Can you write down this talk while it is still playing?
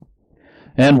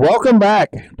And welcome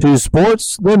back to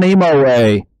Sports the Nemo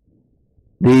Way,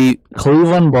 the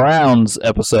Cleveland Browns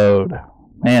episode.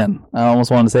 Man, I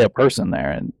almost wanted to say a person there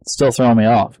and it's still throwing me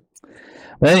off.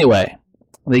 But anyway,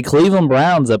 the Cleveland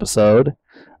Browns episode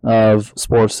of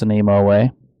Sports the Nemo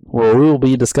Way, where we will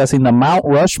be discussing the Mount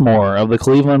Rushmore of the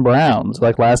Cleveland Browns,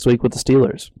 like last week with the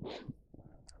Steelers.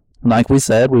 Like we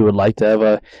said, we would like to have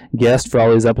a guest for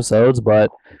all these episodes,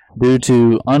 but due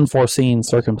to unforeseen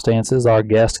circumstances, our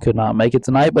guest could not make it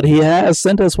tonight, but he has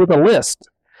sent us with a list.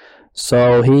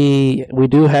 So we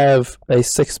do have a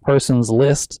 6 persons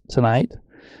list tonight.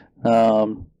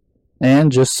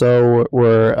 And just so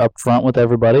we're up front with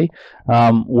everybody,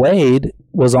 Wade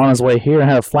was on his way here and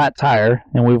had a flat tire,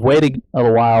 and we've waited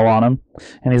a while on him,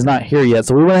 and he's not here yet.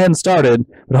 So we went ahead and started,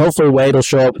 but hopefully Wade will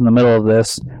show up in the middle of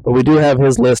this. But we do have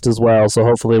his list as well, so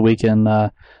hopefully we can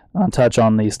touch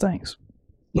on these things.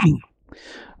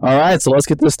 All right, so let's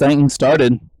get this thing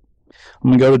started.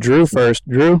 I'm going to go to Drew first.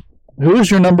 Drew, who is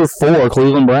your number 4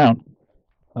 Cleveland Brown?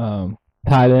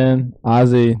 Tight end,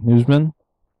 Ozzie Newsome.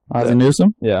 Ozzie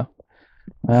Newsome? Yeah.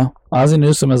 Well, Ozzie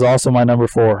Newsome is also my number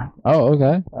 4. Oh,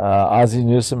 okay. Ozzie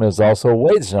Newsome is also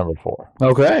Wade's number 4.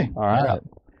 Okay. All right.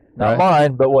 Not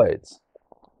mine, but Wade's.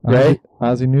 Right?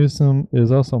 Ozzie Newsome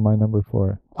is also my number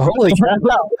 4. Holy crap.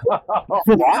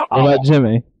 What about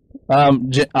Jimmy?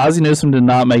 Ozzie Newsome did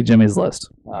not make Jimmy's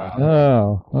list.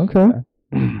 Oh, okay.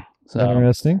 So,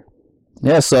 Interesting.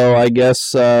 yeah, so I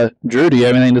guess, Drew, do you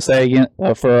have anything to say again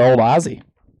for old Ozzie?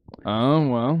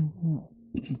 Well,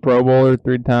 Pro Bowler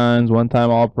 3 times, 1-time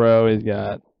All-Pro.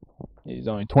 He's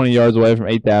only 20 yards away from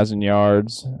 8,000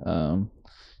 yards.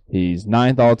 He's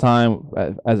 9th all-time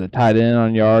as a tight end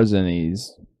on yards, and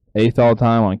he's 8th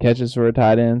all-time on catches for a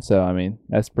tight end. So, I mean,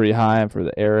 that's pretty high for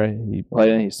the era he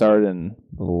played in. He started in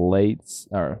the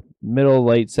middle,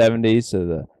 late 70s.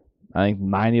 So, I think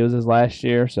 90 was his last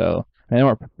year. So, they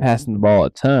weren't passing the ball a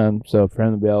ton. So, for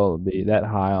him to be able to be that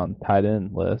high on tight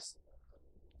end list,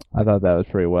 I thought that was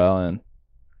pretty well. And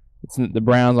the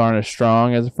Browns aren't as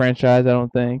strong as a franchise, I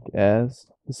don't think, as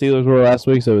the Steelers were last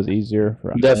week. So, it was easier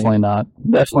for Definitely not.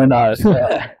 Definitely not.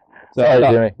 So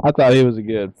Jimmy. I thought he was a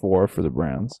good 4 for the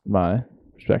Browns, in my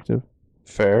perspective.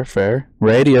 Fair.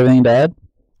 Ray, do you have anything to add?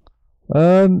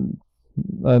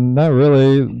 Not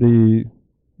really.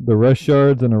 The rush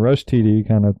yards and the rush TD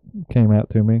kind of came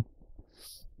out to me.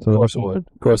 So Of course it would.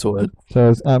 So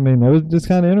it was just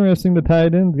kind of interesting. The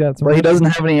tight ends got some. But he doesn't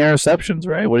have any interceptions,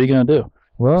 right? What are you going to do?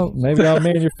 Well, maybe I'll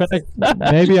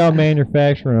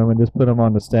manufacture them and just put them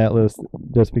on the stat list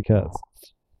just because.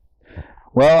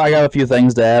 Well, I got a few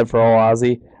things to add for old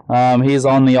Ozzie. He's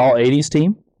on the All-80s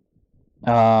team.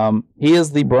 He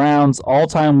is the Browns'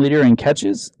 all-time leader in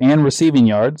catches and receiving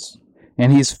yards,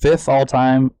 and he's 5th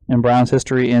all-time in Browns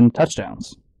history in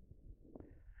touchdowns.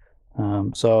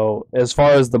 So as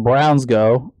far as the Browns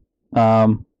go,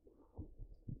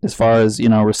 as far as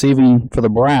receiving for the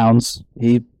Browns,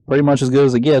 he pretty much as good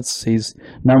as it gets. He's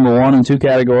number 1 in 2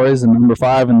 categories and number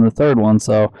 5 in the 3rd one.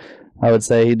 So I would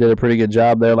say he did a pretty good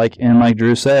job there. Like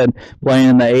Drew said, playing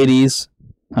in the 80s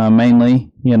mainly.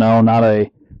 Not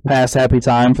a pass-happy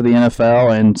time for the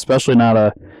NFL, and especially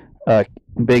not a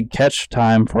big catch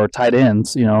time for tight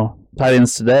ends. Tight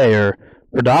ends today are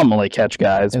predominantly catch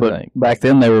guys, but back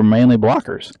then they were mainly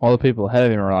blockers. All the people ahead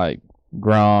of him were like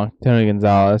Gronk, Tony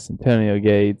Gonzalez, Antonio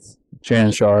Gates,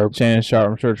 Shannon Sharp, I'm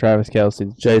sure Travis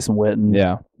Kelce, Jason Witten.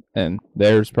 Yeah, and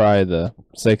there's probably the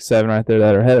 6, 7 right there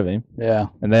that are ahead of him. Yeah,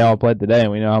 and they all played today,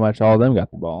 and we know how much all of them got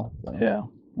the ball. So. Yeah,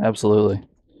 absolutely.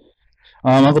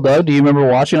 Uncle Doug, do you remember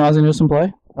watching Ozzie Newsome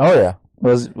play? Oh, yeah.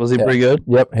 Was he pretty good?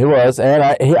 Yep, he was. And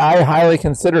I highly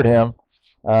considered him.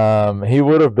 He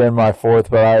would have been my 4th,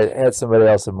 but I had somebody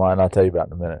else in mind I'll tell you about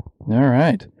in a minute. All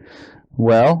right.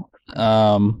 Well,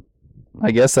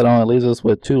 I guess that only leaves us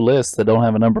with 2 lists that don't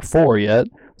have a number 4 yet.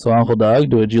 So, Uncle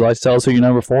Doug, would you like to tell us who your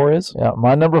number 4 is? Yeah,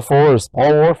 my number 4 is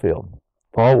Paul Warfield.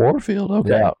 Paul Warfield, okay.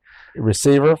 Yeah,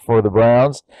 receiver for the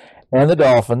Browns and the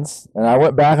Dolphins. And I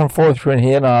went back and forth between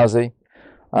he and Ozzie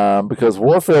because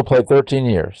Warfield played 13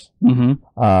 years.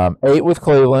 Mm-hmm. 8 with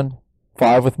Cleveland,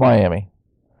 5 with Miami.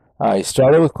 He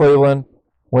started with Cleveland,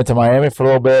 went to Miami for a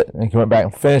little bit, and he went back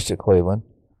and finished at Cleveland.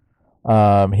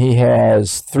 He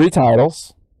has 3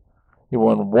 titles. He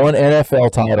won 1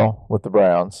 NFL title with the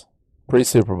Browns,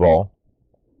 pre-Super Bowl.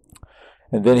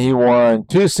 And then he won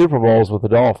 2 Super Bowls with the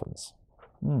Dolphins.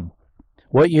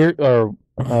 What year or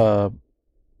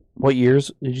what years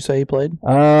did you say he played?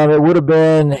 He would have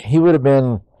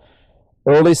been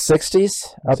early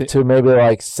 60s up to maybe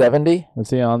like 70. Was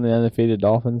he on the undefeated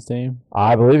Dolphins team?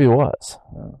 I believe he was.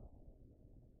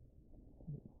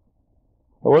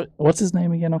 What's his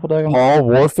name again, Uncle Doug? Paul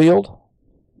Warfield.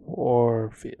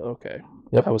 Warfield. Okay.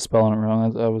 Yep. I was spelling it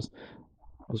wrong. I was.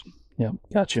 Yeah,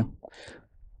 got you.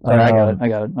 All right, I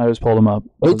got it. I just pulled him up.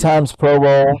 8 times Pro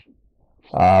Bowl,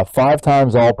 5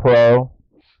 times All Pro,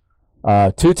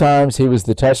 2 times he was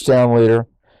the touchdown leader.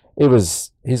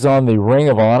 He's on the Ring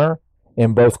of Honor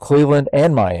in both Cleveland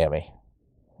and Miami.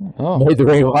 Oh, Made the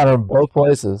Ring of Honor in both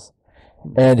places,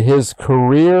 and his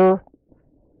career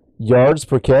yards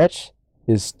per catch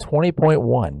is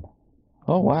 20.1.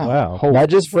 oh wow. Wow. Not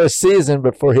just for a season,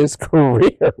 but for his career.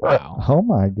 Wow. Oh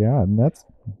my God, that's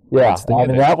Yeah, That's the I mean,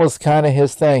 good. that was kind of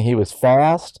his thing. He was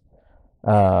fast.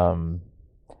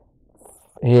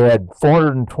 He had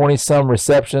 420 some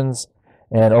receptions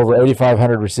and over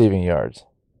 8,500 receiving yards.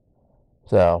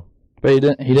 So But he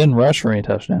didn't rush for any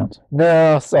touchdowns.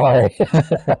 no, sorry.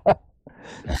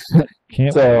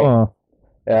 can't. So-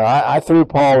 Yeah, I threw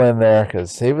Paul in there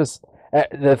because he was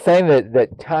the thing that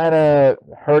kind of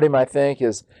hurt him. I think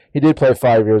is he did play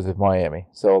 5 years with Miami,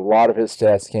 so a lot of his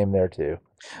stats came there too.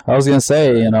 I was gonna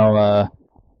say, one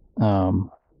of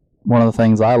the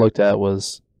things I looked at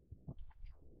was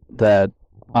that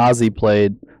Ozzie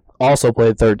also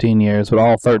played 13 years, but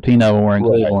all 13 of them were in Right.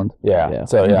 Cleveland. Yeah. Yeah.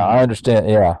 So yeah, I understand.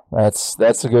 Yeah, that's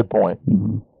a good point.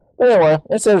 Mhm. But anyway,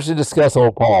 it's interesting to discuss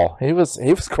old Paul. He was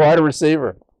quite a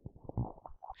receiver.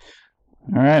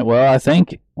 All right. Well, I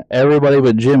think everybody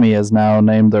but Jimmy has now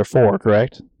named their 4,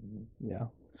 correct? Yeah.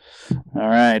 All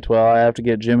right. Well, I have to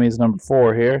get Jimmy's number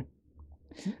 4 here.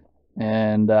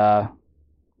 And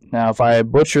now, if I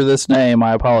butcher this name,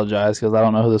 I apologize because I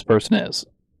don't know who this person is.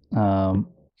 Brian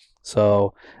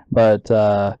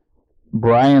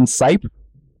Sipe.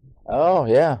 Oh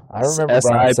yeah, I remember Brian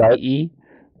Sipe. S-I-P-E.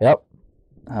 Yep,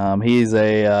 He's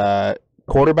a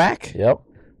quarterback. yep.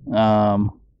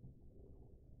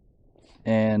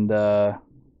 And if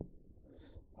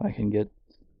I can get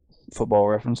Football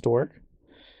Reference to work.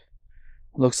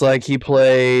 Looks like he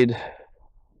played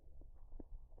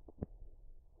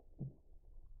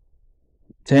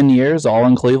 10 years, all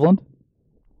in Cleveland.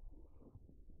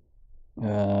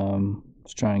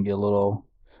 Just trying to get a little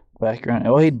background.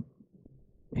 Oh, he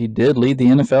did lead the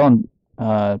NFL in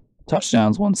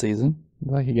touchdowns one season.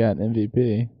 Looks like he got an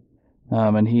MVP.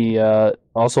 And he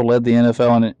also led the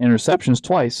NFL in interceptions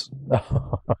twice.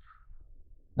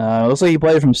 Looks like he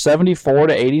played from 74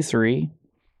 to 83.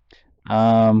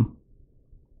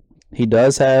 He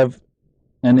does have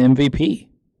an MVP.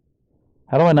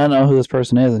 How do I not know who this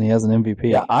person is and he has an MVP?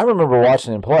 Yeah, I remember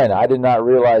watching him play, and I did not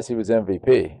realize he was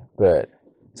MVP. But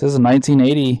It says a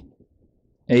 1980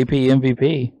 AP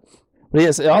MVP. But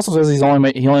yes, it also says he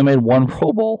only made 1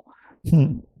 Pro Bowl. yeah,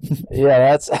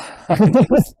 that's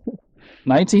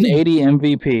 1980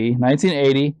 MVP.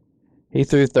 1980, he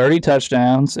threw 30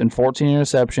 touchdowns and 14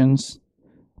 interceptions.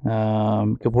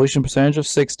 Completion percentage of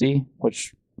 60,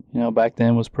 which back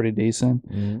then was pretty decent.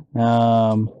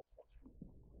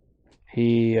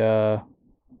 He threw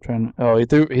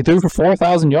for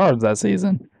 4,000 yards that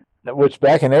season. which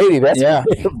back in '80, that's Yeah.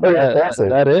 pretty impressive.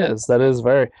 That is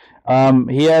very.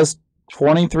 He has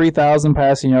 23,000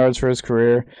 passing yards for his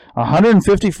career,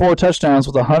 154 touchdowns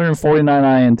with 149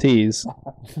 INTs.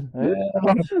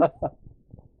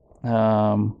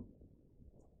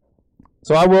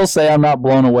 So I will say I'm not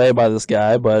blown away by this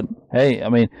guy, but hey, I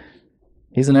mean,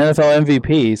 he's an NFL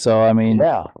MVP, so I mean,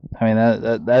 Yeah,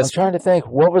 that's I'm trying to think.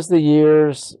 What was the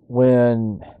years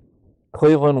when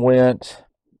Cleveland went?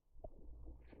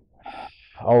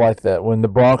 Oh, like that when the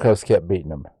Broncos kept beating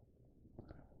them.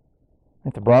 I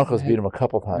think the Broncos beat them a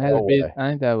couple times. No way. I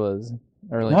think that was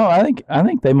early. no. I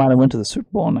think they might have went to the Super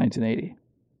Bowl in 1980.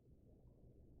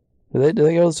 Did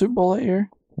they go to the Super Bowl that year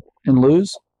and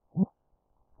lose?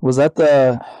 Was that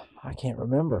the? I can't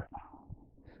remember.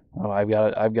 Oh, I've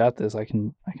got it. I've got this. I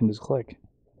can just click.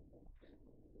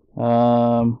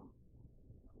 Well,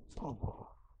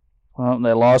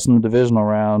 they lost in the divisional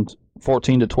round,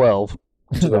 14-12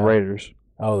 to the Raiders.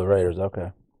 Oh, the Raiders.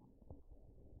 Okay.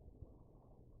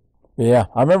 Yeah,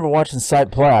 I remember watching Sight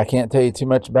play. I can't tell you too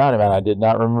much about him, and I did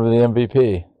not remember the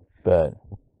MVP. But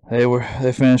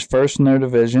They finished first in their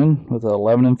division with an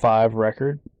 11-5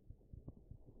 record.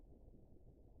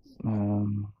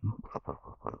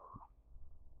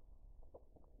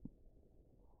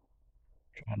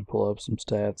 Trying to pull up some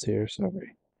stats here.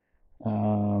 Sorry.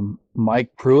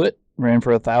 Mike Pruitt ran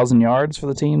for 1,000 yards for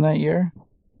the team that year.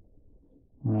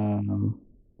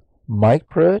 Mike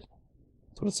Pruitt.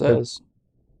 That's what it says.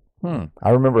 I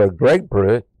remember a Greg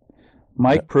Pruitt.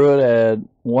 Mike Pruitt had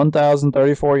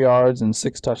 1,034 yards and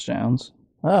 6 touchdowns.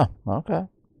 Oh, okay.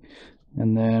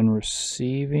 And then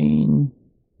receiving,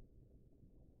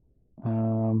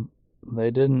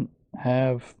 they didn't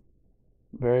have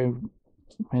very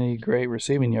many great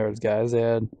receiving yards guys. They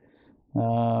had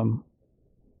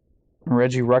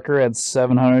Reggie Rucker had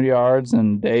 700 yards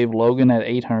and Dave Logan had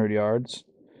 800 yards.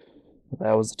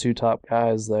 That was the two top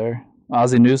guys there.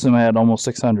 Ozzie Newsome had almost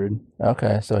 600.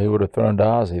 Okay, so he would have thrown to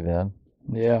Ozzie then.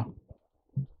 Yeah.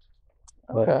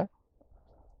 But- Okay.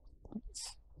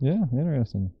 Yeah,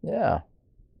 interesting. Yeah.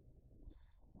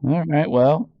 All right.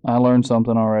 Well, I learned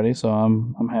something already, so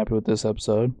I'm happy with this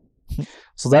episode.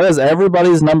 So that is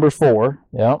everybody's number 4.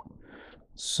 Yep.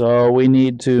 So we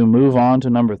need to move on to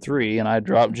number 3, and I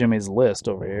dropped Jimmy's list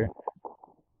over here.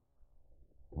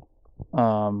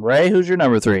 Ray, who's your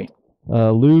number 3?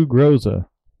 Lou Groza,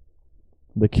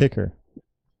 the kicker.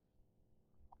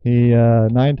 He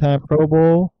 9-time Pro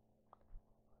Bowl.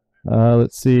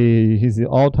 Let's see. He's the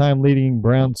all-time leading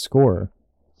Brown scorer.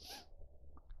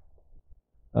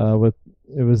 With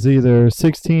it was either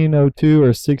 1602 or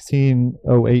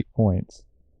 1608 points.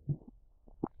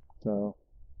 So,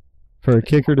 for a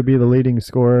kicker to be the leading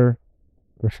scorer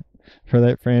for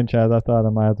that franchise, I thought I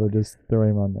might as well just throw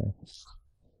him on there.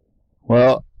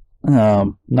 Well,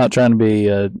 not trying to be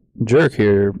a jerk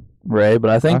here, Ray, but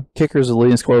I think kicker's the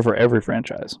leading scorer for every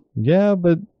franchise. Yeah,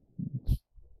 but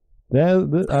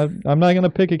I'm not going to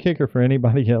pick a kicker for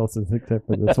anybody else's except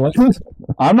for this one.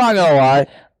 I'm not gonna lie.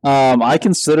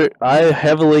 I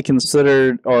heavily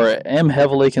considered, or am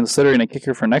heavily considering a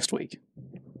kicker for next week.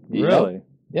 Really?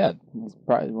 Yeah. He's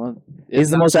probably one.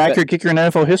 He's the most accurate kicker in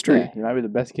NFL history. Yeah, he might be the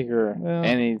best kicker, Yeah.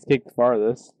 and he's kicked the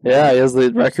farthest. Yeah, he has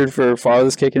the record for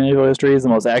farthest kick in NFL history. He's the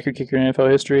most accurate kicker in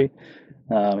NFL history.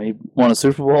 He won a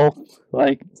Super Bowl.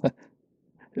 Like,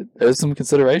 there's some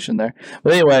consideration there.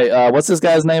 But anyway, what's this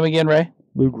guy's name again, Ray?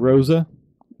 Lou Groza,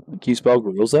 Can you spell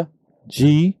Groza?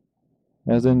 G,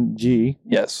 as in G,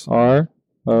 Yes.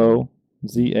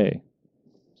 R-O-Z-A.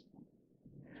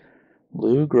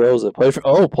 Lou Groza. Played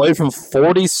from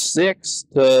 46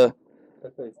 to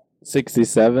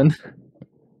 67.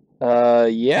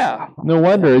 yeah. No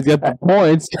wonder he's got the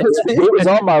points. He was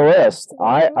on my list.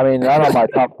 I mean, not on my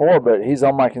top 4, but he's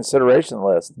on my consideration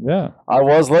list. Yeah. I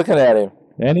was looking at him.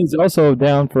 And he's also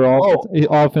down for all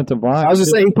offensive line. I was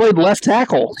just saying he played left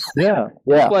tackle. Yeah.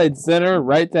 Yeah. Played center,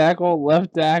 right tackle,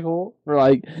 left tackle for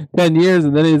like 10 years,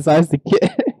 and then he decides to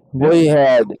kick. We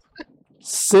had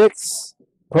 6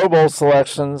 Pro Bowl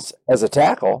selections as a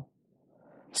tackle,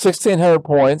 1,600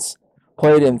 points,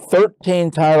 played in 13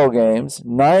 title games,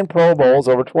 9 Pro Bowls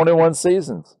over 21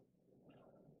 seasons.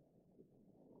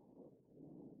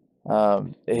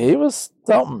 He was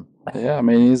something. Yeah, I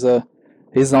mean he's on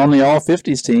the All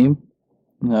 50s team.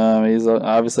 He's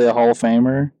obviously a Hall of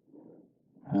Famer.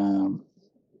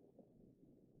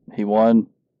 He won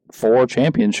 4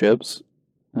 championships,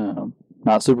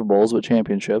 not Super Bowls, but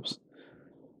championships.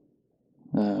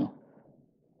 And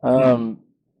in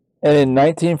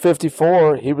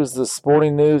 1954, he was the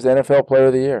Sporting News NFL Player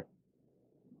of the Year.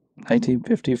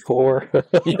 1954.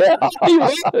 Yeah.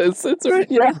 It's right.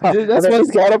 Yeah, Dude, that's why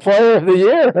he's got a Player of the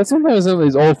Year. That's sometimes some of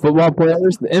these old football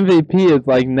players. The MVP is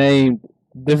like named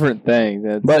different things.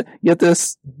 But get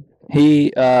this, he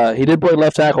did play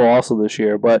left tackle also this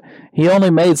year, but he only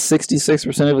made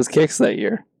 66% of his kicks that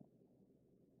year.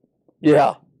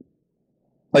 Yeah.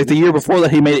 Like the year before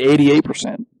that, he made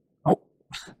 88%. Oh.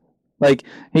 Like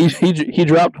he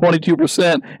dropped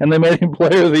 22%, and they made him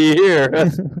Player of the Year.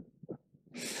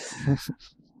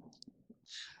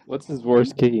 What's his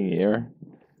worst kicking year?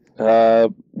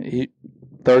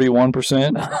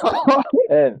 31%.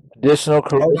 And additional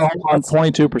career, On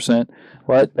 22%.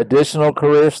 What? additional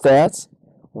career stats: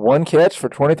 1 catch for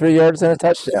 23 yards and a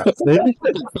touchdown.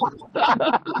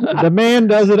 The man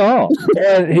does it all.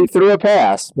 And he threw a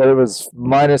pass, but it was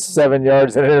minus 7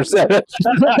 yards and interception.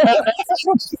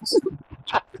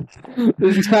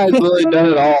 This guy's really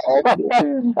done it all.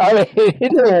 I mean, he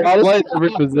did a lot of Played every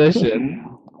position.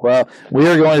 Well, we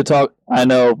are going to talk, I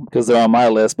know because they're on my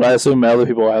list, but I assume other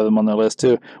people have them on their list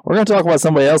too. We're going to talk about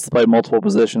somebody else that played multiple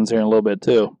positions here in a little bit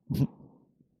too.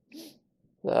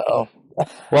 So,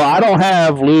 Well, I don't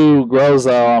have Lou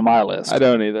Groza on my list. I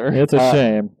don't either. It's a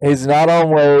shame. he's not on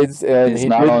Wade's, and He's he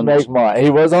not didn't on- make mine. He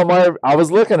was on my. I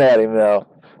was looking at him though.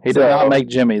 He did not make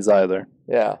Jimmy's either.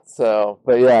 Yeah. So,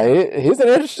 but yeah, he's an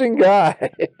interesting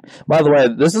guy. By the way,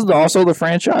 this is also the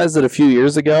franchise that a few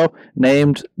years ago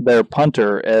named their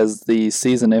punter as the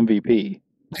season MVP.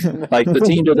 Like the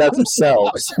team did that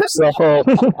themselves. So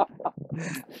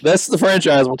that's the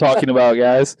franchise we're talking about,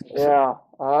 guys. Yeah.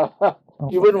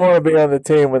 You wouldn't want to be on the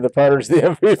team when the punter's the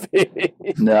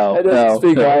MVP. No, That doesn't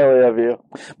speak highly of you.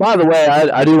 By the way,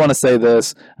 I do want to say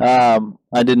this. I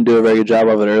didn't do a very good job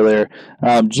of it earlier.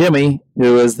 Jimmy,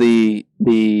 who is the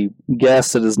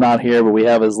guest that is not here, but we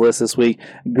have his list this week,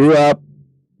 grew up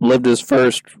lived his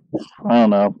first, I don't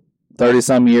know,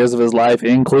 30-some years of his life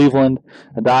in Cleveland,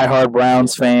 a diehard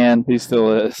Browns fan. He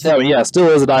still is. So, yeah, still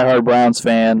is a diehard Browns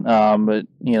fan, but,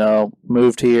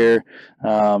 moved here.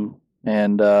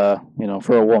 And,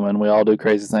 for a woman, we all do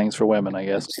crazy things for women, I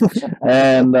guess.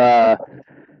 And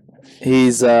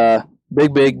he's a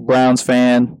big Browns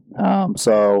fan.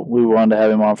 So we wanted to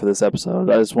have him on for this episode.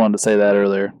 I just wanted to say that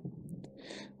earlier.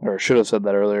 Or should have said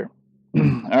that earlier.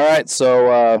 All right,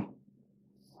 so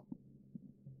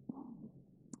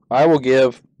I will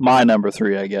give my number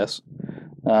 3, I guess.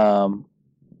 My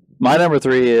number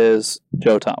 3 is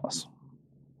Joe Thomas.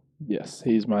 Yes,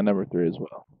 he's my number 3 as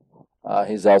well.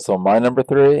 He's also my number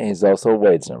 3, and he's also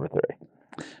Wade's number 3.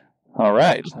 All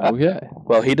right. Okay.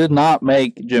 Well, he did not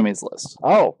make Jimmy's list.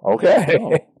 Oh,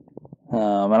 okay.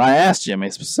 And I asked Jimmy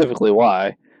specifically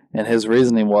why, and his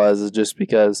reasoning is just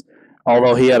because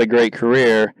although he had a great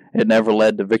career, it never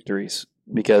led to victories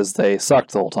because they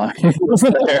sucked the whole time he was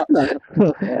there.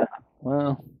 Yeah.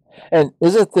 Well, And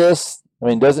isn't this,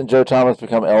 doesn't Joe Thomas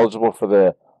become eligible for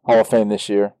the Hall of Fame this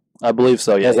year? I believe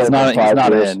so. Yeah, Has he's that not. been 5 He's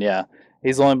not years? in. Yeah,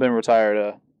 he's only been retired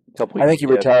a couple. I think he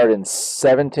years. retired in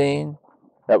 17.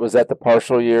 That was at the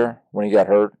partial year when he got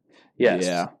hurt. Yes.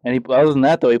 Yeah. And other than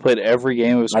that, though, he played every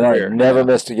game of his I know career. he never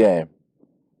missed a game.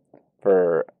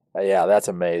 That's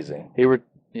amazing. He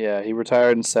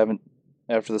retired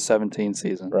after the 17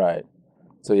 season. Right.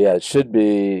 So yeah,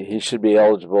 he should be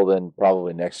eligible then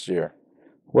probably next year.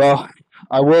 Well,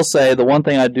 I will say the one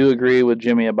thing I do agree with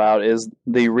Jimmy about is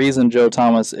the reason Joe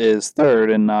Thomas is third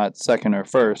and not second or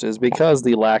first is because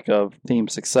the lack of team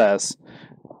success.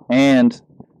 And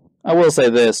I will say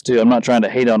this too, I'm not trying to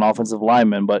hate on offensive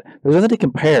linemen, but there's nothing to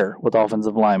compare with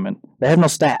offensive linemen. They have no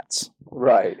stats.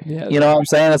 Right. yeah. You know what I'm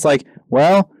saying? It's like,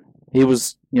 well, he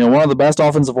was, one of the best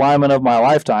offensive linemen of my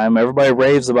lifetime. Everybody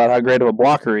raves about how great of a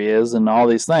blocker he is and all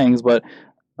these things, but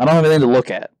I don't have anything to look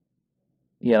at.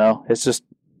 It's just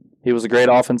he was a great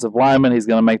offensive lineman. He's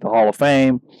going to make the Hall of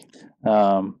Fame.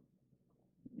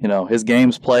 His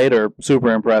games played are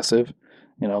super impressive.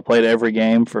 Played every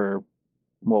game for,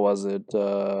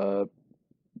 10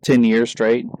 years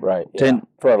straight. Right. Yeah. 10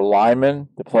 For a lineman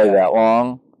to play that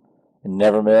long and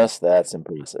never miss, that's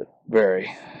impressive.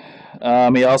 Very.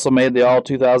 He also made the All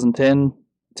 2010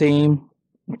 team,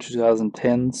 or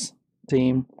 2010s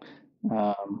team.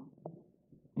 One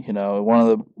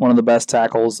of the best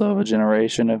tackles of a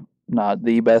generation, if not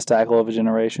the best tackle of a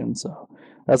generation. So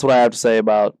that's what I have to say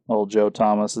about old Joe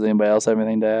Thomas. Does anybody else have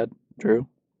anything to add? Drew?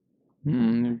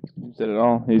 You said it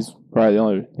all. He's probably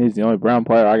the only Brown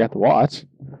player I got to watch.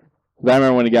 'Cause I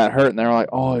remember when he got hurt, and they were like,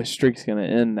 "Oh, his streak's gonna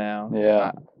end now."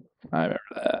 Yeah. I remember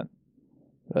that.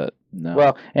 But no.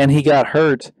 Well, and he got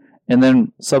hurt and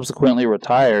then subsequently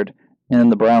retired, and then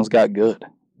the Browns got good.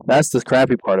 That's the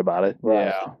crappy part about it.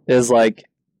 yeah. Is like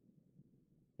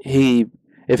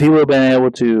if he would have been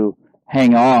able to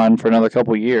hang on for another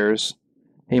couple years,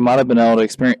 he might have been able to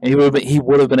experience. He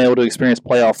would have been able to experience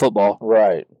playoff football.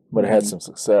 Right. But it had some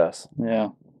success. Yeah,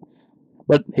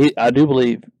 but I do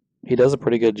believe he does a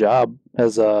pretty good job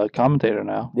as a commentator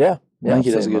now. Yeah. I think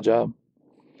he does a good job.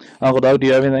 Uncle Doug, do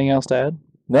you have anything else to add?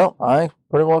 No, I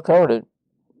pretty well covered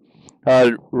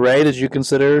it. Ray, did you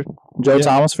consider Joe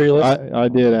Yeah, I for your list? I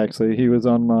did actually. He was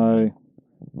on my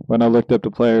when I looked up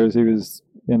the players. He was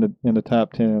in the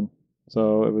top 10,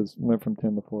 so it went from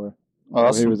 10 to 4. So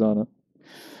Awesome. he was on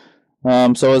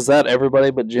it. So is that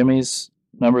everybody but Jimmy's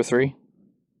number 3?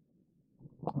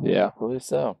 Yeah. I believe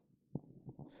so.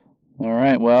 All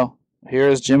right. Well, here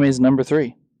is Jimmy's number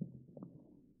 3.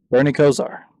 Bernie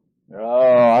Kosar.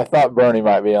 Oh, I thought Bernie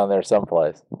might be on there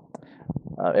someplace.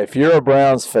 If you're a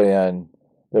Browns fan,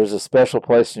 there's a special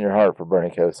place in your heart for Bernie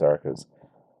Kosar because,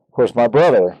 of course, my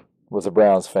brother was a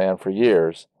Browns fan for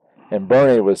years, and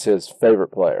Bernie was his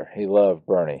favorite player. He loved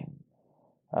Bernie.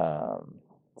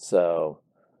 So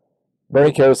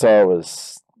Bernie Kosar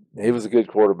was a good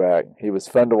quarterback. He was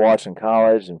fun to watch in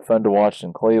college and fun to watch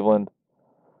in Cleveland.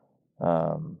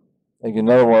 I think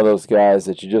another one of those guys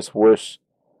that you just wish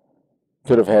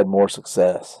could have had more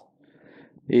success.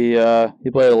 He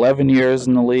played 11 years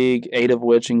in the league, 8 of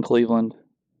which in Cleveland.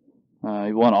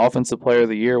 He won Offensive Player of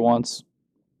the Year once.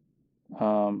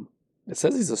 It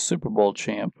says he's a Super Bowl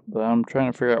champ, but I'm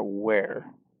trying to figure out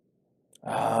where.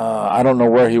 I don't know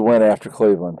where he went after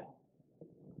Cleveland.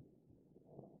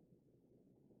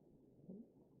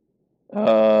 In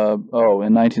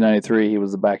 1993, he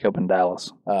was the backup in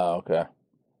Dallas. Oh, okay.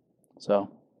 So,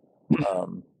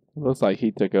 Looks like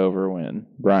he took over when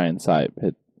Brian Sipe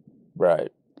hit.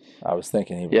 Right. I was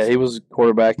thinking he was. yeah, he was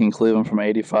quarterback in Cleveland from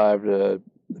 85 to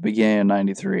the beginning of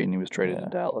 93, and he was traded to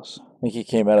Dallas. I think he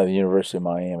came out of the University of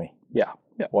Miami. Yeah.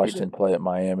 Yeah, Watched him play at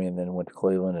Miami and then went to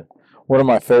Cleveland. And one of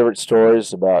my favorite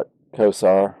stories about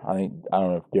Kosar, I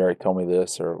don't know if Derek told me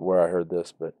this or where I heard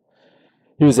this, but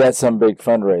he was at some big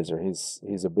fundraiser.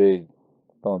 He's a big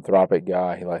philanthropic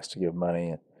guy. He likes to give money.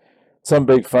 And some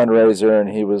big fundraiser, and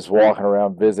he was walking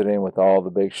around visiting with all the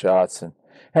big shots and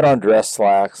had on dress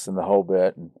slacks and the whole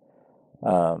bit. And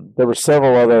there were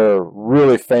several other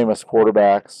really famous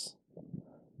quarterbacks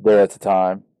there at the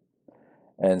time.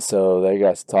 And so they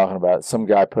got talking about some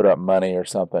guy put up money or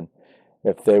something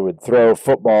if they would throw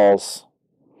footballs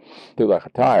through like a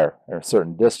tire at a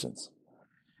certain distance.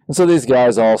 And so these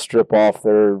guys all strip off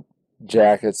their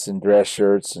jackets and dress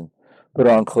shirts and put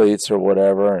on cleats or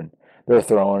whatever, and they're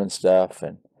throwing and stuff.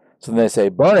 And so then they say,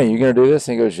 Bernie, you going to do this?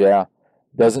 And he goes, yeah.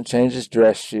 Doesn't change his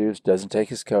dress shoes, doesn't take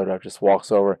his coat off, just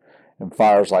walks over and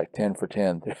fires like 10 for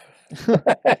 10.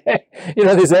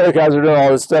 These other guys are doing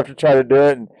all this stuff to try to do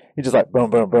it, and he just like boom,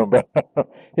 boom, boom, boom.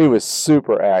 He was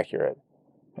super accurate.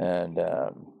 And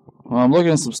well, I'm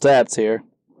looking at some stats here.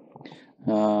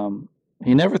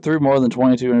 He never threw more than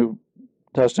 22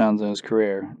 touchdowns in his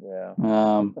career.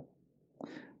 yeah,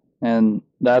 And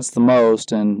that's the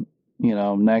most. And,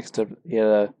 next he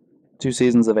had 2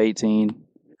 seasons of 18.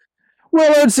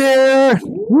 Willard's here!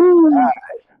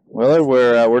 Willard,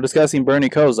 we're discussing Bernie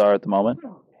Kosar at the moment.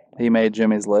 He made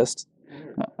Jimmy's list.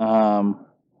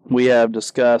 We have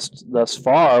discussed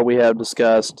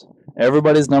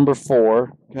everybody's number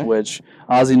 4, Okay. which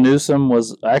Ozzie Newsome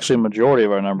was actually a majority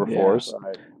of our number 4s.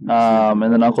 And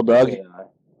then Uncle Doug,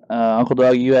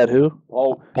 you had who?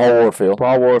 Paul Warfield.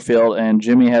 Paul Warfield, and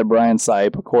Jimmy had Brian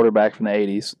Sipe, a quarterback from the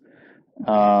 80s.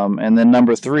 And then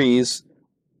number 3s,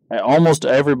 almost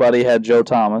everybody had Joe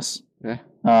Thomas, Okay.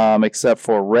 Except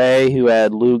for Ray, who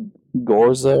had Lou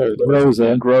Groza.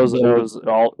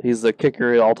 He's the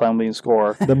kicker, all-time leading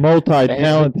scorer. The He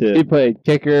multi-talented. played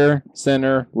kicker,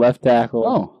 center, left tackle,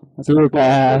 Oh, that's threw a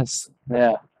pass.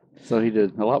 Yeah. So he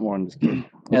did a lot more in this game.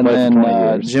 And played for then 20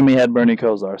 years. Jimmy had Bernie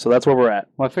Kosar. So that's where we're at.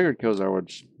 Well, I figured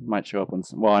Kosar might show up on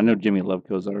some. Well, I know Jimmy loved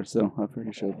Kosar, so I figured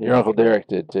he showed up. Your Uncle Derek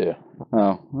did too.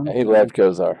 Oh, well, He loved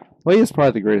Kosar. he is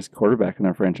probably the greatest quarterback in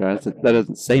our franchise. That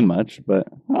doesn't say much, but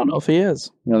I don't know if he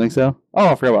is. you don't think so? Oh,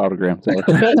 I forgot about autogram. Sorry.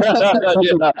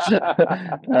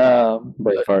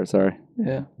 Brain fart, sorry.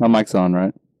 Yeah. My mic's on,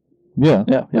 right? Yeah.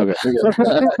 Yeah. Okay.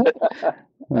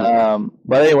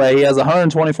 But anyway, he has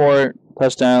 124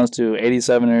 touchdowns to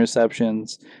 87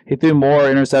 interceptions. He threw more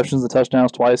interceptions than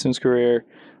touchdowns twice in his career.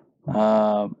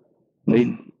 When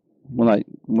the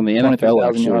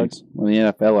 23,000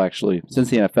 NFL actually, since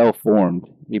the NFL formed,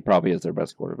 he probably is their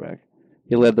best quarterback.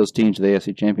 He led those teams to the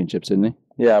AFC championships, didn't he?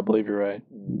 Yeah, I believe you're right.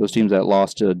 Those teams that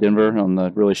lost to Denver on the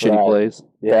really shitty Right. plays.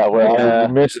 Yeah, well, Yeah.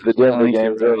 you mentioned the Denver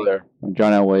games earlier.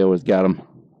 John Elway always got him.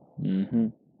 Mm-hmm.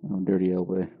 Oh, dirty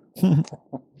Elway.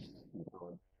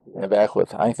 And back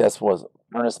with, I think was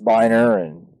Ernest Biner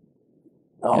and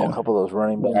a couple of those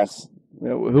running backs.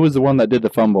 Who was the one that did the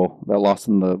fumble that lost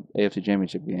in the AFC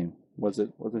championship game? Was it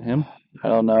him? I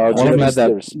don't know. One of them Jimmy, had that-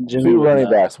 There was Jimmy two was running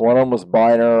not- backs. One of them was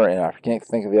Biner, and I can't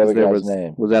think of the other guy's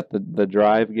name. Was that the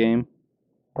drive game?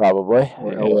 Probably.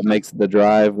 What makes the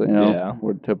drive, Yeah.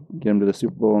 to get him to the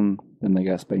Super Bowl, and then they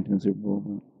got spanked in the Super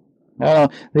Bowl. I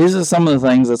don't know. These are some of the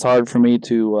things that's hard for me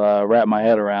to wrap my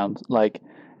head around. Like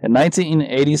in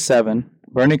 1987,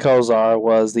 Bernie Kosar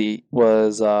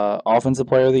was Offensive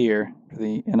Player of the Year for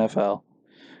the NFL.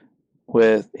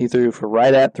 He threw for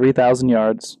right at 3,000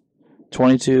 yards,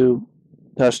 22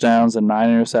 touchdowns, and 9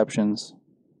 interceptions.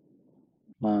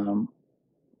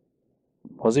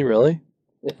 Was he really?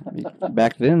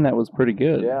 Back then, that was pretty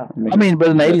good. Yeah. I mean, but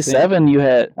in That's it.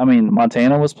 '87,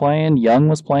 Montana was playing, Young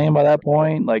was playing by that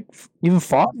point, like even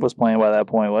Favre was playing by that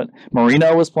point. What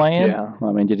Marino was playing, Yeah.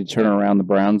 I mean, did he turn around the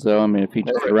Browns though? I mean, if he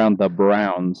turned around the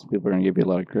Browns, people are gonna give you a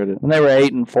lot of credit. and they were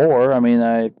 8-4. I mean,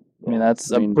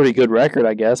 that's a pretty good record,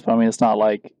 I guess. But I mean, it's not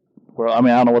like, I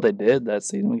don't know what they did that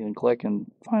season. We can click and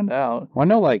find out. Well, I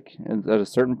know, like at a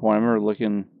certain point, I remember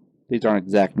looking. These aren't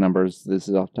exact numbers. This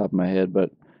is off the top of my head,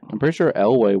 but I'm pretty sure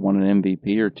Elway won an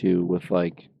MVP or two with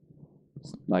like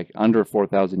under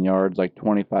 4,000 yards, like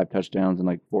 25 touchdowns and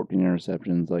like 14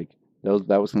 interceptions. Like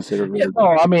that was considered. Really Yeah, no,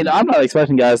 I mean, I'm not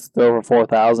expecting guys to throw over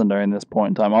 4,000 during this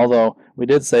point in time. Although we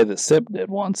did say that Sip did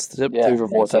once. Sip Yeah, threw for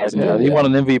 4,000 yeah, yards. He yeah. won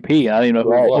an MVP. I didn't even know who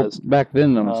Right. it was. Back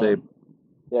then, I'm gonna say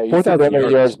Yeah, you 4,000 4,000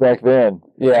 yards. yards back then.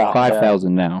 Yeah.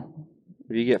 5,000 now.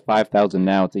 If you get 5,000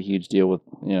 now, it's a huge deal. With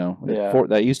Yeah.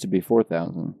 that used to be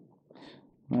 4,000.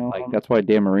 Well, Like that's why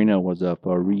Dan Marino was a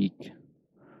freak,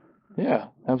 yeah,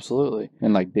 absolutely.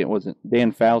 and like wasn't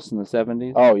Dan Faust in the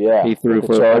 70s? Oh, yeah. He threw With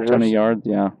the for a ton of Chargers. yards.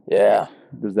 Yeah, Yeah.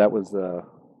 because that was that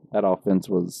offense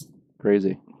was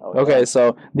crazy. Okay,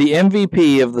 so the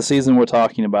MVP of the season we're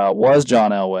talking about was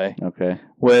John Elway Okay.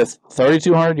 with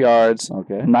 3,200 yards,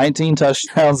 Okay. 19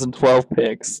 touchdowns, and 12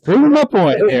 picks. Proving my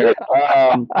point here.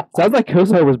 Sounds like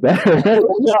Kosar was better.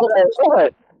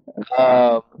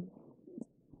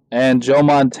 And Joe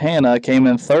Montana came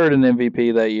in third in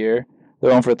MVP that year. They're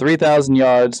going for 3,000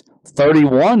 yards,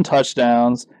 31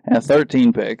 touchdowns, and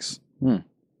 13 picks.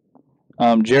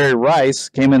 Jerry Rice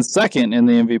came in second in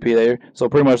the MVP that year. So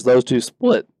pretty much those two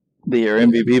split the year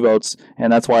MVP votes,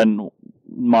 and that's why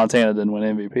Montana didn't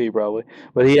win MVP probably.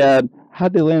 But he had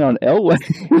How'd they land on Elway?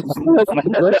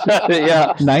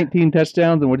 yeah 19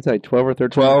 touchdowns and what did you say, 12 or 13?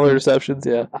 12 interceptions.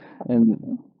 Yeah,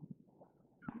 And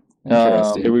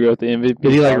interesting. Here we go with the MVP.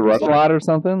 Did he like run a lot or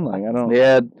something? Like I don't.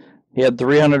 he had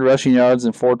 300 rushing yards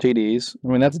and 4 TDs. I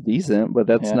mean that's decent, but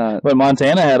that's Yeah. not But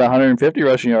Montana had 150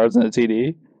 rushing yards and a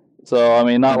TD. So I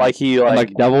mean, not like he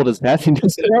like doubled his passing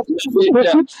distance.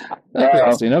 Yeah.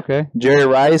 Interesting. Okay. Jerry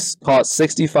Rice caught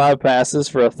 65 passes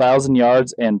for 1,000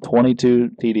 yards and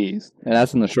 22 TDs. And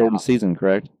that's in the shortened season,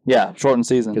 correct? Yeah, shortened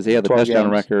season. Because he had the 12 touchdown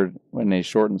games. record in a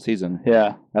shortened season.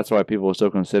 Yeah. That's why people still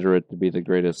consider it to be the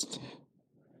greatest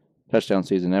touchdown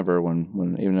season ever.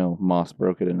 When even though Moss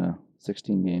broke it in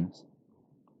 16 games.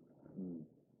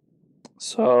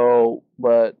 So,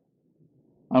 but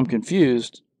I'm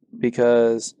confused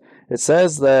because it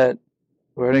says that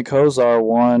Bernie Kosar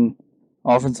won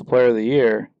Offensive Player of the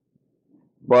Year,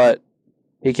 but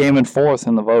he came in fourth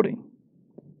in the voting,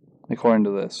 according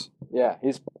to this. Yeah,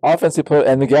 he's offensive player,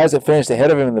 and the guys that finished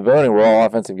ahead of him in the voting were all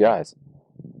offensive guys.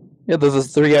 Yeah, those are the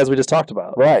 3 guys we just talked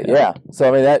about. Right. Yeah. So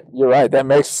I mean, that you're right. That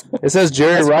makes It says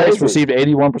Jerry That's Rice crazy. received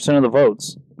 81% of the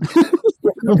votes.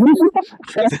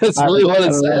 That's really what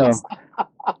it says.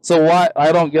 So why?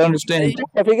 I don't understand.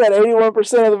 if he got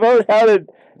 81% of the vote, how did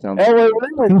Sounds, Elway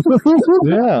win?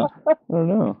 Yeah. I don't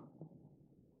know.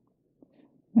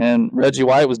 And Reggie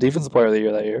White was Defensive Player of the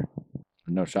Year that year.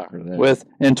 No shocker there. With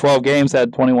in 12 games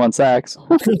had 21 sacks.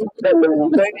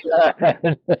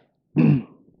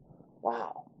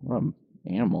 Wow. What an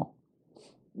animal.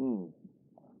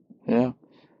 Yeah.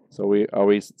 So are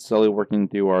we slowly working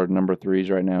through our number 3s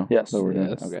right now? Yes. So we're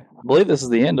Yes. Okay. I believe this is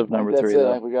the end of number That's 3 it.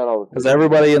 though, We got all the because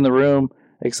everybody in the room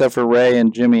except for Ray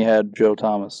and Jimmy had Joe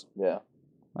Thomas. Yeah.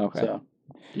 Okay. So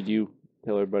Did you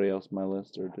tell everybody else my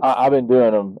list or? Just... I've been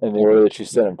doing them in the order that you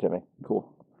sent them to me.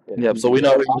 cool. yep. So we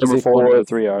know who number 4 and number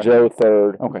 3 are. Joe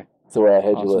third. Okay. That's the way I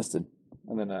had Awesome. you listed.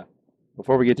 And then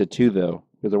before we get to 2 though,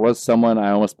 because there was someone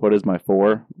I almost put as my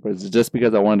 4, but it's just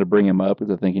because I wanted to bring him up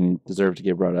because I think he deserved to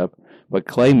get brought up. But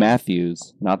Clay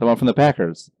Matthews, not the one from the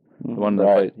Packers, the one that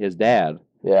Right. played his dad,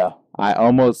 Yeah. I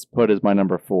almost put as my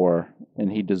number 4,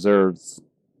 and he deserves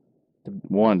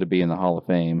to be in the Hall of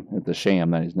Fame. It's a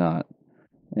shame that he's not.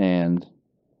 And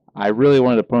I really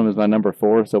wanted to put him as my number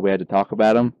 4, so we had to talk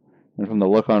about him. And from the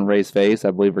look on Ray's face,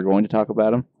 I believe we're going to talk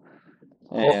about him.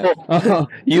 And,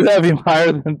 You have him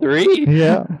higher than 3?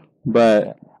 Yeah.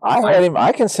 but I had him.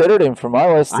 I considered him for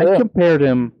my list I too. compared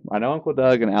him. I know Uncle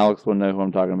Doug and Alex will know who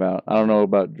I'm talking about. I don't know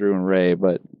about Drew and Ray,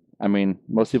 but I mean,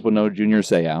 most people know Junior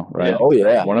Seau, right? Yeah. Oh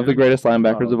yeah. One of the greatest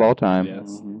linebackers of all time.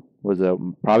 Yes. Was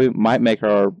probably might make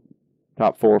our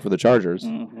top 4 for the Chargers.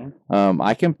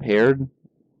 I compared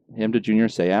him to Junior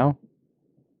Seau.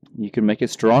 You can make a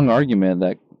strong argument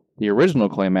that the original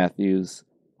Clay Matthews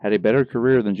had a better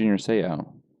career than Junior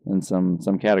Seau in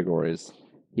some categories.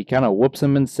 He kind of whoops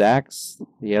him in sacks.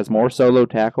 He has more solo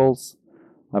tackles.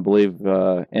 I believe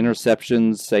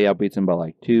interceptions, Seau beats him by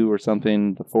like 2 or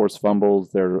something. The forced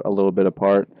fumbles, they're a little bit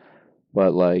apart.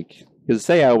 But like, because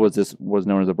Seau was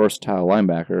known as a versatile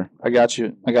linebacker. I got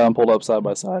you. I got him pulled up side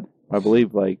by side. I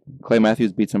believe like Clay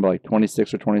Matthews beats him by like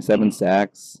 26 or 27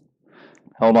 sacks.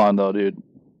 Hold on though, dude.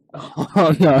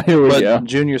 Oh no, here we But go.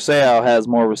 Junior Seau has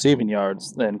more receiving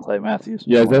yards than Clay Matthews.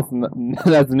 Yes, that's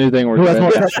the new thing we're Who has doing.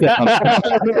 more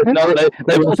touchdowns? No,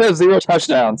 they both have 0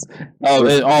 touchdowns.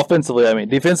 Offensively, I mean.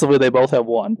 Defensively, they both have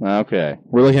 1. Okay.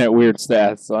 We're looking at weird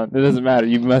stats. So it doesn't matter.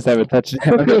 You must have a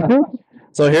touchdown.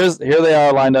 So here they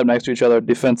are lined up next to each other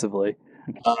defensively.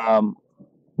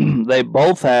 They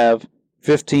both have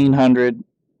 1,500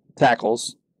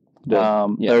 tackles. Yeah.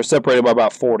 They're separated by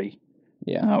about 40.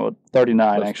 Yeah.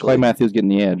 39 Clay actually. Matthews getting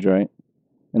the edge, right?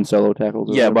 In solo tackles.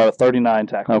 or Yeah, whatever? about 39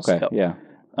 tackles. Okay. Yep.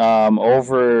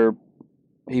 Yeah.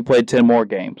 He played 10 more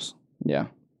games. Yeah.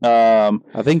 Um,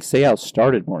 I think Seau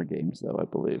started more games though. I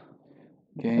believe.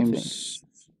 games.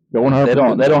 Going hard. They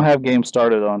don't have games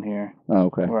started on here Oh,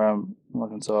 okay. where I'm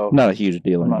looking. So Not a huge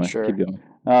deal. I'm not Anyway. sure. Keep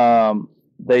going.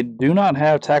 they do not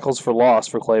have tackles for loss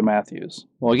for Clay Matthews.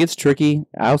 Well, it gets tricky.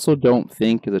 I also don't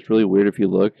think, because it's really weird if you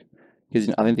look, because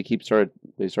I think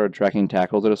they they started tracking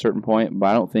tackles at a certain point, but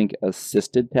I don't think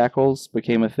assisted tackles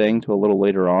became a thing till a little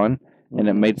later on, and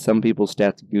it made some people's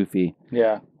stats goofy.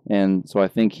 Yeah. And so I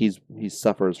think he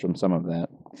suffers from some of that.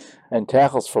 And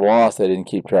tackles for loss, they didn't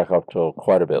keep track up till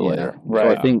quite a bit later. So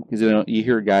I think because you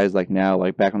hear guys like now,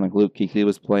 like back when Luke Kuechly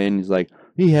was playing, he's like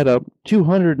he had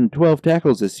 212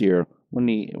 tackles this year when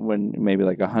maybe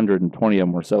like 120 of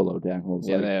them were solo tackles.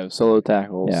 Yeah, like, they have solo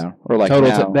tackles. yeah, or like total.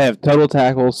 now, They have total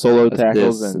tackles, solo assists,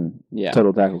 tackles, and yeah,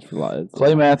 total tackles for loss.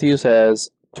 Clay Matthews has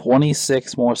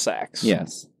 26 more sacks.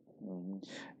 yes,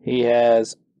 He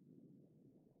has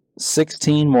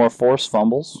 16 more forced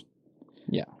fumbles.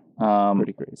 Yeah.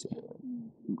 Pretty pretty crazy.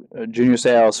 Junior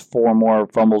Seau has 4 more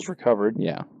fumbles recovered.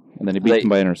 Yeah, and then he beat them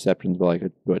by interceptions, by like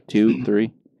what 2,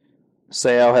 3.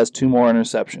 Seau has 2 more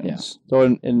interceptions. Yeah.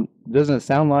 So and doesn't it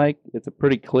sound like it's a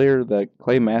pretty clear that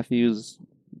Clay Matthews is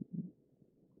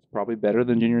probably better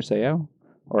than Junior Seau,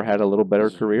 or had a little better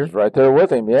career? He's right there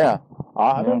with him, yeah.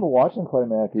 I remember watching Clay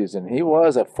Matthews, and he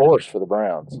was a force for the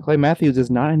Browns. Clay Matthews is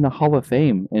not in the Hall of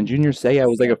Fame, and Junior Seau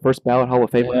was like a first ballot Hall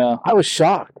of Famer. Yeah. I was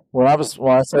shocked when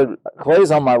I said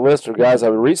Clay's on my list of guys I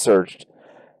researched,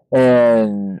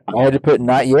 and I had to put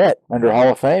not yet under Hall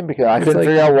of Fame because I couldn't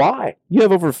figure out why. You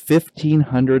have over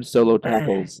 1,500 solo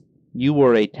tackles. You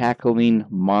were a tackling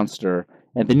monster,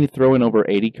 and then you throw in over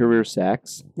 80 career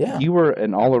sacks. Yeah. You were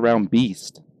an all-around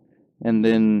beast. And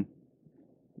then,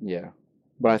 yeah.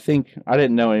 But I think I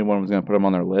didn't know anyone was going to put him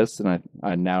on their list, and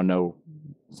I now know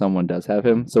someone does have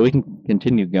him. So we can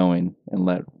continue going and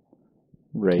let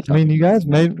Ray talk. you guys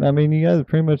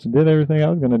pretty much did everything I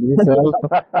was going to do. So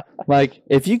Like,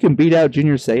 if you can beat out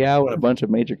Junior Seau in a bunch of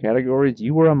major categories,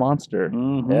 you were a monster.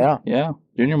 Mhm. Yeah. Yeah.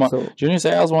 Junior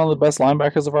Seau is one of the best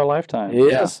linebackers of our lifetime. He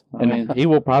is. I mean, He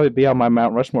will probably be on my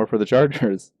Mount Rushmore for the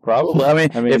Chargers. probably. I mean,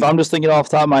 mean- if I'm just thinking off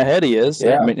the top of my head, he is.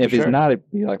 Yeah. I mean, if for he's sure. not,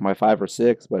 it'd be like my 5 or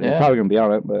 6, but he's Yeah. probably gonna be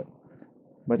on it.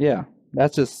 But yeah,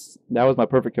 that was my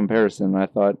perfect comparison. I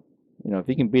thought, if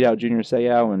he can beat out Junior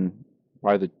Seau in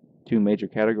probably the 2 major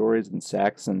categories in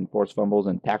sacks and forced fumbles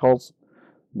and tackles,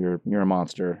 you're a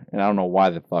monster. And I don't know why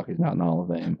the fuck he's not in the Hall of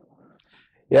Fame.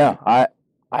 Yeah, I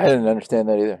didn't understand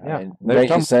that either. Yeah. I mean, There's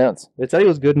makes some- sense. They said he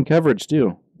was good in coverage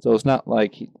too, so it's not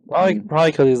like Probably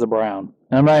because he's a Brown.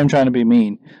 And I'm not even trying to be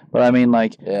mean, but I mean,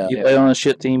 like, Yeah. you played on a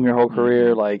shit team your whole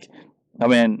career. Like, I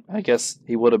mean, I guess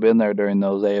he would have been there during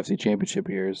those AFC Championship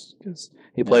years because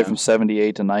he played from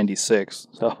 78 to 96.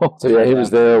 So So yeah, he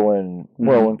was there when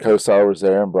when Kosar was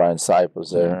there and Brian Sipe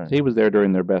was there. he was there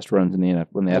during their best runs in the NFL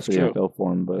when they That's asked for the true. NFL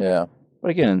for him. But Yeah, but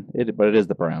again, it is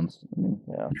the Browns. I mean,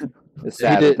 yeah. it's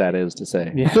sad did- that is to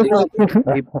say.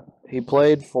 he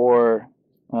played for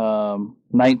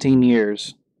 19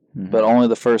 years, Mhm. but only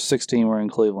the first 16 were in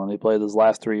Cleveland. He played his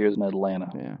last 3 years in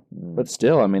Atlanta. Yeah, but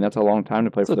still, I mean, that's a long time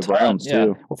to play for the It's a ton, Browns yeah.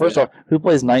 too. Well, first off, who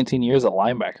plays 19 years at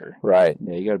linebacker? Right.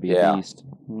 Yeah, you got to be Yeah. a beast.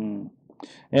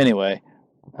 Anyway,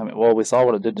 I mean, well, we saw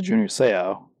what it did to Junior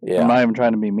Seau. Yeah. I'm not even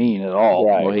trying to be mean at all.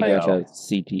 Right. Well, he got Yeah. that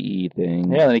CTE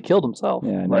thing. Yeah, then he killed himself.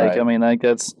 Yeah, I know. like Right. I mean, like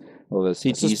that's Well, the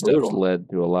CTE just stuff brutal. led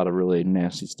to a lot of really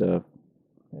nasty stuff.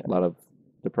 A lot of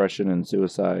depression and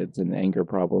suicides and anger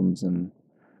problems and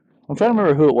I'm trying to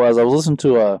remember who it was. I was listening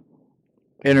to a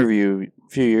interview a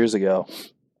few years ago,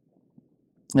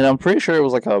 and I'm pretty sure it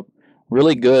was like a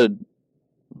really good,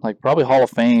 like probably Hall of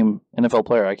Fame NFL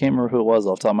player. I can't remember who it was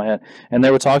off the top of my head. And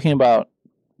they were talking about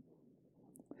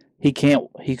he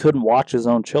couldn't watch his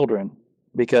own children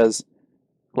because,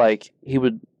 like, he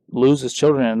would lose his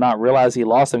children and not realize he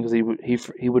lost them because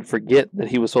he would forget that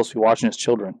he was supposed to be watching his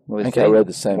children. well, I they think I say read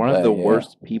the same one of thing, the yeah.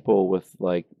 worst people with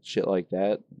like shit like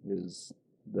that is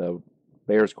the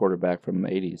Bears quarterback from the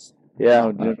 80s.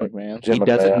 Yeah. Jim McMahon. Jim He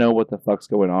doesn't McMahon. know what the fuck's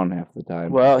going on half the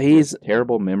time. Well, he's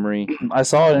Terrible memory. I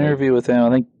saw an interview with him, I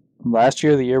think last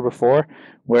year or the year before,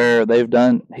 where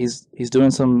he's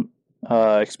doing some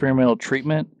experimental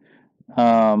treatment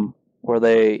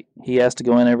where he has to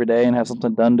go in every day and have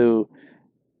something done to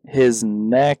his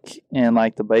neck and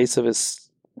like the base of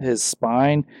his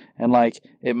spine, and like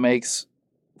it makes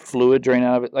fluid drain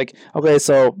out of it. Like, okay,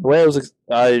 so the way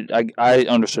I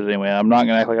understood it anyway. I'm not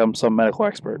gonna act like I'm some medical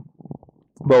expert,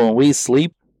 but when we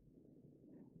sleep,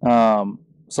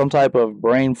 some type of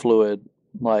brain fluid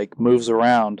like moves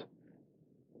around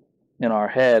in our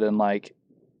head, and like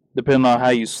depending on how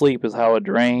you sleep is how it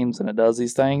drains and it does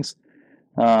these things.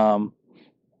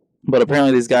 But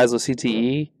apparently these guys with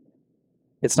CTE,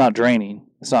 it's not draining,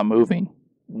 it's not moving,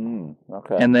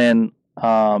 Okay. and then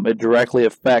it directly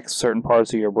affects certain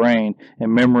parts of your brain,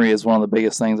 and memory is one of the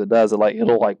biggest things it does.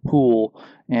 It'll like pool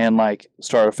and like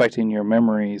start affecting your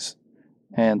memories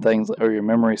and things, or your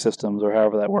memory systems, or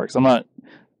however that works. I'm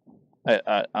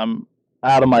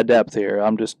out of my depth here.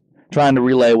 I'm just trying to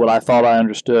relay what I thought I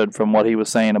understood from what he was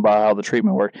saying about how the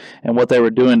treatment worked, and what they were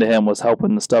doing to him was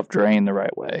helping the stuff drain the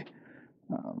right way.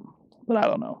 But I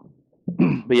don't know.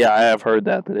 But yeah, I have heard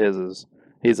that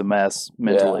he's a mess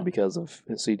mentally Yeah. because of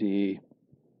his CTE.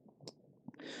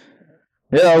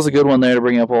 Yeah, that was a good one there to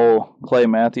bring up old Clay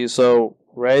Matthews. So,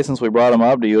 Ray, since we brought him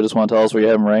up, do you just want to tell us where you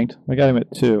have him ranked? I got him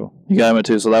at 2. You got him at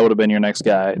 2, so that would have been your next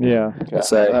guy. Yeah. Let's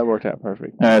say. That worked out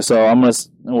perfect. All right, so I'm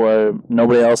gonna.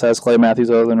 Nobody else has Clay Matthews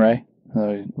other than Ray.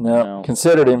 No, No.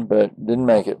 considered him, but didn't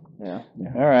make it. Yeah.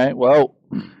 All right. Well,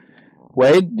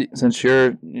 Wade, since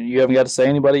you haven't got to say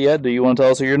anybody yet, do you want to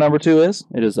tell us who your number 2 is?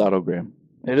 It is Otto Graham.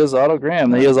 It is Otto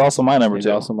Graham. He is also my number He's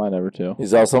 2. also my number 2.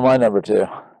 He's also my number 2.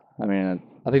 I mean,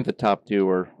 I think the top 2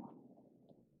 were.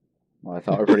 Well, I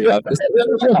thought were pretty obvious.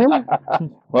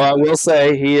 Well, I will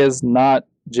say he is not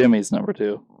Jimmy's number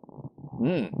 2.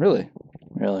 Really?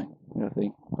 Really. I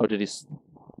think. Oh, did he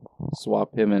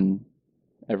swap him and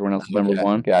everyone else number Okay,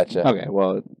 1? Gotcha. Okay.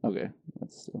 Well. Okay.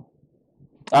 That's still.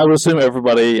 I would assume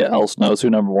everybody else knows who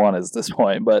number 1 is at this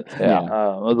point, but Yeah.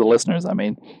 the listeners, I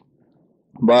mean.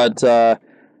 But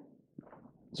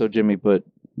So Jimmy put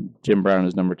Jim Brown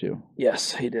as number 2.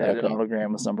 yes, he did. Okay. Otto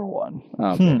Graham was number 1.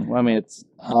 Okay. Well, I mean, it's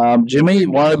Jimmy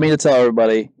wanted me to tell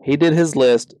everybody he did his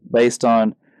list based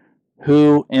on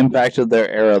who impacted their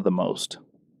era the most.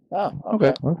 Oh,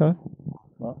 okay. Okay.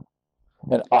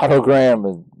 And Otto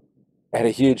Graham had a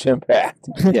huge impact.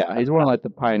 yeah. He's one of like the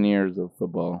pioneers of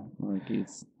football. Like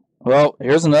he's Well,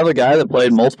 here's another guy that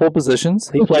played multiple positions.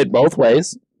 He played both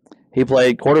ways. He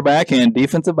played quarterback and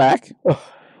defensive back.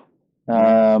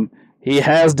 He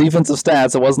has defensive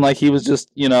stats. It wasn't like he was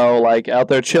just, like out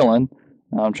there chilling.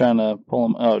 I'm trying to pull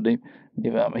him. Oh,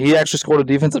 he actually scored a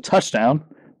defensive touchdown.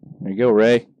 there. You go,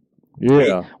 Ray.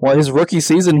 Yeah. Well, his rookie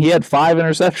season, he had 5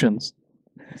 interceptions.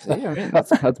 See, I mean,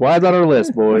 that's why it's on our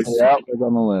list, boys. Yep. It's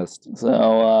on the list.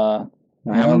 So,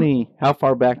 Now, how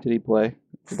far back did he play?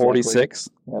 46.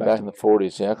 Yeah, back in the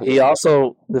 40s, yeah. 'cause He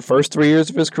also, the first 3 years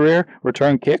of his career,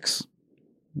 returned kicks.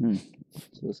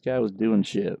 So this guy was doing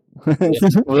shit.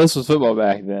 Well, this was football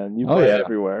back then. You Oh, played yeah.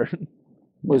 everywhere.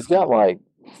 well, he's got like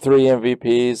 3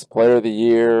 MVPs, Player of the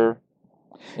Year.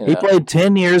 He played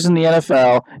 10 years in the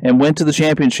NFL and went to the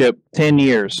championship 10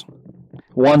 years.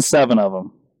 Won 7 of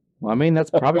them. Well, I mean, that's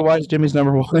probably why it's Jimmy's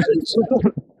number 1.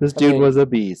 This dude mean- was a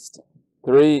beast.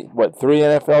 3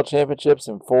 NFL championships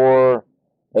and 4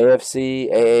 AFC,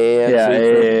 AAFC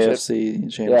championships. AFC Yeah,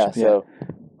 championship. so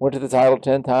went to the title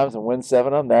 10 times and win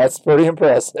 7 of them. That's pretty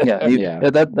impressive. Yeah, Yeah.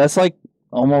 that's like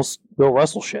almost Bill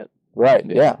Russell shit. Right.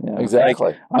 Yeah, Yeah.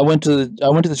 exactly. I went to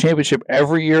the championship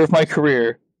every year of my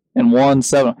career and won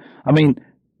 7. I mean,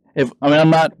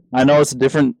 I know it's a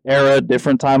different era,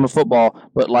 different time of football,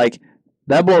 but like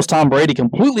that blows Tom Brady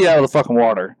completely out of the fucking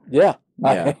water. Yeah.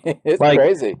 Yeah. It's Like-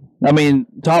 crazy. I mean,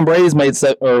 Tom Brady's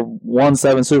won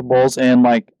 7 Super Bowls in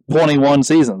like 21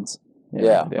 seasons.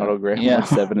 Yeah. Otto Graham Yeah. won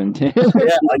 7 and 10.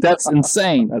 Yeah, like that's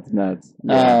insane. That's nuts.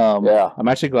 Yeah. I'm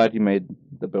actually glad you made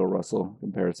the Bill Russell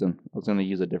comparison. I was going to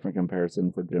use a different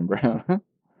comparison for Jim Brown.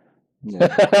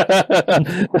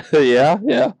 yeah,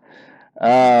 yeah.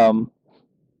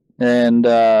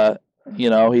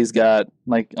 He's got,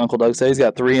 like Uncle Doug said, he's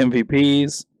got 3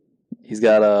 MVPs. He's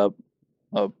got a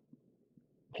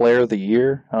Player of the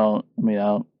Year. I don't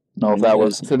know if that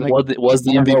was the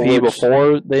MVP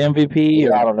before the MVP.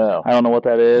 Or, I don't know. I don't know what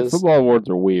that is. Football awards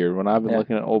are weird. When I've been Yeah.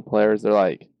 looking at old players, they're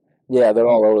like, Yeah, they're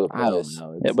all over the I don't place.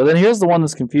 know. Yeah, but then here's the one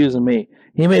that's confusing me.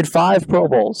 He made 5 Pro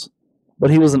Bowls, but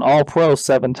he was an All-Pro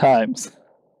 7 times.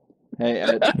 Hey,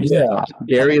 Yeah.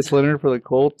 Darius Leonard for the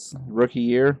Colts, rookie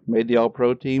year, made the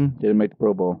All-Pro team, didn't make the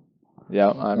Pro Bowl. Yeah,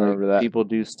 I remember that. People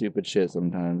do stupid shit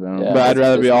sometimes. I don't Yeah. know. But I'd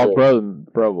rather be that's all true. pro than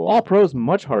Pro Bowl. All-Pro is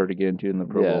much harder to get into than the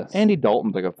Pro Bowl. Yes. Andy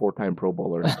Dalton's like a 4-time Pro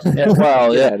Bowler. Yeah,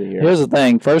 well, Get yeah. outta here. Here's the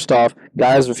thing. First off,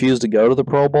 guys refuse to go to the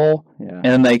Pro Bowl, Yeah. and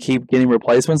then they keep getting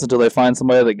replacements until they find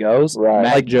somebody that goes. Right.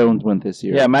 Mac Jones went this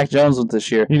year. Yeah, Mac Jones went this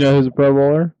year. You know who's a Pro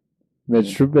Bowler?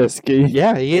 Mitch Trubisky.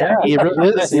 Yeah, he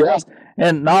really is. Yeah.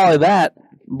 And not only that,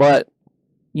 but,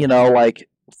 like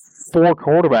 4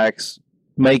 quarterbacks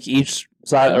make each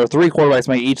side, or 3 quarterbacks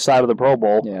make each side of the Pro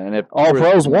Bowl. Yeah, and if All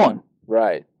pros won.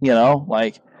 Right.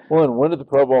 Like. Well, and when did the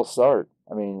Pro Bowl start?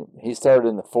 I mean, he started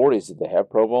in the 40s. Did they have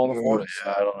Pro Bowl in the 40s?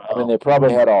 I don't know. I mean, they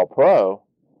probably had All Pro,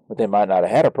 but they might not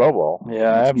have had a Pro Bowl.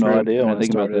 Yeah, I have no True. idea I when it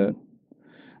think about started.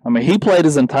 I mean, he played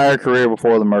his entire career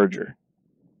before the merger.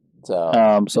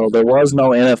 So, So there was no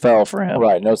NFL for him.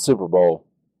 right, no Super Bowl.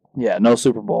 Yeah, no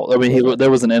Super Bowl. I mean,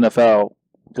 there was an NFL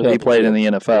because he played in the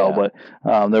NFL, Yeah.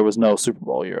 but there was no Super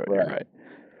Bowl. You're Right. right.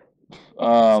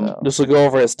 So- Just to go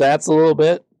over his stats a little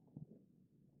bit.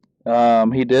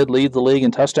 He did lead the league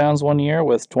in touchdowns one year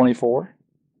with 24.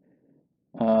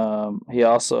 He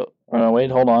also. Oh, no,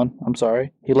 wait, hold on. I'm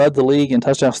sorry. He led the league in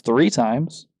touchdowns 3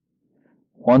 times.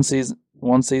 One season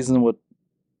with.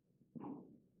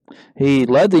 He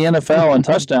led the NFL in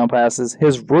touchdown passes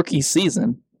his rookie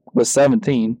season with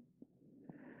 17.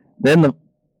 Then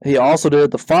he also did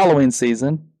it the following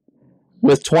season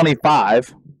with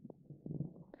 25.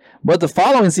 But the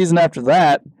following season after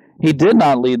that, he did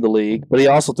not lead the league, but he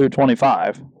also threw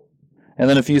 25. And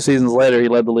then a few seasons later, he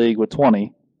led the league with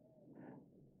 20.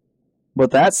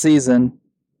 But that season,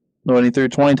 when he threw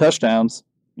 20 touchdowns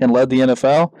and led the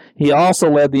NFL, he also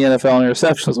led the NFL in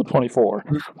interceptions with 24.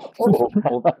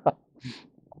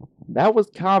 That was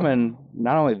common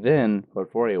not only then,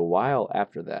 but for a while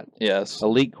after that. Yes.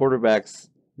 Elite quarterbacks,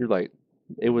 you're like,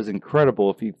 it was incredible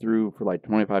if he threw for like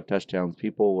 25 touchdowns.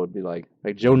 People would be like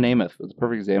Joe Namath was a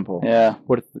perfect example. Yeah.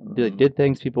 What did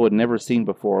things people had never seen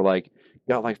before, like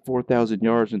got like 4,000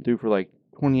 yards and threw for like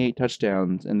 28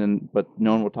 touchdowns, but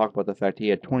no one will talk about the fact he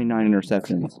had 29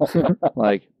 interceptions.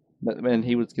 And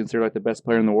he was considered like the best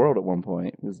player in the world at one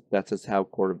point. That's just how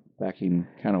quarterbacking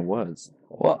kind of was.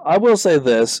 Well, I will say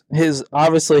this: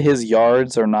 obviously his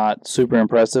yards are not super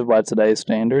impressive by today's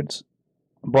standards,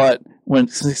 but when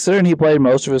considering he played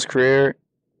most of his career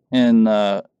in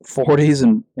 40s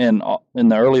and in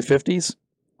the early 50s,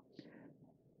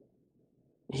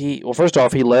 first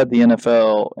off, he led the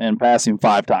NFL in passing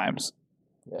 5 times,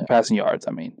 passing yards.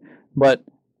 I mean, but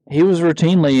he was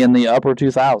routinely in the upper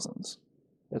 2000s.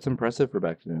 That's impressive for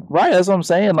back then. Right, that's what I'm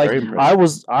saying. Like I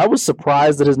was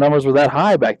surprised that his numbers were that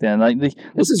high back then. Like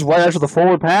this is right after the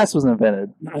forward pass was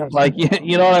invented. Like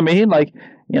you know what I mean? Like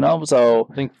so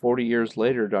I think 40 years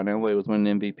later, John Elway was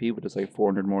winning MVP with just like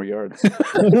 400 more yards.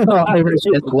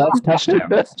 Less touchdowns.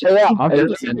 I'm just John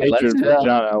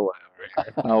Elway.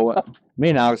 Me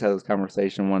and Alex had this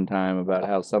conversation one time about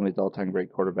how some of these all-time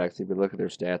great quarterbacks, if you look at their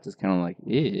stats, it's kind of like,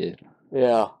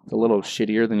 Yeah. it's a little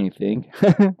shittier than you think.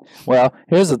 Well,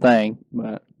 here's the thing.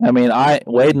 But I mean,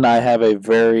 Wade and I have a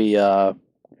very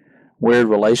weird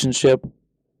relationship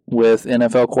with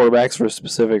NFL quarterbacks for a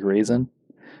specific reason.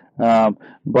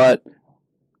 But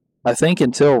I think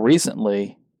until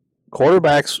recently,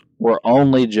 quarterbacks were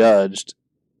only judged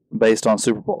based on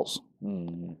Super Bowls.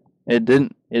 It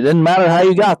didn't matter how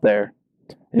you got there.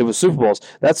 It was Super Bowls.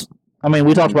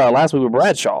 We talked about it last week with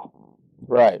Bradshaw.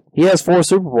 Right. He has 4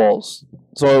 Super Bowls.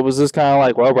 So it was just kind of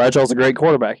like, well, Bradshaw's a great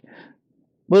quarterback.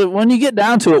 But when you get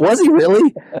down to it, was he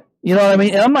really? You know what I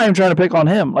mean? And I'm not even trying to pick on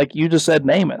him. Like you just said,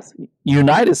 Namath.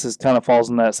 Unitas is kind of falls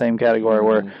in that same category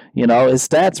where, his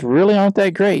stats really aren't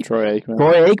that great. Troy Aikman.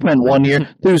 Troy Aikman one year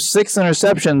threw 6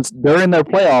 interceptions during their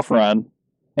playoff run,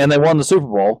 and they won the Super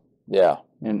Bowl. Yeah.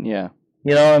 And yeah.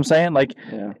 You know what I'm saying? Like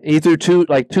he threw 2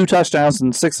 touchdowns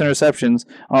and 6 interceptions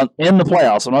in the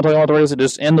playoffs. I'm not talking about the regular season,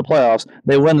 just in the playoffs.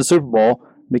 They win the Super Bowl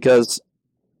because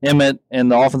Emmett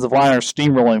and the offensive line are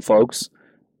steamrolling folks,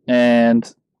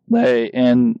 and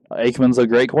Aikman's a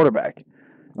great quarterback.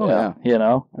 Oh yeah.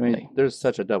 I mean, there's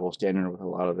such a double standard with a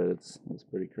lot of it. It's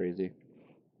pretty crazy.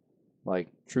 Like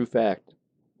true fact,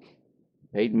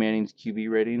 Peyton Manning's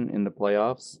QB rating in the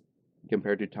playoffs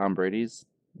compared to Tom Brady's,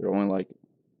 they're only like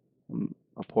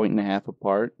a 1.5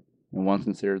 apart, and one's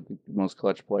considered the most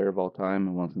clutch player of all time,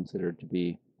 and one's considered to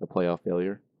be a playoff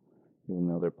failure, even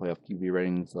though their playoff QB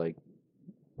ratings like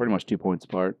pretty much 2 points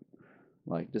apart.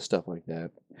 Like just stuff like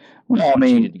that. Well, I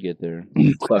mean, needed to get there.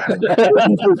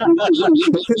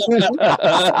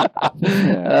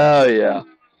 Oh yeah.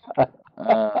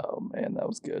 Oh man, that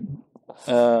was good.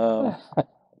 I'm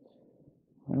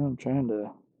trying to.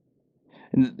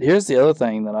 And here's the other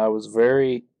thing that I was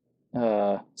very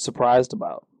surprised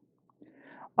about.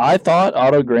 I thought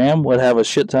Otto Graham would have a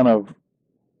shit ton of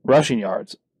rushing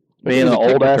yards, being an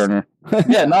old ass.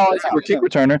 Yeah, no, he's a kick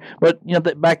returner. But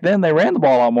back then they ran the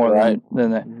ball a lot more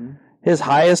than that. His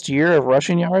highest year of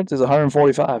rushing yards is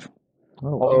 145.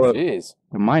 Oh, jeez.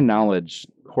 To my knowledge,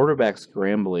 quarterback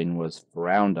scrambling was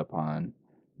frowned upon,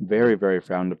 very, very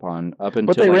frowned upon up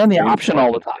until. But they ran the option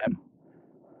all the time.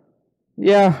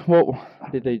 Yeah, well,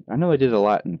 did they? I know they did a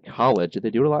lot in college. Did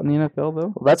they do it a lot in the NFL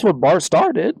though? Well, that's what Bart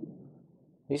Starr did.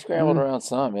 He scrambled around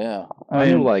some, yeah. I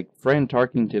knew like Fran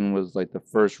Tarkenton was like the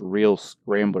first real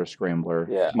scrambler.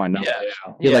 Yeah. To my knowledge.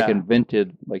 He like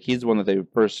invented, like he's the one that they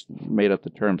first made up the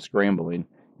term scrambling.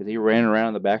 Because he ran around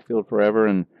in the backfield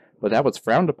forever, but that was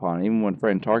frowned upon. Even when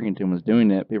Fran Tarkenton was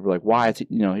doing it, people were like, "Why is he?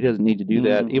 He doesn't need to do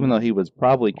that." Even though he was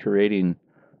probably creating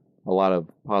a lot of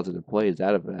positive plays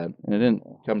out of that, and it didn't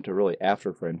come to really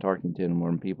after Fran Tarkenton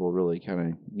when people really kind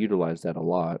of utilized that a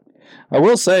lot. I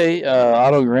will say,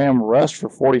 Otto Graham rushed for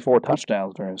 44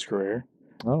 touchdowns during his career.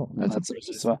 Oh,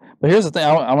 But here's the thing: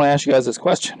 I want to ask you guys this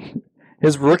question.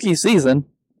 His rookie season,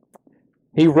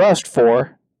 he rushed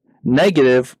for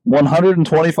negative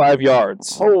 125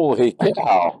 yards. Holy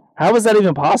cow! How is that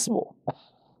even possible?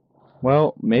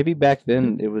 Well, maybe back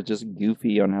then it was just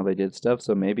goofy on how they did stuff.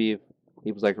 So maybe if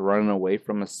he was like running away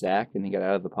from a sack and he got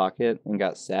out of the pocket and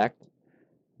got sacked,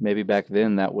 maybe back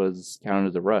then that was counted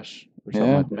as a rush or something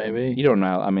Yeah, like that. maybe. You don't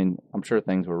know. I mean, I'm sure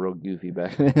things were real goofy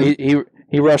back then.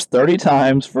 He rushed 30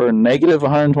 times for negative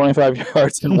 125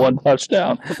 yards and 1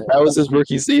 touchdown. That was his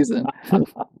rookie season.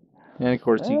 And of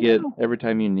course, you get every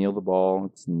time you kneel the ball,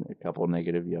 it's a couple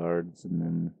negative yards and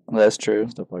then That's true.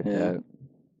 stuff like Yeah. that.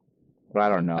 But I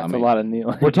don't know. That's I mean, a lot of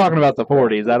kneeling. we're talking about the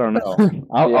 40s. I don't know.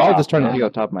 I'll just try to think Yeah.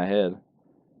 off the top of my head.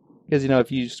 Because,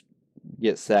 if you just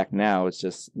get sacked now, it's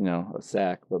just, a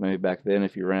sack. But maybe back then,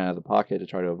 if you ran out of the pocket to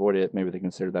try to avoid it, maybe they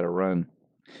considered that a run.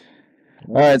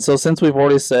 All right, so since we've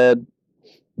already said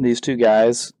these two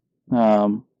guys,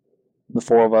 the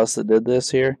 4 of us that did this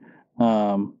here,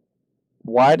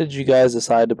 why did you guys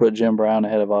decide to put Jim Brown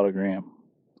ahead of Otto Graham?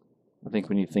 I think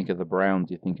when you think of the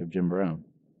Browns, you think of Jim Brown.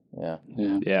 Yeah.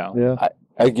 Yeah. Yeah.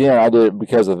 Again, I did it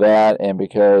because of that and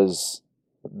because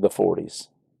the 40s.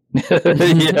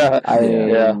 Yeah. I mean,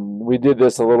 Yeah. we did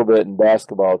this a little bit in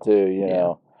basketball too. You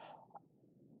know.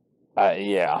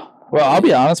 Yeah. Well, I'll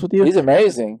be honest with you. He's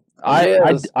amazing. He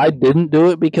is. I didn't do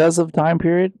it because of time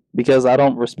period, because I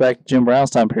don't respect Jim Brown's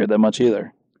time period that much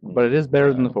either. But it is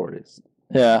better than the 40s.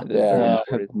 Yeah. It is better than Yeah.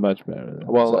 the 40s. It's much better.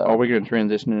 Well, So- are we going to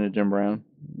transition into Jim Brown?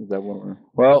 Is that what we're...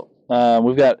 Well,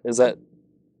 we've got,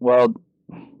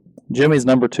 Jimmy's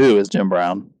number 2 is Jim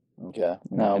Brown. Okay.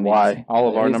 Now, And why? All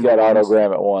of our He's number got ones.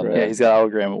 autogram at 1. Yeah, he's got Otto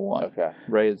Graham at 1. Okay.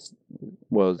 Ray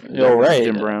was Ray.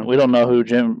 Jim Brown. We don't know who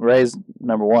Jim Ray's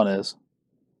number 1 is.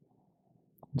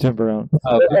 Jim Brown.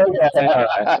 All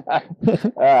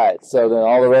right. So then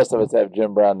all the rest of us have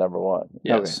Jim Brown number 1.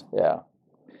 Yes. Yeah.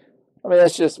 I mean,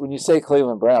 that's just when you say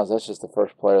Cleveland Browns, that's just the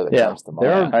first player that Yeah. comes to mind.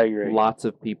 There are I agree. lots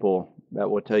of people that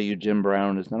will tell you Jim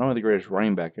Brown is not only the greatest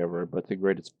running back ever, but the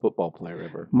greatest football player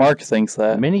ever. Mark thinks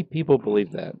that. Many people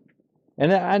believe that.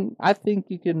 And I think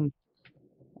you can...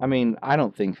 I mean, I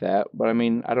don't think that, but I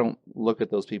mean, I don't look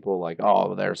at those people like,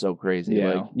 oh, they're so crazy.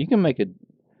 Yeah. Like, you can make a...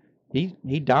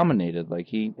 He dominated. Like,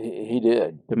 He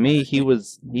did. to me,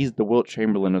 he's the Wilt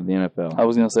Chamberlain of the NFL. I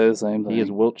was going to say the same thing. He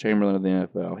is Wilt Chamberlain of the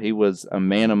NFL. He was a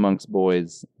man amongst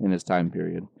boys in his time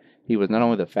period. He was not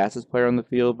only the fastest player on the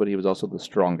field, but he was also the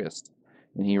strongest.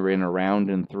 And he ran around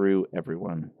and through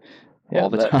everyone Yeah, all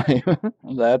the time.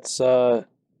 That's I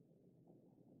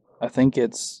think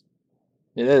it's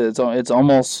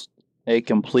almost a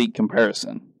complete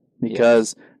comparison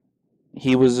because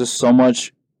he was just so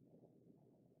much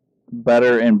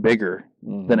better and bigger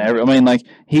than ever. I mean, like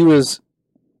he was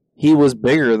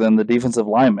bigger than the defensive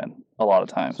lineman a lot of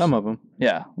times. Some of them.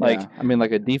 Yeah, like I mean,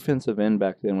 like a defensive end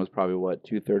back then was probably what,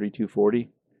 230, 240?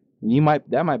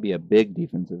 That might be a big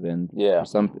defensive end Yeah.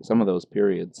 for some of those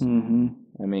periods. mhm.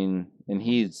 I mean, and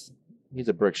he's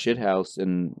a brick shithouse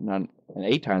and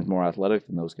 8 times more athletic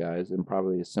than those guys and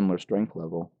probably a similar strength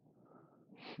level.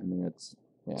 I mean, it's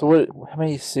So how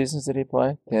many seasons did he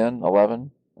play? 10,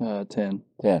 11? 10.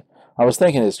 10. I was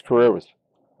thinking his career was,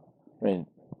 I mean,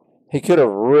 he could have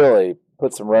really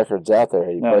put some records out there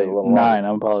had he played a little 9. longer.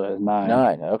 I'm apologize. 9.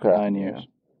 9, okay. 9 years.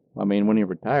 I mean, when he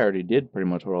retired, he did pretty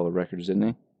much hold all the records, didn't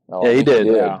he? Oh, Yeah, he did.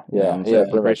 Yeah, I'm he had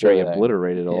pretty pretty much sure he everything.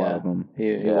 obliterated a lot Yeah. of them.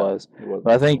 He Yeah. was. It was-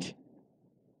 But I think,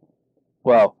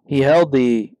 well, he held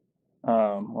the,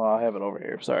 well, I have it over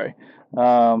here. Sorry.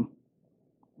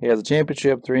 He has a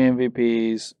championship, 3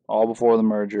 MVPs, all before the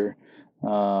merger.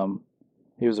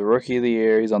 He was a Rookie of the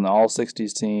Year. He's on the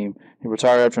All-60s team. He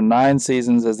retired after 9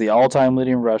 seasons as the all-time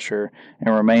leading rusher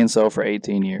and remained so for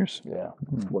 18 years. Yeah.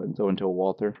 So until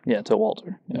Walter. Yeah, until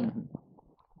Walter. Yeah.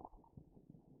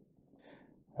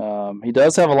 He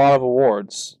does have a lot of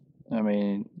awards. I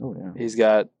mean, Oh yeah. he's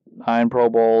got 9 Pro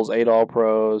Bowls, 8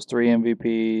 All-Pros, 3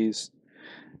 MVPs.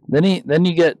 Then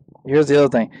you get, here's the other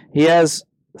thing. He has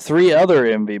 3 other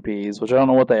MVPs, which I don't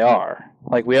know what they are.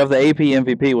 Like we have the AP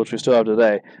MVP, which we still have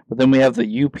today, but then we have the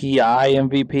UPI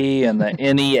MVP and the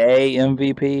NEA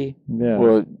MVP. Yeah.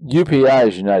 Well, UPI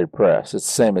is United Press. It's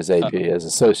the same as AP, as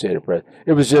Associated Press.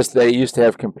 It was just they used to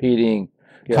have competing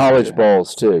college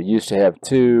bowls, too. Used to have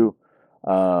 2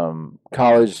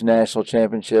 college national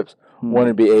championships. One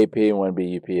would be AP and one would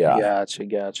be UPI.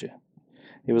 Gotcha.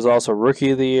 He was also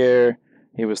Rookie of the Year.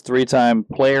 He was 3-time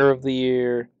Player of the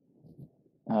Year.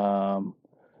 Now,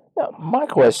 my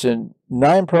question,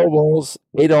 9 Pro Bowls,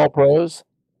 8 All-Pros.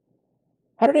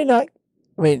 How did he not,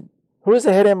 I mean, who was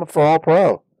ahead of him for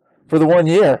All-Pro for the 1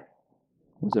 year?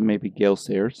 Was it maybe Gale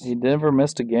Sayers? He never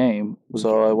missed a game,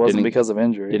 so it wasn't Didn't- because of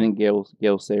injury. Didn't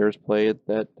Gale Sayers play at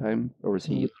that time, or was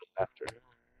he a little after?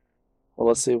 Well,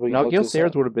 let's see if we can No, look Gale this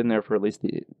Sayers up. would have been there for at least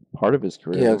the part of his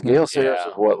career. Yeah, wasn't he? Gale Sayers Yeah.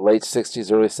 was what, late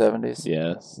 60s, early 70s?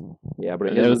 Yes. Yeah,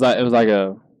 but It was like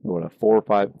a what, a 4 or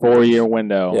 5 4-year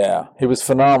window. Yeah, he was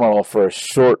phenomenal for a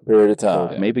short period of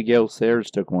time. Maybe Gale Sayers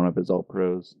took one of his All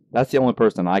Pros. That's the only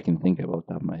person I can think of off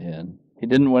the top of my head. He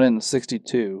didn't win it in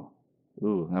 '62.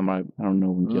 Ooh, I don't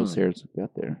know when Gale Sayers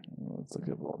got there. Let's look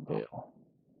at old Gale.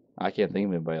 I can't think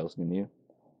of anybody else. Can you?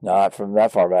 Not from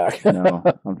that far back. No,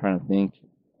 I'm trying to think.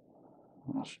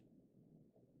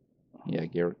 Yeah,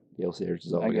 Gale Sayers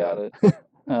is all I we got it. I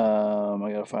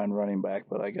gotta find running back,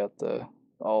 but I got the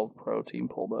All-Pro team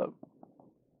pulled up.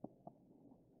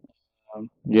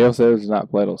 Gale Sayers did not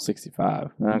play till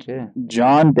 65. Okay.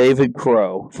 John David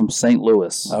Crow from St.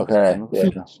 Louis. Okay, yeah.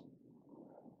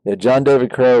 Yeah, John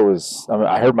David Crow was. I mean,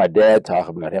 I heard my dad talk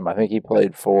about him. I think he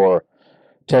played for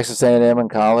Texas A&M in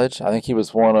college. I think he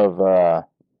was one of.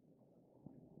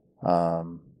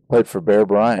 Played for Bear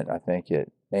Bryant, I think, at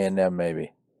A&M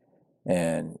maybe.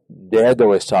 And Dad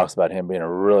always talks about him being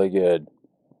a really good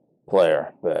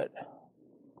player, but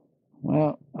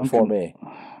Well, before me,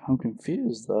 I'm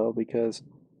confused though because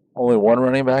only one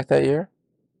running back that year.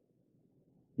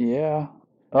 yeah.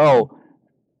 Oh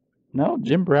no,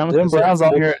 Jim Brown. Jim Brown's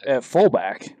on here at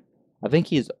fullback. I think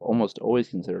he's almost always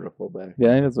considered a fullback. Yeah,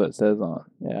 I think that's what it says on.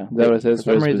 Yeah. Is that what it says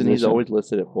For for some his reason, he's position? always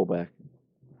listed at fullback.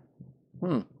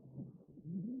 Hmm.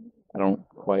 I don't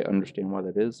quite understand why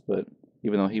that is, but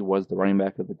even though he was the running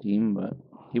back of the team, but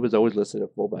he was always listed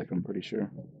at fullback, I'm pretty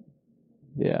sure.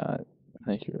 Yeah, I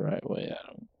think you're right. Well, yeah.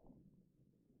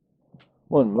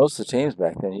 Well, most of the teams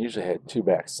back then usually had two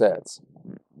back sets,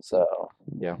 so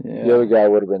Yeah. the other guy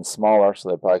would have been smaller, so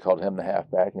they probably called him the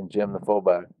halfback and Jim the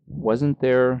fullback.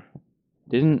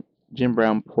 Didn't Jim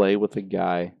Brown play with a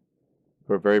guy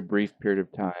for a very brief period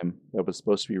of time that was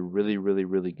supposed to be really, really,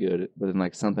 really good, but then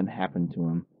like something happened to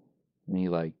him and he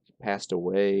like passed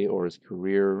away or his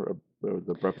career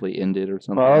abruptly ended or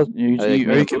something? Well, I think are you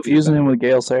maybe confusing about him with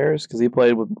Gale Sayers because he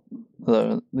played with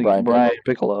the Brian Brian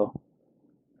Piccolo?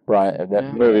 Brian, that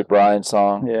Yeah. movie Brian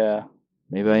song. Yeah,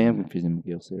 Maybe I am confusing him with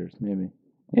Gale Sayers. Maybe.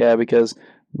 yeah, because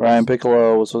Brian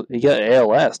Piccolo he got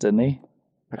ALS, didn't he?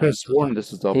 I could have sworn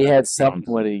this was all. He had something.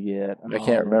 What did he get? I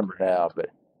can't remember now, but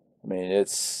I mean,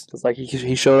 it's It's like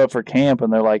he showed up for camp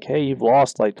and they're like, "Hey, you've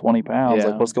lost like 20 pounds. Yeah.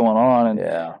 Like, what's going on?" And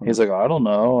yeah. he's like, "I don't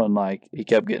know." And like he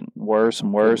kept getting worse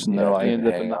and worse, and they're Yeah, He like, ended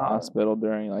up in hang the on. hospital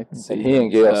during like the And season. he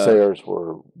and Gale stuff. Sayers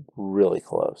were really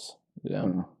close. Yeah.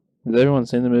 Uh, Has everyone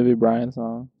seen the movie Brian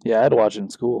Song? "Yeah, I had to watch it in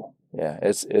school." Yeah,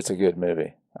 it's a good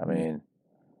movie. I mean,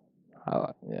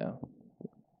 Yeah.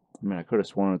 I mean, I could have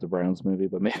sworn it was a Browns movie,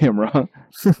 but maybe I'm wrong.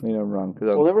 Maybe I'm wrong.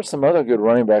 well, there were some other good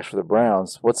running backs for the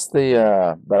Browns. What's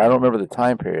the? But I don't remember the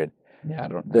time period. Yeah, I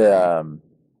don't. The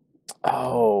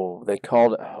they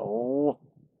called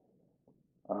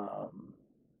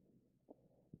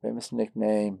famous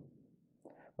nickname.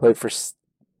 Played for.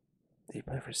 Did he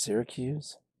play for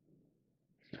Syracuse?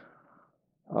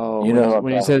 Oh, You know who I'm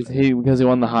when he talking says because he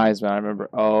won the Heisman, I remember.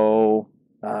 Oh,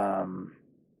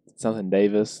 something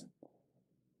Davis.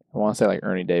 I want to say like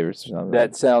Ernie Davis or something.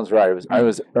 That sounds right. I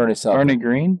was Ernie something. Ernie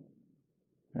Green.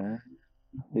 Yeah.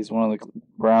 He's one of the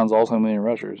Browns' all-time leading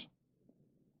rushers.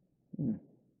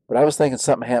 But I was thinking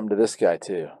something happened to this guy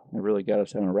too. It really got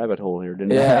us down a rabbit hole here,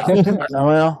 didn't Yeah. it?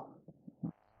 Well,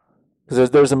 because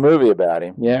there's a movie about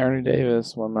him. Yeah, Ernie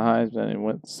Davis won the Heisman and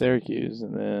went to Syracuse,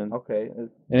 and then Okay.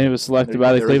 he was selected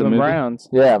by the There is a Cleveland movie? Browns.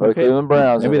 Yeah, but Okay. Cleveland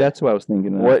Browns. Maybe that's what I was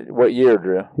thinking of. What year,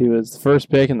 Drew? He was the first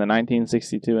pick in the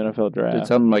 1962 NFL Did draft.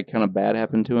 something like kind of bad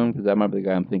happen to him? Because that might be the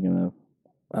guy I'm thinking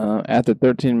of. After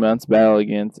 13 months battle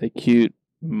against acute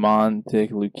montic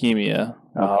leukemia,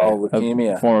 Oh, a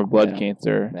leukemia. form of blood Yeah.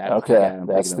 cancer. That's Okay, the guy I'm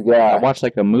that's thinking the of. guy. I watched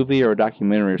like a movie or a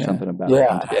documentary or Yeah. something about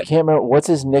Yeah, it. I can't remember what's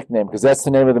his nickname because that's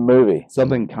the name of the movie.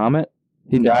 Something Comet?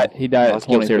 He died. He died at Let's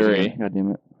Gale Sayers 23. again. God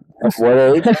damn it. At what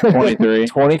age? 23.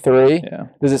 23. Yeah.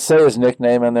 Does it say his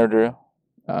nickname on there, Drew?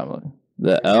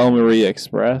 The El Marie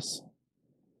Express.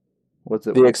 What's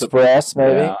it? The Express,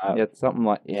 maybe. Yeah, Yeah, it's something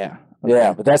like yeah.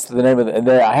 Yeah, but that's the name of the. And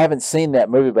I haven't seen that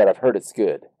movie, but I've heard it's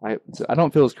good. I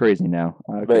don't feel as crazy now.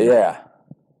 But yeah,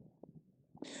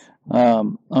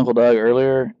 Uncle Doug,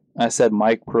 earlier I said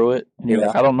Mike Pruitt, and you're Yeah.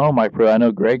 like, "I don't know Mike Pruitt. I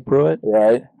know Greg Pruitt."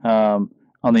 right.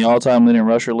 On the all-time leading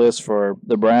rusher list for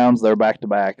the Browns, they're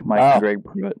back-to-back, Mike Oh. and Greg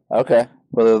Pruitt. Okay.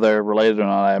 Whether they're related or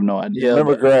not, I have no idea.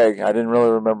 remember but Greg? I didn't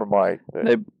really remember Mike.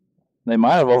 But they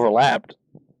might have overlapped.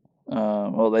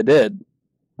 Well, they did.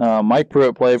 Mike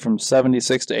Pruitt played from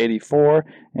 76 to 84,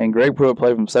 and Greg Pruitt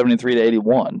played from 73 to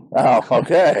 81. oh,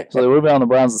 okay. So they would have been on the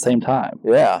Browns at the same time.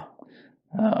 Yeah.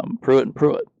 Pruitt and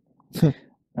Pruitt.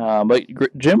 But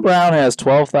Jim Brown has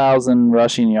 12,000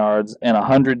 rushing yards and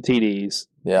 100 TDs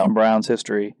Yeah. in Brown's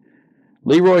history.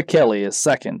 Leroy Kelly is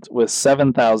second with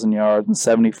 7,000 yards and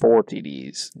 74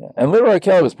 TDs. Yeah. And Leroy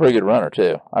Kelly was a pretty good runner,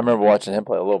 too. I remember watching him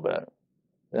play a little bit.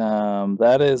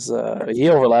 That is, he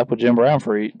overlapped with Jim Brown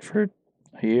for a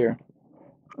year.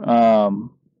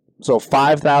 So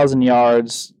 5,000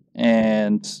 yards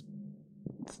and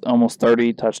almost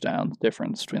 30 touchdowns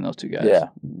difference between those two guys. Yeah.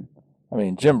 I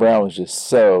mean, Jim Brown was just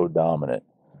so dominant.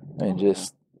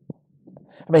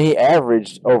 He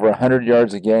averaged over 100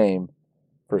 yards a game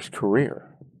for his career.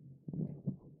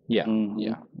 Yeah. Mhm.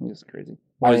 Yeah. It's crazy.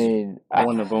 I mean,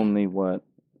 One of only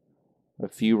a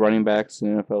few running backs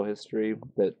in NFL history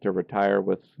to retire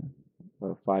with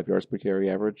 5 yards per carry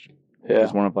average. Yeah.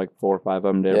 He's one of like 4 or 5 of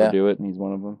them to Yeah. ever do it, and he's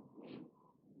one of them.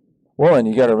 well, and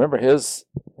you got to remember his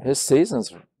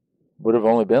seasons would have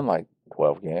only been like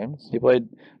 12 games. He played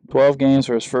 12 games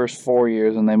for his first 4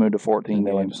 years, and they moved to 14 And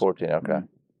they went to games. 14. Okay.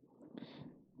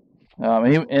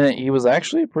 He was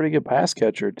actually a pretty good pass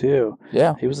catcher too.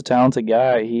 Yeah. He was a talented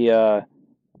guy. He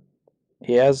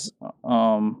has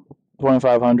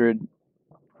 2,500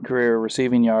 career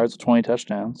receiving yards, 20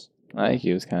 touchdowns. I think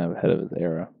he was kind of ahead of his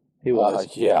era. He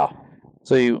was. Yeah.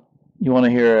 So you want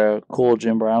to hear a cool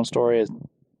Jim Brown story? It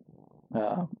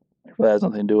really has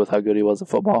nothing to do with how good he was at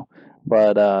football,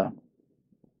 but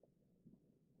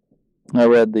I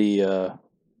read the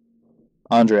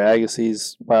Andre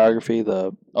Agassi's biography,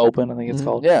 The Open, I think it's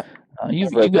called. Yeah. You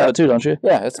I've read got that. it too, don't you?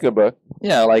 Yeah. It's a good book.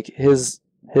 Yeah, like his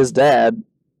dad,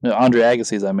 Andre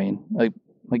Agassi's. I mean, like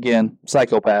again,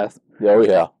 psychopath. Oh,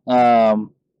 yeah.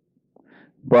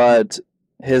 But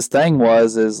his thing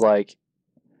is like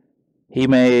he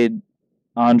made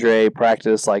Andre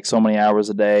practice like so many hours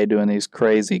a day doing these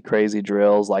crazy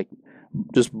drills, like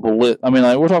just bullet. I mean,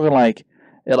 like we're talking like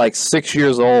at like 6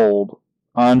 years old,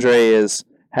 Andre is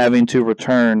having to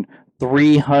return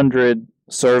 300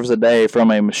 serves a day from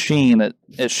a machine that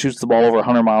it shoots the ball over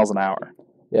 100 miles an hour.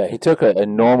 Yeah. He took a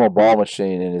normal ball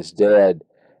machine, and his dad,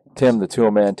 Tim the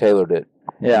Tool Man, tailored it.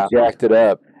 Yeah, He jacked it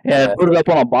up. and put it up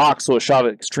on a box so it shot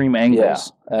at extreme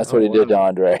angles. That's what he did to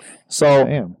Andre. So,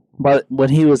 Damn. but when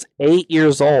he was 8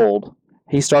 years old,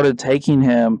 he started taking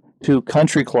him to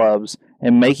country clubs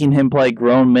and making him play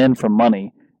grown men for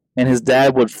money. And his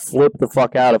dad would flip the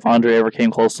fuck out if Andre ever came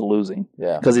close to losing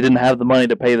Yeah. because he didn't have the money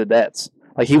to pay the debts.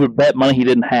 Like he would bet money he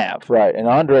didn't have. Right. And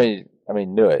Andre,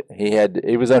 knew it.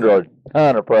 He was under a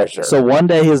ton of pressure. So one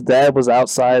day his dad was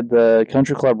outside the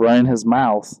country club running his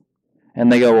mouth,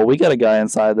 and they go, "Well, we got a guy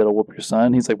inside that'll whoop your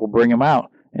son." He's like, "Well, bring him out."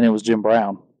 And it was Jim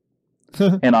Brown,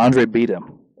 and Andre beat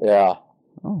him yeah.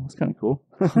 Oh, that's kind of cool.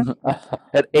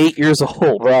 at 8 years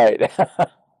old. Right.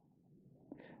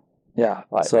 Yeah.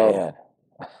 Like, So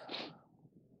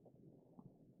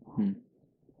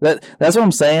man. that's what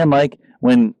I'm saying. Like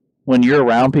when you're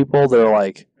around people, they're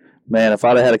like, "Man, if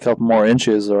I'd have had a couple more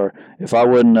inches, or if I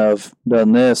wouldn't have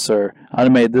done this, or I'd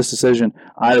have made this decision,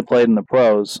 I'd have played in the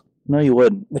pros." No, you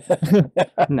wouldn't.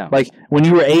 No. Like when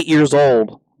you were 8 years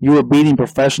old, you were beating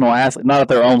professional athletes, not at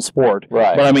their own sport,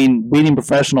 Right. but I mean beating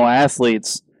professional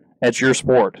athletes at your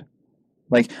sport.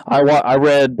 Like I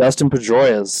read Dustin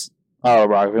Pedroia's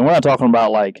autobiography. And we're not talking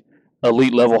about like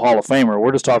elite level Hall of Famer.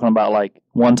 We're just talking about like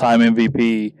one-time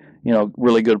MVP,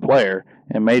 really good player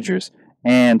in majors.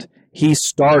 And he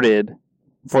started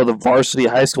for the varsity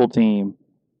high school team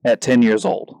at 10 years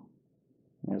old.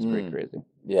 That's pretty crazy.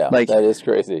 Yeah. like- that is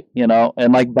crazy.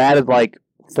 And like batted like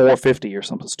 450 or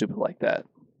something stupid like that.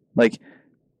 Like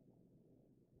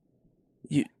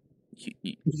you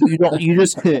don't you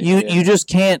just you just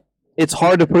can't. It's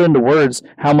hard to put into words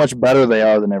how much better they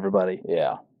are than everybody.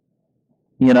 Yeah.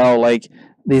 Like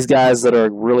these guys that are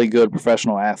really good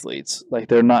professional athletes. Like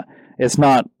they're not. It's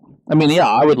not. I mean, yeah,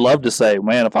 I would love to say,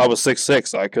 man, if I was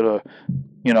 6'6", I could have,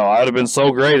 I'd have been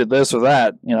so great at this or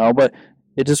that, but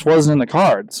it just wasn't in the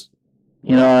cards.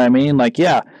 You know what I mean? Like,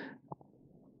 yeah,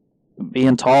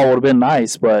 being tall would have been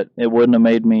nice, but it wouldn't have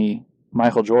made me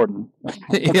Michael Jordan.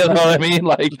 You know what I mean?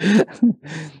 Like,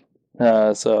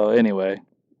 so anyway,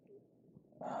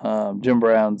 Jim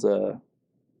Brown's a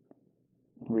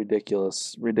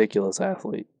ridiculous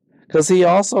athlete because he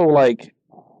also like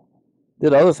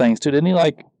did other things too. Didn't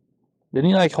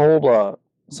he hold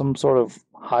some sort of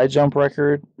high jump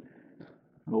record?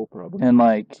 Oh, probably. And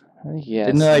like, I think he has.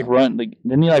 didn't he like run? Like,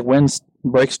 didn't he like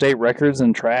break state records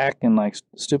in track and like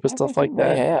stupid stuff like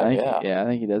that? Yeah. I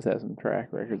think he does have some track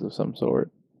records of some sort.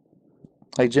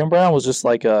 Like Jim Brown was just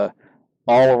like a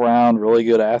all around really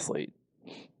good athlete.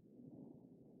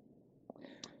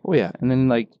 Oh, yeah. And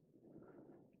then,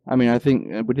 I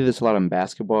think we did this a lot in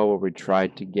basketball where we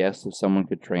tried to guess if someone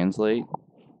could translate.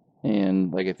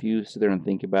 And like, if you sit there and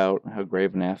think about how great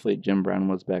of an athlete Jim Brown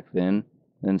was back then,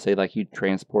 and say like you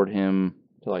transport him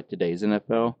to like today's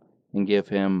NFL and give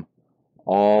him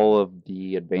all of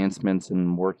the advancements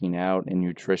in working out and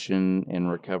nutrition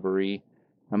and recovery,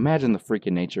 imagine the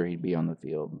freaking nature he'd be on the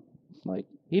field. Like,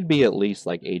 he'd be at least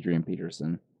like Adrian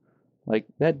Peterson. Like,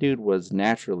 that dude was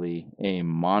naturally a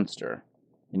monster.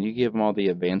 And you give him all the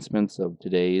advancements of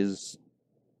today's,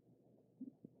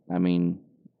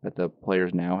 that the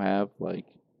players now have, like,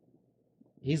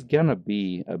 he's gonna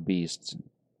be a beast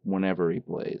whenever he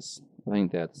plays.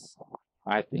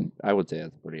 I would say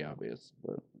that's pretty obvious.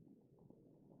 But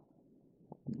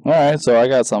All right, so I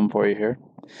got something for you here.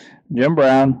 Jim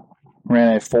Brown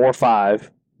ran a 4.5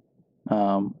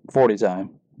 40 time,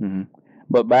 mhm.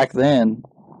 but back then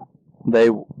they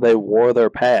wore their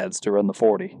pads to run the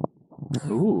 40.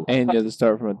 Ooh. And you have to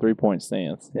start from a 3-point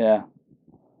stance. Yeah,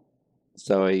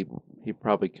 So he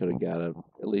probably could have got at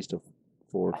least a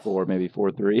 4.4, maybe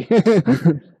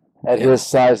 4.3. At his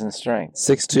size and strength.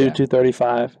 6'2", Yeah.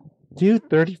 235.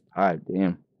 235,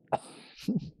 damn.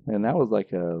 And that was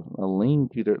like a lean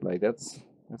 230. Like, that's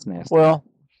nasty. Well,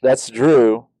 that's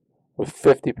Drew with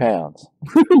 50 pounds.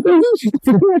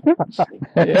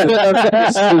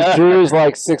 Drew's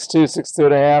like 6'2", 6'2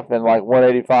 and a half, and like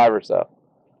 185 or so.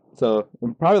 So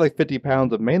probably like 50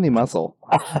 pounds of mainly muscle.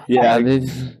 Yeah, I mean,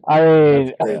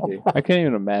 Crazy. I can't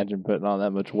even imagine putting on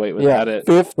that much weight yeah, without it.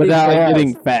 50 Without like, pounds.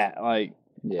 getting fat. Like,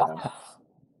 Yeah.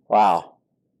 Wow.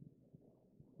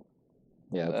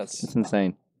 Yeah, That's- it's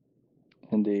insane.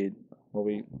 Indeed. Well,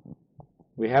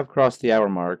 we have crossed the hour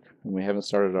mark, and we haven't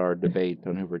started our debate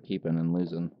on who we're keeping and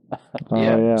losing. Oh,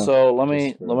 yeah. yeah. So let me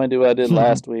Just for- let me do what I did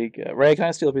last week. Ray, can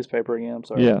I steal a piece of paper again? I'm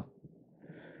sorry. Yeah.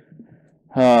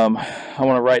 I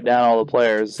want to write down all the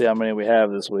players, see how many we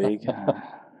have this week.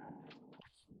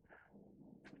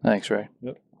 Thanks, Ray.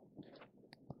 Yep.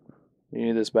 You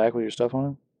need this back with your stuff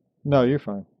on it? No, you're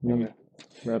fine. You Okay.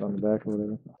 can write on the back or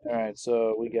whatever. All right,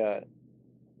 so we got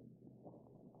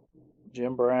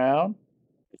Jim Brown.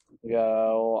 We got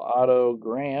Otto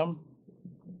Graham.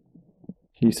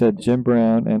 He said Jim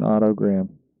Brown and Otto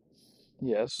Graham.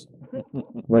 Yes.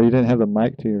 Well, you didn't have the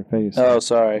mic to your face. Oh,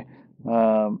 sorry.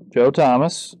 Joe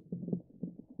Thomas.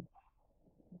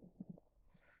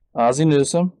 Ozzie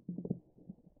Newsome.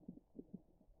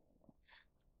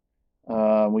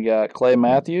 We got Clay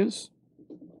Matthews.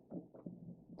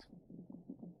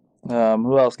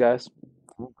 Who else, guys?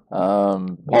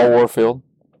 Paul Warfield.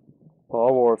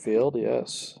 Paul Warfield,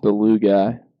 yes. the Lou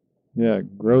guy. Yeah,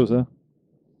 Groza,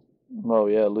 Oh,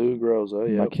 yeah, Lou Groza,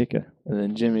 my yeah. kicker. And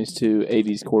then Jimmy's two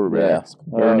 80s quarterbacks.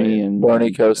 Oh, Bernie yeah. and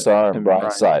Bernie Kosar and Brian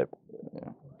Sipe.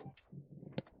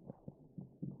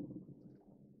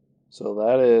 So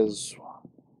that is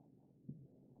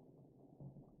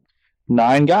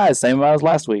 9 guys, same amount as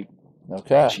last week.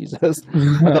 Okay. Jesus.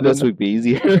 I thought this would be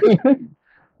easier.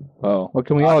 Oh. Well,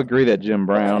 can we all agree that Jim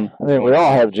Brown... I mean, we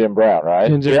all have Jim Brown,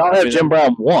 right? We all have Jim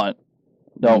Brown 1.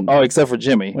 No, oh, except for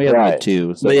Jimmy. We have Right. like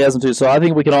 2. So But he has them too. So I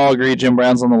think we can all agree Jim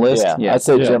Brown's on the list. Yeah, Yeah. I'd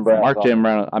say Yeah. Jim Brown. Mark Jim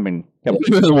Brown, come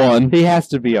Even one. he has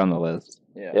to be on the list.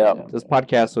 Yeah. This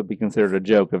podcast would be considered a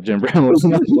joke if Jim Brown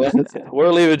wasn't on the list. We're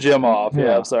leaving Jim off. Yeah,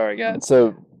 Yeah. I'm sorry, guys.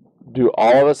 So, do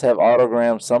all of us have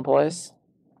autograms someplace?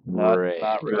 Not Ray.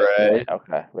 Ray.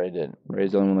 Okay, Ray didn't.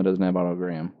 Ray's the only one that doesn't have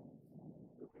autogram.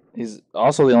 He's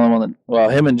also the only one that. Well,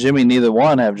 him and Jimmy, neither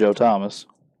one have Joe Thomas.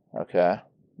 Okay.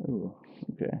 Ooh,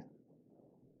 okay.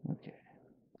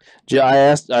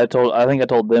 I think I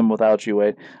told them without you,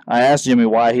 Wade. I asked Jimmy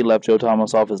why he left Joe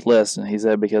Thomas off his list, and he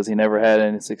said because he never had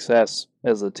any success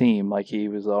as a team. Like, he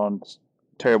was on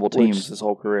terrible teams Which- his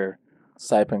whole career.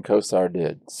 Sipe and Kosar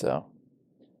did, so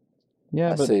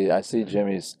Yeah, but I see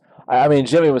Jimmy's. I mean,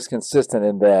 Jimmy was consistent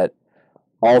in that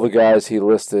all the guys he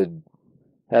listed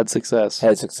Had success.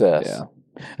 had success.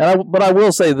 Yeah. But I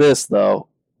will say this, though.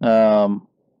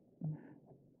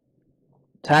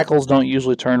 Tackles don't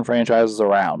usually turn franchises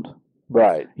around.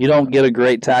 Right. You don't get a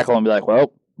great tackle and be like,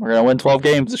 well, we're going to win 12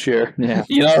 games this year. yeah.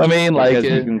 You know what I mean? Like,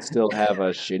 Because you can still have a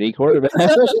shitty quarterback,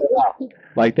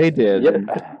 like they did. Yep.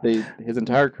 And his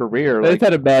entire career, They like, just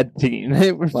had a bad team.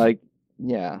 They were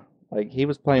yeah, like he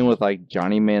was playing with like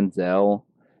Johnny Manziel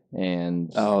and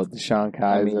Deshaun I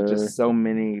Kaiser. mean, just so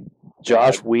many.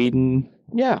 Josh Whedon.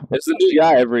 Yeah, it's a new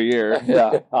guy every year.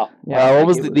 Yeah. yeah. What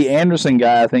was it the Anderson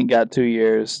guy? I think got 2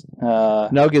 years. No,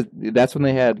 because that's when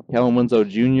they had Kellen Winslow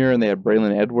Jr. and they had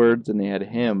Braylon Edwards and they had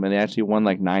him and they actually won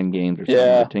like 9 games or something,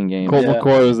 Yeah. or 10 games. Colt Yeah.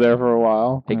 McCoy was there for a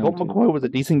while. Hey, Colt McCoy was a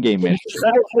decent game manager.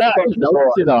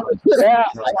 Yeah.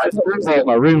 I have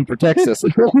my room for Texas.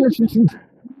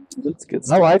 That's good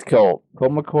I liked Colt.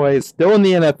 Colt McCoy is still in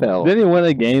the NFL. Didn't he win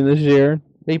a game this year?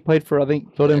 He played for, I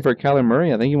think, filled in for Kyler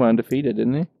Murray. I think he went undefeated,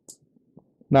 didn't he?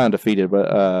 Not undefeated,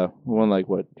 but won like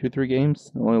what 2-3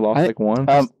 games. Only lost I- like one.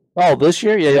 Oh, this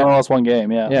year? Yeah, he only lost one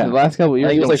game. Yeah. Yeah. The last couple of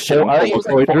I years,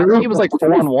 think he was like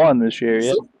 4-1 this year.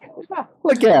 Yeah.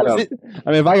 Look at him.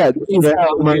 I mean, if I got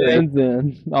Mullins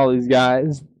and all these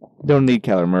guys, Don't need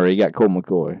Kyler Murray. You got Colt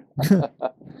McCoy.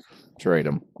 Trade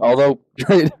him. Although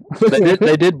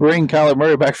they did bring Kyler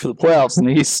Murray back for the playoffs, and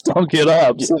he stunk it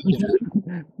up. So.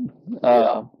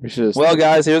 We should. Well,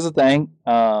 guys, here's the thing.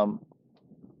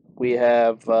 We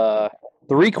have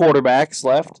 3 quarterbacks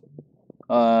left: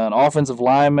 an offensive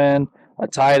lineman, a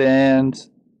tight end,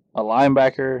 a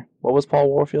linebacker. What was Paul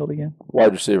Warfield again?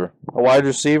 Wide receiver. A wide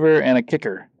receiver and a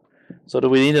kicker. So, do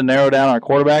we need to narrow down our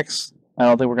quarterbacks? I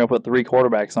don't think we're going to put 3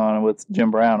 quarterbacks on with Jim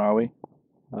Brown, are we?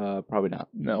 Probably not.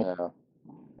 no. Yeah.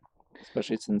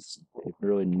 Especially since they've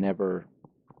really never.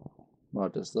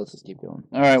 Well, let's just keep going.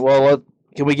 All right. Well,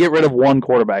 can we get rid of one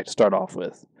quarterback to start off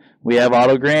with? We have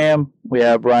Otto Graham, we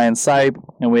have Brian Sipe,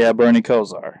 and we have Bernie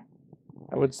Kosar.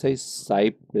 I would say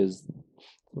Sipe is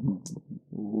the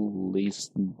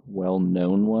least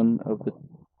well-known one of the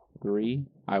 3.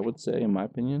 I would say, in my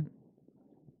opinion.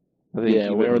 I think Yeah,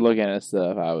 we were looking at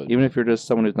stuff. I would. even if you're just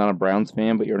someone who's not a Browns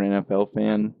fan, but you're an NFL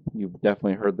fan, you've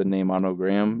definitely heard the name Otto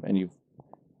Graham, and you've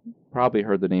probably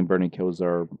heard the name Bernie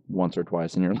Kosar once or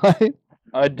twice in your life.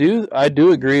 I do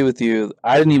agree with you.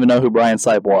 I didn't even know who Brian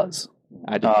Sipe was.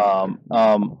 I did.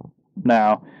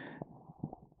 Now,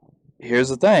 here's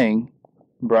the thing: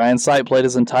 Brian Sipe played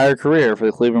his entire career for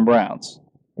the Cleveland Browns.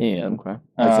 And Okay.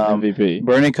 that's Um, an MVP.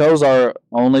 Bernie Kosar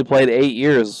only played 8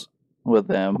 years with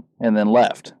them and then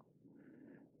left.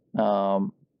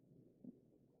 Brian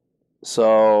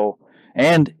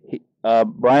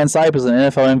Sipe is an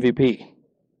NFL MVP.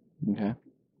 Okay.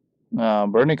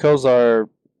 Bernie Kosar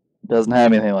doesn't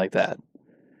have anything like that.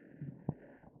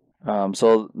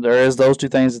 So there is those 2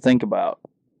 things to think about.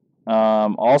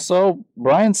 Also,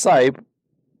 Brian Sipe,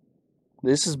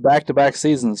 this is back-to-back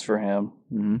seasons for him.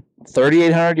 Mm-hmm.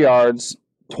 3,800 yards,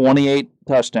 28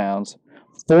 touchdowns.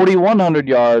 4,100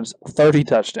 yards, 30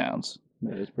 touchdowns.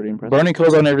 That is pretty impressive. Bernie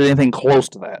Kosar never did anything close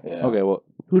to that. Yeah. Okay, well,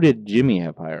 who did Jimmy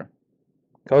have higher?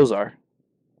 Kosar.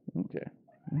 Okay.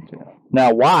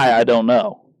 Now, why, I don't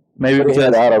know. Maybe Maybe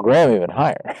because... Otto Graham even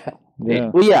higher. Yeah.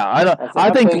 Well, yeah, I don't. I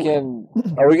I'm think thinking,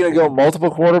 are we going to go multiple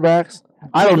quarterbacks?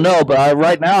 I don't know, but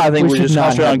right now I think we should just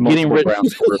not concentrate have on getting rid.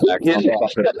 Browns quarterbacks on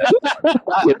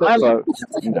the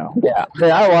bucket. No. Yeah.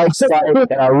 I like Sipe,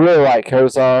 and I really like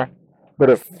Kosar. But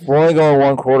if we're only going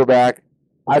one quarterback,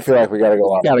 I feel like we got to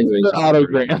go Gotta on. go. Otto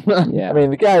Graham. Yeah. I mean,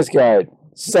 the guy's got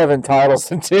 7 titles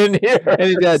in 10 years. And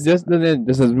he's got just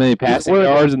as many passing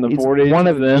yards in the He's 40s. one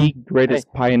of the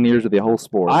greatest pioneers of the whole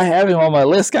sport. I have him on my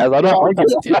list, guys. I don't argue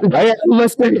with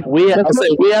you. We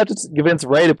have to convince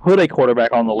Ray to put a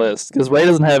quarterback on the list because Ray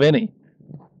doesn't have any.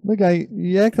 Look,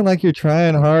 you acting like you're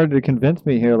trying hard to convince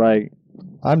me here. Like,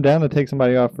 I'm down to take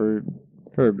somebody off for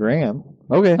Graham.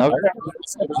 okay.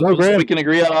 No, Graham. We can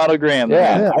agree on Otto Graham.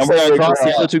 Yeah. And we're going to cross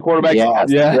the other 2 quarterbacks. Yeah.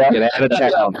 Yeah. Get out of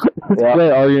town. Yeah.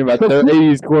 We're arguing about the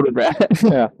 80s quarterback.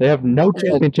 Yeah. They have no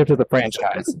championship as a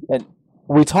franchise.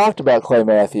 We talked about Clay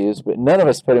Matthews, but none of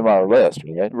us put him on our list,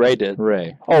 right? Ray did.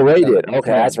 Ray. Oh, Ray did.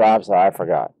 Okay, that's right. I'm sorry. I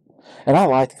forgot. And I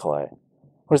liked Clay.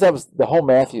 Of course, that was the whole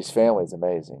Matthews family is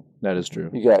amazing. That is true.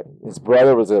 You got his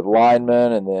brother was a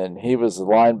lineman, and then he was a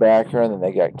linebacker, and then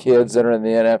they got kids that are in the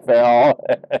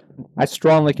NFL. I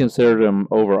strongly considered him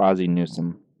over Ozzie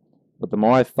Newsome. But the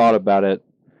more I thought about it,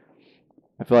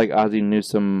 I feel like Ozzie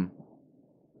Newsome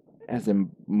has a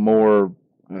more,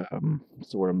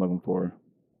 what's the word I'm looking for?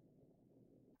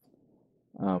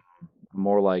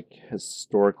 More like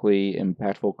historically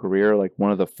impactful career, like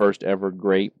one of the first ever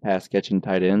great pass catching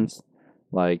tight ends.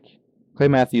 Like Clay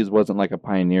Matthews wasn't like a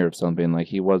pioneer of something. Like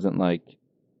he wasn't like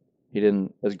he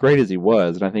didn't as great as he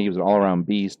was, and I think he was an all around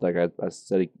beast. Like I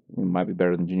said, he might be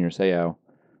better than Junior Seau.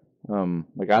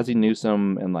 Like Ozzie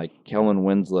Newsome and like Kellen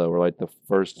Winslow were like the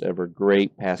first ever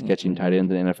great pass catching tight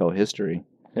ends in NFL history,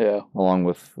 Yeah. along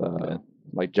with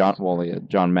like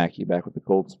John Mackey back with the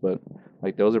Colts. But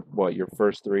like those are what your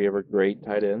first 3 ever great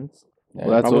tight ends. Yeah,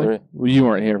 Well, that's probably. well, you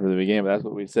weren't here for the beginning, but that's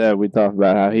what we said. We talked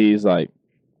about how he's like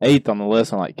 8th on the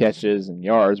list on like catches and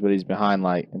yards, but he's behind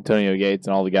like Antonio Gates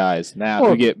and all the guys. Now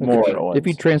Well, to get more. If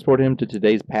you transport him to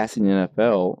today's passing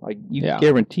NFL, like you Yeah.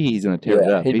 guarantee he's going to tear it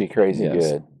Yeah, up. he'd be crazy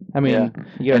Yes. good. I mean, Yeah.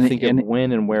 you got to And- think and- of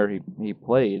when and where he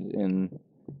played, and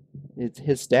it's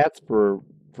his stats for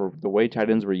the way tight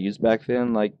ends were used back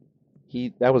then. Like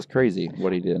that was crazy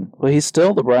what he did. Well, he's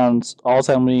still the Browns'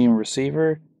 all-time leading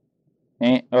receiver,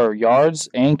 or yards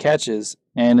and catches,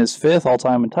 and is 5th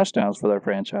all-time in touchdowns for their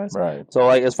franchise. Right. So,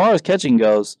 like as far as catching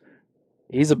goes,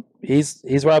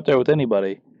 he's right up there with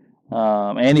anybody.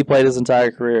 And he played his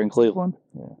entire career in Cleveland.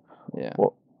 Yeah.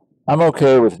 Well, I'm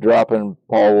okay with dropping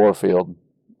Paul Warfield.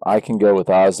 I can go with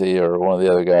Ozzie or one of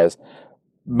the other guys,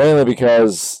 mainly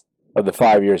because of the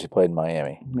 5 years he played in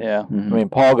Miami. Yeah. I mean,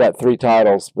 Paul got 3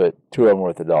 titles, but 2 of them were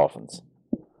with the Dolphins.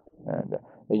 And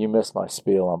you missed my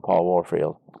spiel on Paul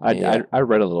Warfield. I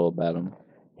read a little about him.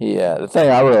 The thing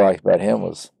I really liked about him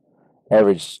was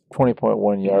averaged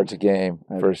 20.1 yards a game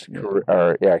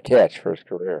catch for his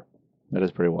career. That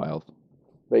is pretty wild.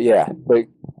 But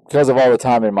because of all the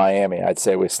time in Miami, I'd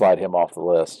say we slide him off the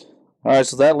list. All right,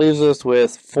 so that leaves us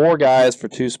with 4 guys for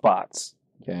 2 spots.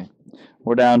 Okay.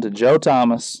 We're down to Joe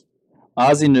Thomas,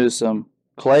 Ozzie Newsome,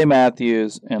 Clay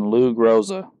Matthews, and Lou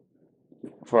Groza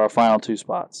for our final 2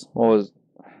 spots.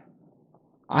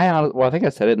 I think I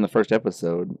said it in the first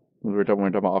episode. We were talking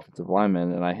about offensive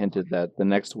linemen, and I hinted that the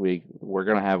next week we're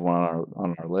going to have one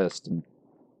on our list. And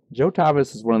Joe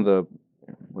Thomas is one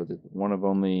of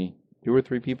only 2 or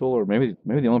 3 people, or maybe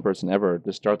the only person ever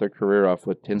to start their career off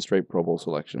with 10 straight Pro Bowl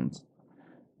selections.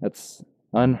 That's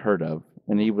unheard of.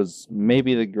 And he was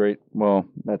maybe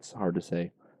that's hard to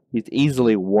say. He's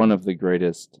easily one of the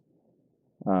greatest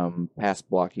pass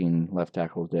blocking left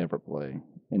tackles to ever play.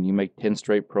 And you make 10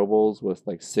 straight Pro Bowls with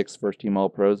like 6 first-team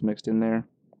All-Pros mixed in there.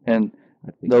 And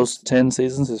those 10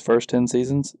 seasons, his first 10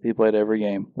 seasons, he played every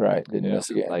game. Right. Didn't miss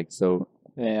a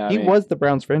game. He was the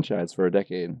Browns franchise for a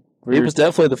decade. He was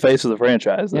definitely the face of the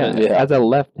franchise. As a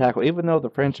left tackle, even though the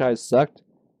franchise sucked,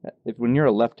 when you're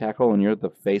a left tackle and you're the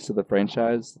face of the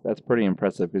franchise, that's pretty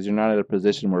impressive because you're not at a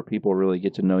position where people really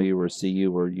get to know you or see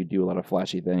you or you do a lot of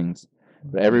flashy things.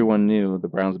 But everyone knew the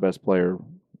Browns' best player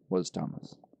was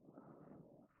Thomas.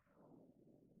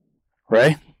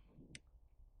 Ray?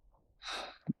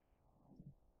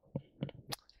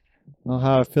 I don't know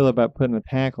how I feel about putting a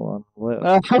tackle on the list.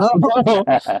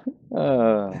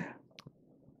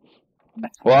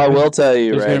 Well, I will tell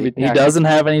you, There's gonna Ray, be he tackles. doesn't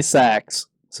have any sacks,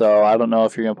 so I don't know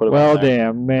if you're going to put him Well, on there.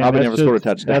 damn, man. Probably that's never scored a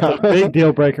touchdown. That's a big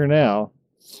deal breaker now.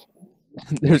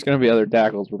 There's going to be other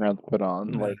tackles we're going to have to put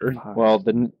on later. Well,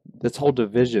 this whole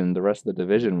division, the rest of the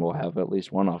division will have at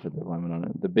least one offensive lineman on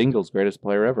it. The Bengals' greatest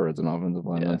player ever is an offensive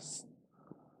lineman. Yes.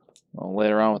 Well,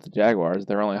 later on with the Jaguars,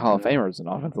 they're only Hall of Famers in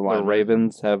offensive The line.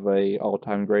 Ravens have a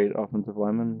all-time great offensive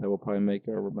lineman that will probably make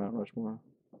our Mount Rushmore.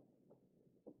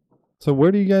 So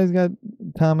where do you guys got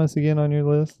Thomas again on your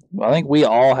list? Well, I think we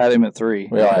all had him at 3.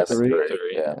 We all have 3. 3.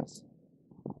 Yeah. Yes.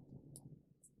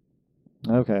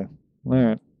 Okay. All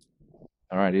right.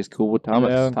 All right, he's cool with Thomas.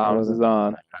 Yeah. Thomas is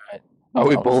on. Are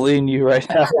we bullying you right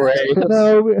now, Ray?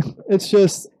 No, it's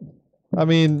just, I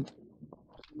mean,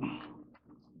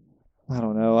 I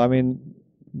don't know. I mean,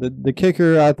 the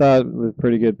kicker I thought was a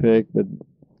pretty good pick, but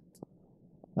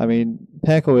I mean,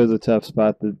 tackle is a tough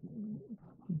spot,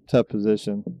 tough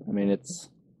position. I mean,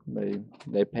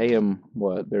 they pay him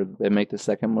what? They make the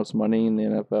second most money in the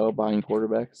NFL behind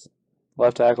quarterbacks.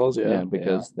 Left tackles, yeah.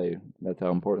 because that's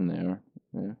how important they are.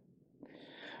 Yeah.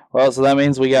 Well, so that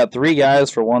means we got 3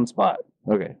 guys for 1 spot.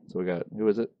 Okay, so we got who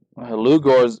is it? Lou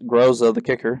Groza, the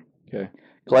kicker. Okay.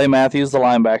 Clay Matthews, the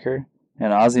linebacker.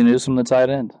 And Ozzie Newsome, the tight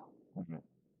end. I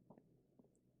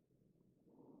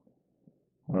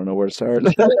don't know where to start.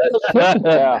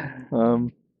 Yeah.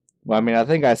 Well, I mean, I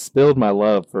think I spilled my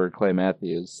love for Clay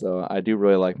Matthews, so I do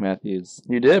really like Matthews.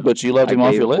 You did, but you left him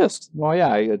off your list. Well, yeah,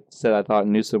 I said I thought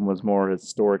Newsome was more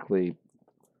historically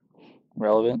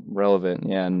Relevant.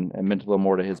 yeah, and meant a little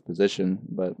more to his position,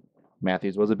 but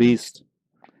Matthews was a beast.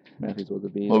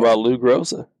 What about Lou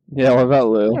Groza? Yeah, what about I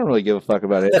Lou? don't really give a fuck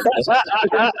about it.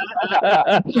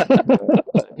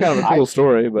 Kind of a cool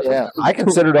story, but Yeah. I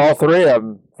considered all 3 of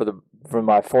them for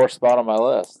my 4th spot on my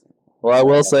list. Well, I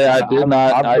will say I did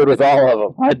not. I'm good with all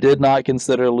of them. I did not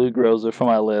consider Lou Groza for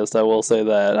my list. I will say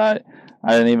that.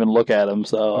 I didn't even look at him.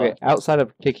 So okay, outside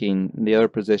of kicking, the other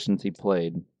positions he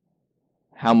played,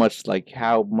 how much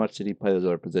did he play those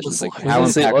other positions?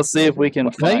 let's see if we can.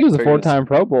 I think he was a figure this- 4-time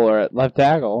Pro Bowler at left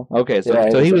tackle. Okay, so, Yeah,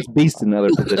 so he he was was beast in other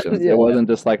positions. Yeah. It wasn't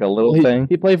just like a little thing.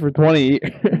 He played for 20 years.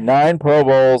 9 Pro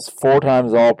Bowls, 4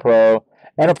 times All-Pro,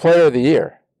 and a Player of the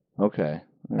Year. Okay.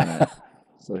 All right.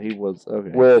 So he was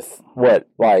okay. With,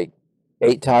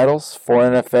 8 titles? 4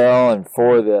 NFL and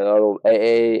 4 the little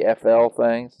AAFL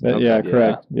things? Yeah, Okay,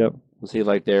 correct. Yep. Was he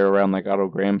like there around like Otto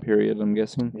Graham period? I'm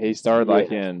guessing. He started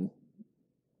like in,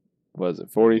 was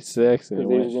it 46? And he,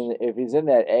 went, If he's in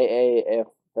that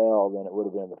AAFL, then it would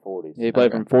have been in the 40s. he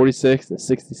played from 46 to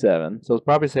 67. So it's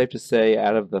probably safe to say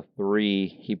out of the 3,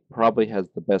 he probably has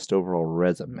the best overall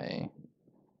resume.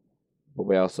 But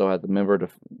we also had the member to.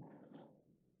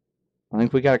 I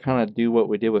think we got to kind of do what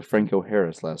we did with Franco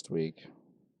Harris last week.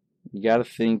 you got to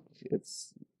think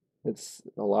it's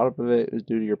a lot of it is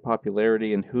due to your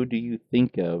popularity and who do you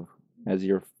think of as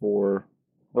your four.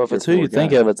 Well, if your it's who you four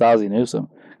think guys. of, it's Ozzie Newsome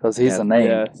because he's Yeah, the name.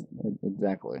 Yeah.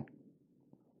 Exactly.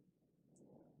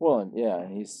 Well, and yeah,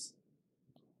 he's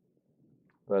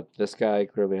But this guy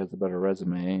clearly has a better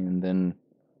resume, and then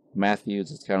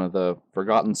Matthews is kind of the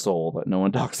forgotten soul that no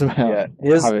one talks about. Yeah,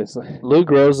 his Obviously. Luke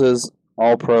Rose's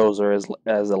all pros are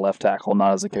as a left tackle,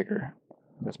 not as a kicker.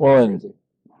 That's Well, pretty and- crazy.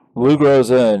 Lou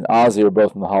Groza and Ozzy are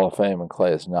both in the Hall of Fame, and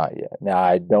Clay is not yet. Now,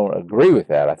 I don't agree with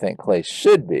that. I think Clay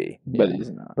should be, But he's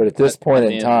not. but at this point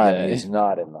at in the end of the time, day. he's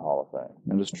not in the Hall of Fame.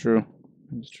 That is true.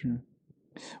 That's true.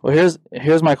 Well,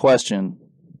 here's my question,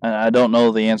 and I don't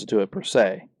know the answer to it per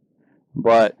se,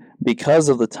 but because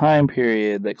of the time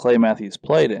period that Clay Matthews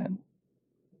played in,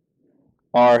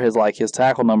 are his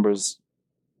tackle numbers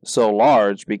so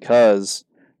large because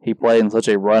he played in such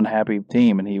a run happy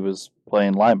team and he was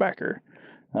playing linebacker?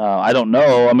 I don't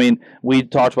know. I mean, we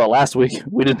talked about last week.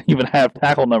 We didn't even have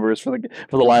tackle numbers for the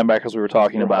linebackers we were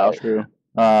talking about. True.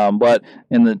 But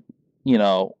in the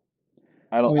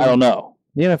I don't know.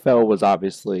 The NFL was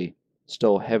obviously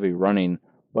still heavy running,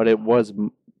 but it was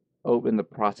in the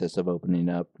process of opening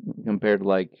up compared to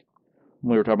like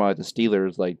when we were talking about the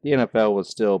Steelers. Like the NFL was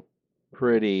still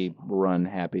pretty run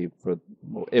happy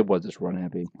it was just run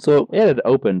happy. So, It had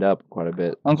opened up quite a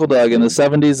bit. Uncle Doug, in the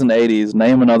 70s and 80s,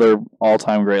 name another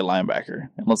all-time great linebacker,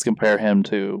 and let's compare him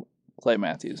to Clay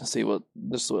Matthews and see what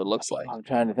it looks like. I'm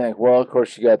trying to think. Well, of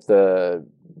course, you got the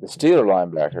Steeler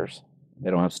linebackers. They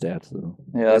don't have stats though.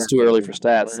 Yeah, that's too early for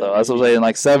stats, though. That's what I'm saying,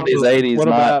 like 70s, 80s, What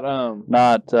not about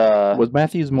not. Was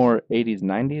Matthews more 80s,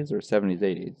 90s, or 70s,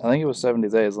 80s? I think it was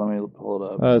 70s, 80s. Let me pull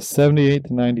it up. 78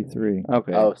 to 93.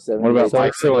 Okay. Oh, What about 78.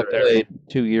 Mike Singletary? Played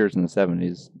 2 years in the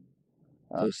 70s.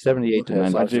 So 78 to Okay, so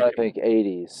I'm 90. trying to think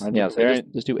 80s. Yeah, so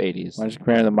just do 80s. why don't you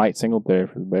compare the Mike Singletary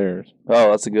for the Bears? Oh,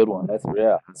 that's a good one. That's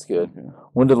good.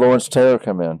 When did Lawrence Taylor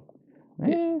come in?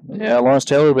 Yeah, Lawrence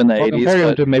Taylor would have been the Well, 80s. compare him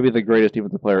But to maybe the greatest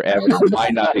defensive player ever.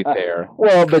 Might not be fair.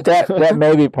 Well, but that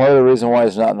may be part of the reason why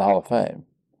he's not in the Hall of Fame.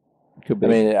 Could be. I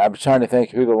mean, I'm trying to think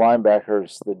who the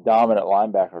dominant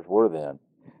linebackers were then.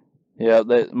 yeah,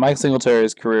 Mike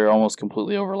Singletary's career almost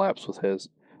completely overlaps with his.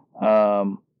 But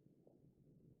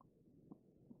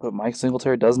Mike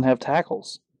Singletary doesn't have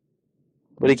tackles.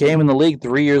 But he came in the league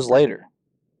 3 years later.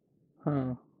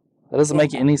 Huh. That doesn't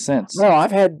make any sense. No,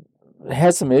 I've had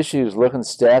some issues looking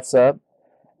stats up,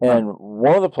 and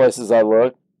one of the places I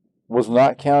looked was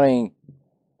not counting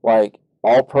like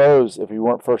all pros if you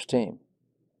weren't first team.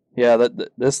 Yeah, what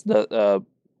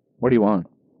do you want?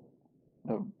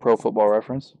 Pro Football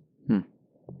Reference.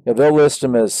 Yeah, they'll list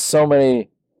them as so many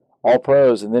all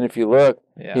pros, and then if you look,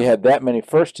 Yeah. he had that many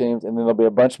first teams, and then there'll be a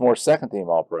bunch more second team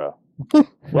all pro.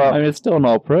 Well, I mean, it's still an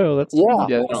all-pro. That's Yeah.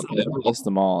 Yeah, they don't list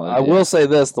them all. I will say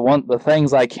this: the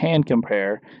things I can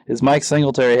compare is Mike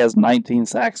Singletary has 19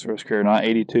 sacks for his career, not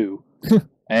 82,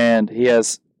 and he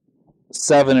has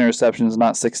 7 interceptions,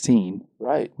 not 16.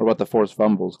 Right. What about the forced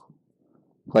fumbles?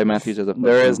 Clay Matthews has a.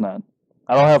 There is none.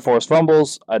 I don't have forced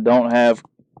fumbles. I don't have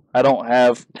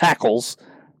tackles.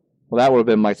 Well, that would have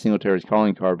been Mike Singletary's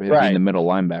calling card, but him being Right. the middle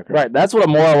linebacker. Right. That's what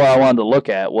what I wanted to look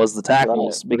at was the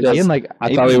tackles But because again, like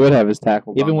I thought he would have his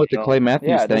tackles. even on with the the show. Clay Matthews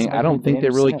Yeah, it doesn't thing, I make don't think they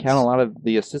any really sense. count a lot of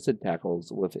the assisted tackles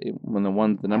with when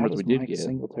the numbers we did get. It's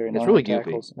really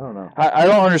goofy. I don't know. I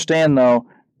don't understand though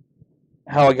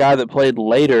how a guy that played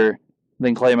later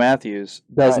than Clay Matthews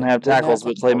doesn't Right. have Doesn't have tackles,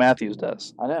 but Clay tackles. Matthews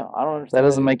does. I know. I don't That understand.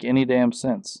 doesn't make any damn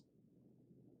sense.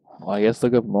 Well, I guess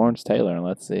look up Lawrence Taylor and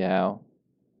let's see how.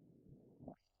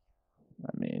 I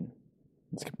mean,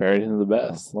 let's compare him to the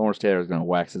best. Lawrence Taylor's going to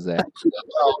wax his ass.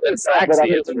 Sacks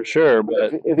he is for sure,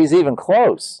 but if he's even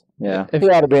close, Yeah. he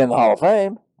ought to be in the Hall of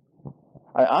Fame.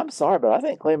 I'm sorry, but I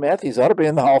think Clay Matthews ought to be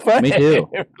in the Hall of Fame. Me too.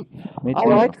 Me I too.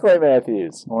 like Clay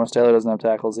Matthews. Lawrence Taylor doesn't have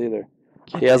tackles either.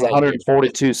 He has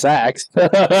 142 sacks.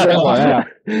 yeah.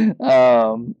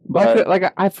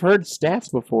 But I've heard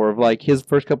stats before of like his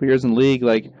first couple years in the league,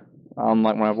 like when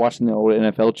I was watching the old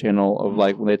NFL channel of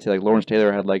like when they'd say like Lawrence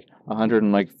Taylor had like 100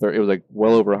 and like it was like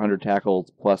well over 100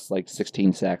 tackles plus like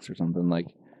 16 sacks or something like.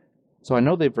 So I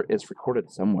know it's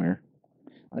recorded somewhere.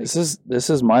 this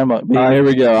is my All right, here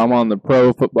we go. I'm on the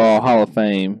Pro Football Hall of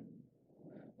Fame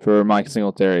for Mike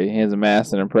Singletary. He has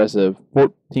amassed an impressive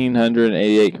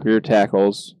 1,488 career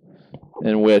tackles,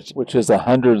 in which Which is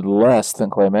 100 less than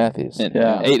Clay Matthews. and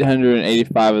Yeah.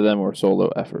 885 of them were solo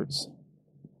efforts.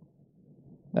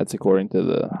 That's according to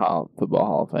the Football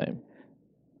Hall of Fame.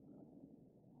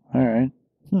 All right.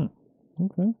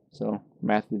 Okay. So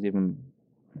Matthews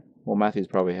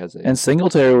probably has a. And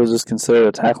Singletary was just considered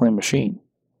a tackling machine.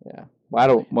 yeah.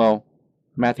 Well,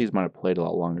 Matthews might have played a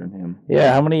lot longer than him.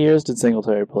 Yeah, how many years did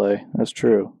Singletary play? That's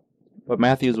true. But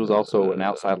Matthews was also an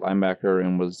outside linebacker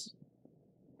and was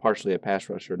partially a pass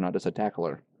rusher, not just a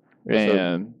tackler.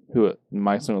 And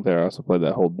Mike Singletary also played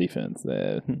that whole defense.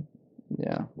 That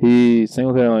Yeah.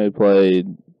 Singletary only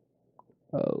played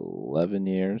 11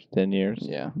 years, 10 years.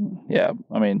 Yeah. Yeah,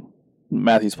 I mean,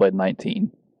 Matthews played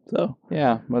 19. So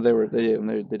Yeah, but they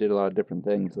did a lot of different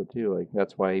things though too. Like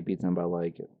that's why he beat them by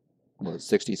like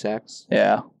 60 sacks.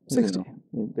 yeah, You 60. know,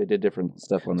 they did different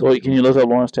stuff on. So wait, can you look up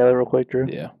Lawrence Taylor real quick, Drew?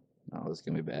 Yeah. Oh, this is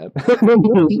gonna be bad.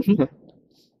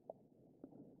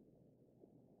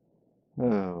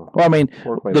 Oh, Well, I mean,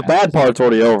 poor Clay the bad Matthews. part's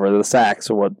already over. The sacks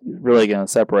are what really going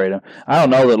to separate him. I don't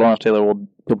know that Lawrence Taylor will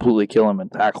completely kill him in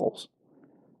tackles.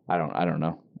 I don't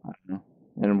know.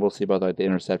 And we'll see about like the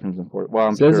interceptions and well,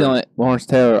 I'm Says sure. Lawrence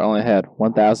Taylor only had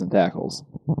 1,000 tackles.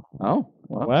 Oh,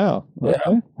 well, Wow. Yeah.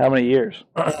 Okay. How many years?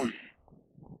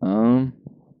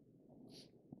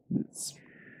 It's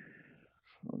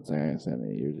let's see, I guess how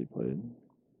many years he played.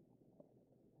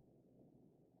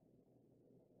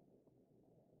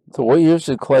 So what years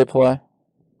did Clay play?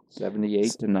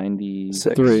 78 to 90.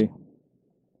 Six.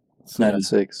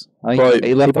 96. I think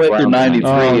he left he the played through Browns.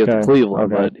 93 Oh, with okay.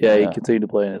 Cleveland, Okay. but yeah, he Yeah. continued to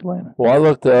play in Atlanta. Well, I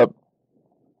looked up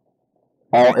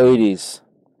all 80s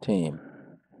team,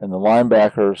 and the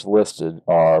linebackers listed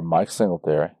are Mike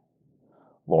Singletary,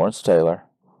 Lawrence Taylor,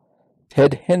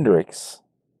 Ted Hendricks,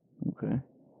 Okay.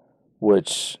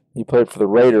 which he played for the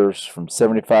Raiders from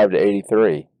 75 to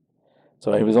 83.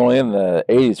 So he was only in the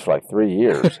 80s for like 3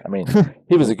 years. I mean,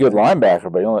 he was a good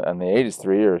linebacker, but he only in the 80s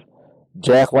 3 years.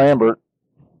 Jack Lambert,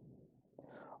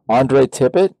 Andre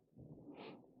Tippett,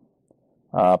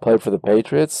 played for the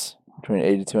Patriots between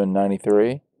 82 and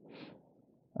 93.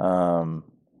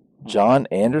 John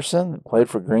Anderson played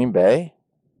for Green Bay.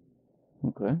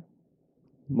 Okay.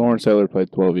 Lawrence Taylor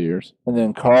played 12 years. And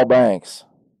then Carl Banks.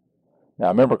 Now, I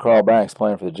remember Carl Banks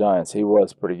playing for the Giants. He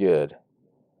was pretty good.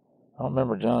 I don't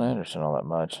remember John Anderson all that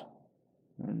much.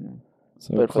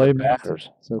 So Played for Clay the Packers.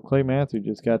 Matthews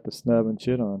just got the snub and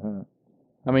shit on, huh?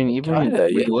 I mean, even Kinda,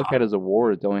 when yeah. you look at his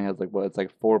awards, it only has it's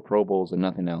like 4 Pro Bowls and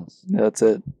nothing else. That's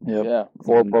it. Yep. Yeah.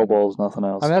 4 Pro Bowls, nothing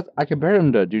else. I mean, I compared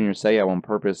him to Junior Seau on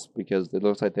purpose because it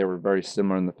looks like they were very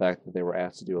similar in the fact that they were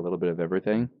asked to do a little bit of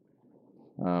everything.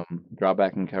 Drop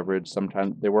back in coverage.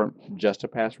 Sometimes they weren't just a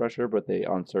pass rusher, but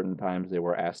on certain times they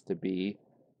were asked to be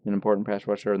an important pass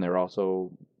rusher, and they were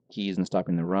also keys in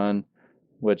stopping the run,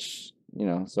 which,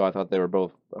 so I thought they were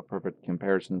both a perfect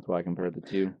comparison. That's why I compared the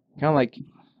two. Kind of like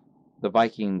the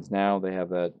Vikings now, they have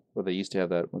that, or they used to have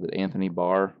that, was it Anthony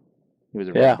Barr? He was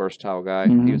a really Yeah. versatile guy.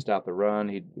 Mhm. He would stop the run.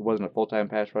 He wasn't a full-time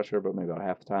pass rusher, but maybe about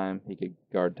half the time. He could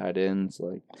guard tight ends.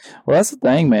 Well, that's the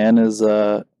thing, man, is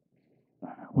when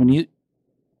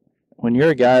you're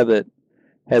a guy that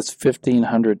has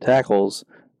 1,500 tackles,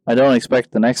 I don't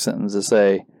expect the next sentence to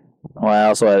say, well, I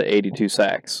also had 82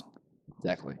 sacks.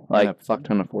 Exactly. Like- And a fuck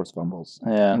ton of forced fumbles.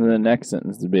 Yeah. And then the next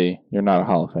sentence to be, you're not a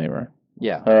Hall of Famer.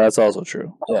 Yeah. That's also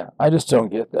true. Yeah. I just don't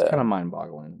get that. Kind of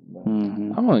mind-boggling. But,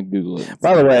 Hmm I'm going to Google it.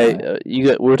 By the way,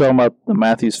 we were talking about the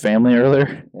Matthews family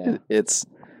earlier. Yeah. It's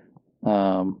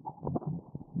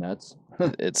nuts.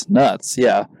 it's nuts.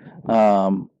 Yeah.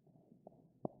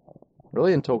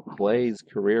 Really, until Clay's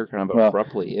career kind of Well-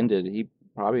 abruptly ended, he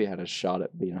probably had a shot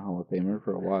at being a Hall of Famer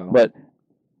for a while. But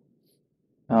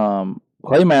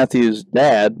Clay Matthews'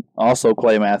 dad, also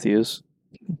Clay Matthews,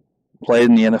 played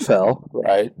in the NFL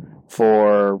Right.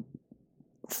 for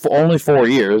only 4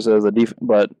 years as a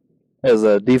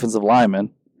defensive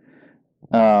lineman.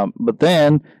 But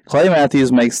then Clay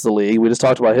Matthews makes the league. We just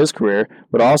talked about his career,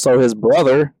 but also his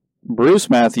brother Bruce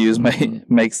Matthews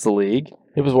makes the league.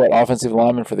 He was what, offensive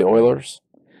lineman for the Oilers?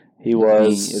 He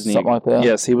was Isn't he- Something like that?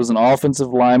 Yes, he was an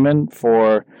offensive lineman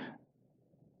for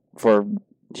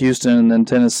Houston and then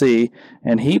Tennessee,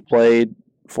 and he played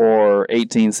for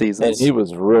 18 And seasons. he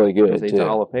was really good, He's too. a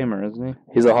Hall of Famer, isn't he?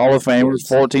 He's a Hall of Famer,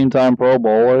 14-time Pro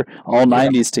Bowler, all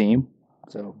 90s team.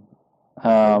 So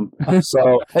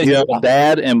So you have a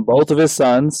dad and both of his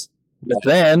sons, but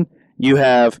then you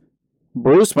have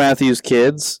Bruce Matthews'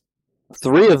 kids.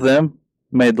 3 of them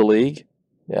made the league,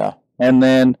 Yeah. and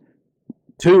then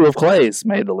 2 of Clay's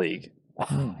made the league.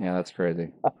 yeah, that's crazy.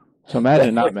 So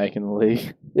imagine not making the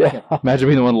league. Yeah. Imagine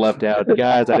being the one left out.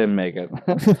 Guys, I didn't make it.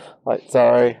 Like,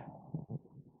 sorry.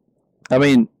 I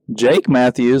mean, Jake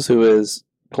Matthews, who is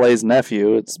Clay's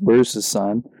nephew, it's Bruce's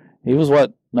son. He was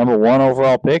what, number 1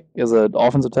 overall pick as an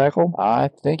offensive tackle? I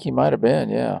think he might have been,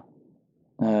 yeah.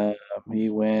 He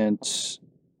went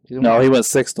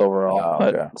 6th overall. Oh,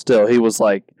 but okay. still, he was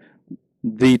like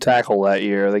the tackle that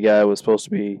year. The guy was supposed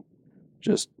to be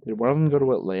Just Did one of them go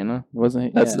to Atlanta? Wasn't he?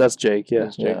 that's Jake. Yeah.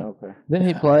 That's Jake. Yeah. Okay. Didn't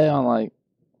he play on like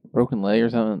broken leg or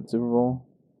something in the Super Bowl?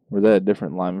 Or was that a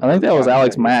different lineman? I think that was Yeah,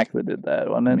 Alex yeah. Mack that did that,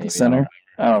 wasn't it? Maybe, The center.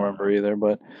 I don't remember either,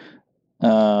 but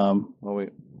Well, we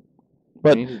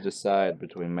But- need to decide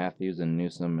between Matthews and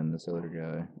Newsom and this other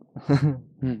guy.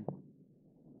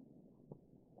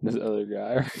 This other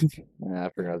guy. Yeah, I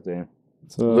forgot his name.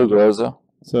 Luke So, Rosa.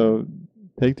 so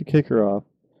take the kicker off.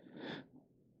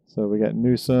 So we got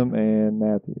Newsom and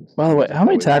Matthews. by the way, how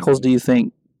many tackles do you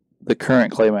think the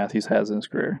current Clay Matthews has in his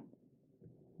career?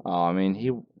 Oh, I mean,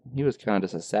 he was kind of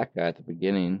just a sack guy at the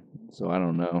beginning, so I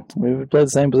don't know. We played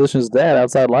the same position as Dad,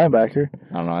 outside linebacker,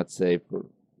 I don't know. I'd say for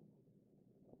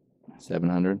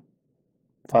 700.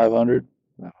 500.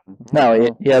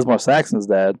 No, he has more sacks than his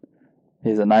dad.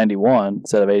 He's at 91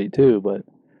 instead of 82, but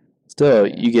still,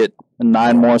 you get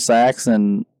 9 more sacks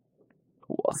and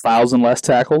 1,000 less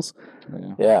tackles.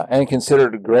 Yeah. Yeah, and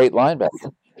considered a great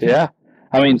linebacker. Yeah.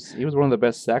 I mean, He was one of the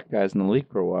best sack guys in the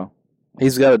league for a while.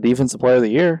 he's got a Defensive Player of the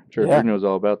Year. Sure, Yeah. Drew knows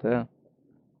all about that.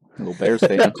 Little Bears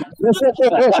fan.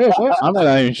 I'm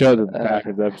not even show the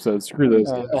Packers episode. Screw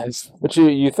those guys. But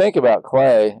you think about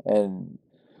Clay, and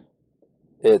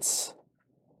he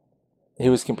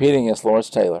was competing against Lawrence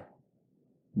Taylor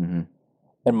Mm-hmm.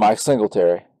 and Mike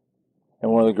Singletary,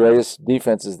 and one of the greatest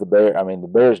defenses the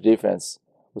Bears defense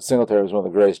with Singletary was one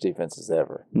of the greatest defenses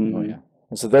ever. Oh, yeah.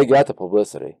 And so they got the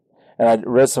publicity. And I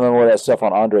read some of that stuff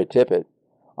on Andre Tippett.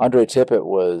 Andre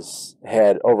Tippett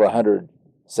had over 100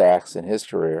 sacks in his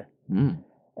career Mm.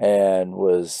 and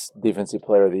was Defensive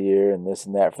Player of the Year and this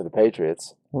and that for the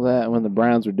Patriots. Well, that when the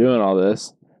Browns were doing all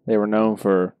this, they were known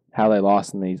for how they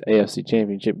lost in these AFC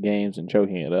Championship games and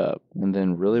choking it up. And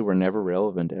then really were never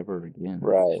relevant ever again.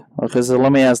 Right. Okay, so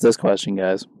let me ask this question,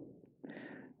 guys.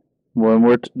 When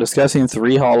we're discussing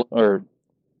 2 Hall of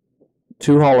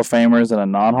Famers and a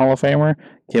non-Hall of Famer,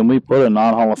 can we put a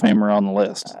non-Hall of Famer on the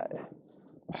list?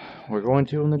 We're going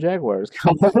to when the Jaguars.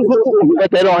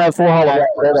 But they don't have 4 Hall of Famers.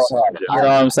 They don't have it. You know what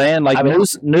I'm saying? Like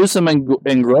Newsom and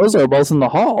Groza are both in the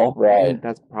Hall. Right.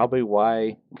 That's probably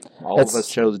why all That's- of us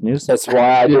chose Newsom. That's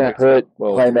why I didn't put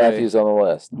Well, Clay okay. Matthews on the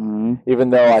list, Mhm. even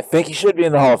though I think he should be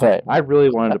in the Hall of Fame. I really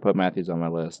wanted to put Matthews on my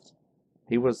list.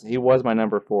 He was my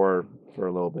number 4 for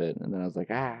a little bit, and then I was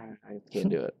like, I can't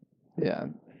do it. Yeah.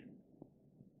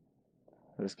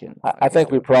 I just can't. I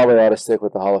think we probably ought to stick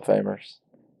with the Hall of Famers,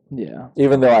 Yeah.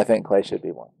 even though I think Clay should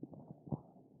be one.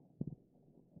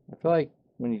 I feel like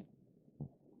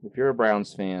if you're a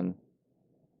Browns fan,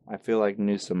 I feel like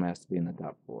Newsom has to be in the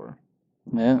top 4.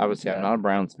 Yeah. Obviously, I'm not a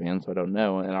Browns fan, so I don't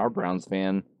know. And our Browns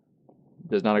fan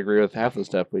does not agree with half the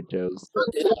stuff we chose.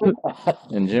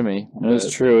 And Jimmy. That's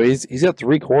but, true. He's got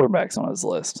 3 quarterbacks on his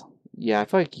list. Yeah, I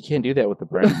feel like you can't do that with the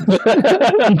Browns.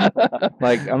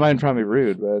 Like, I'm not even trying to be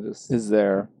rude, but I just. Is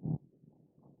there?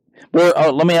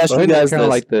 But let me ask So I you think guys that's kind of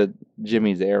this. like the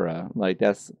Jimmy's era. Like,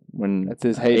 that's when. That's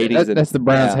his heyday. 80s That's, and- that's the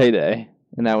Browns' yeah. heyday.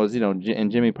 And that was, and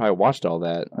Jimmy probably watched all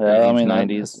that. Yeah, I mean,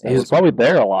 90s. he was probably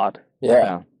there a lot.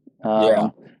 Yeah, Yeah.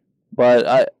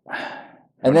 But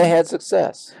and they had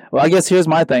success. I guess here's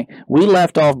my thing. We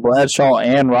left off Bradshaw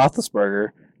and Roethlisberger.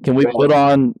 Can we put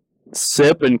on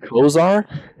Sip and Kozar?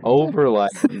 Over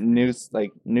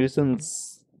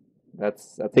Newsom's.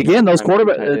 That's Again, those tight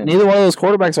quarterbacks. end. Neither one of those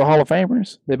quarterbacks are Hall of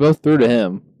Famers. They both threw to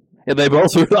him. Yeah, they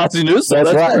both threw Ozzie Newsome.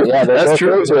 That's right. True. Yeah, they that's both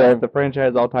true. threw to him. The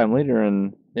franchise all-time leader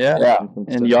in Yeah. Yeah,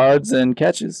 And yards and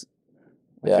catches.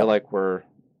 I yeah. feel like we're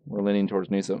leaning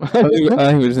towards Newsom. I think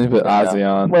we just need to put Ozzy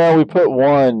on. Well, we put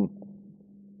one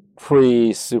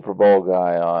pre-Super Bowl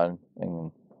guy on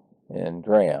in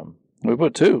Graham. We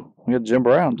put 2. We got Jim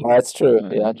Brown. That's true.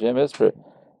 Yeah, Jim is true.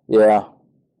 Yeah,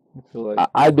 I feel like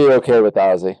I'd be okay with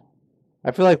Ozzy.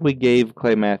 we gave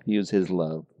Clay Matthews his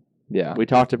love. Yeah. We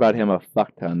talked about him a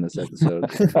fuck ton this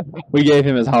episode. We gave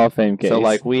him his Hall of Fame case. So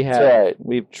like we have That's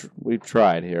right. we've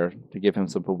tried here to give him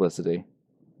some publicity,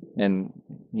 and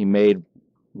he made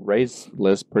Ray's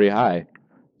list pretty high.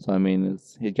 So I mean,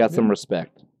 he got some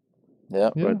respect. Yeah.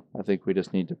 Yeah. But I think we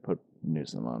just need to put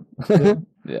Newsom on.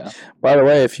 yeah. By the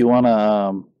way, if you want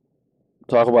to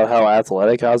talk about how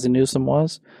athletic Ozzie Newsome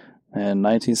was, in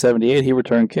 1978, he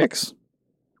returned kicks.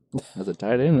 As a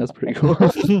tight end, that's pretty cool.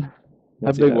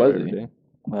 How big was he?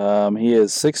 He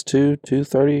is 6'2",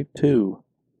 232.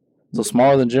 So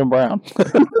smaller than Jim Brown.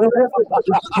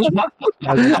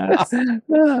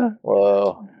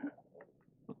 Whoa.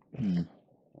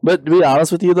 But to be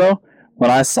honest with you, though, when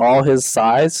I saw his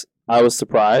size, I was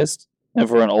surprised. And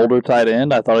for an older tight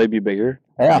end, I thought he'd be bigger.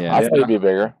 Yeah, Yeah. I thought he'd be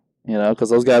bigger. You know, because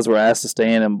those guys were asked to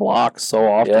stay in blocks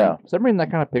so often. Yeah. For some reason, I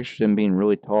kind of pictured him being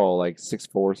really tall, like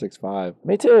 6'4", 6'5".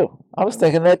 Me too. I was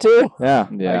thinking that too. Yeah,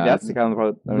 Yeah. Like, that's the kind of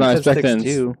part. I was not expecting.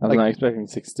 6'2". I was not expecting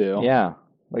 6'2". Yeah,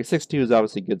 like 6'2" is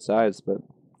obviously good size, but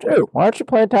Drew, why aren't you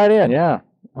playing tight end? yeah,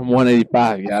 I'm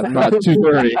 185. Yeah, I'm not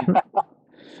 230.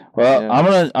 Well,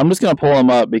 Yeah. I'm just gonna pull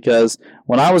him up because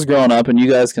when I was growing up, and you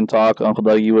guys can talk, Uncle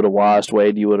Doug, you would have watched.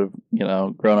 Wade, you would have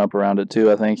grown up around it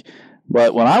too, I think.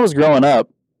 But when I was growing up,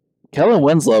 Kellen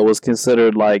Winslow was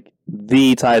considered like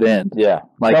the tight end. Yeah.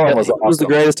 Like Kellen he was was the awesome.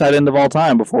 great tight end of all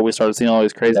time before we started seeing all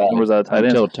these crazy Yeah. numbers out of tight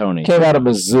ends. until Tony. Came out of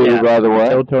Mizzou, Yeah. by the way.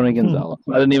 Until Tony Gonzalez.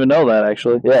 I didn't even know that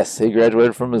actually. Yes, he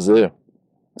graduated from Mizzou.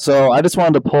 So I just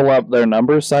wanted to pull up their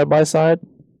numbers side by side.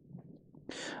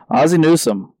 Ozzie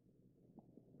Newsome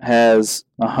has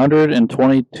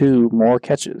 122 more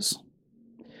catches.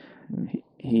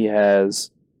 He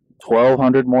has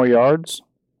 1,200 more yards,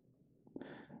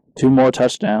 2 more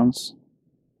touchdowns,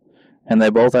 and they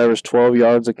both average 12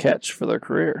 yards a catch for their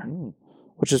career,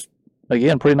 which is,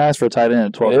 again, pretty nice for a tight end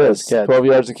at 12 It yards is. a catch. 12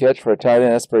 yards a catch for a tight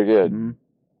end. That's pretty good.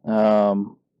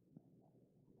 Mhm.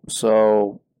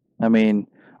 So, I mean,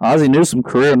 Ozzie Newsome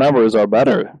career numbers are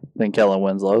better than Kellen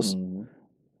Winslow's. Mhm.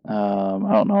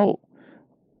 I don't know.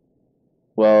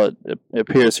 Well, it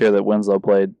appears here that Winslow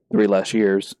played 3 less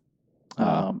years.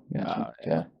 Yeah.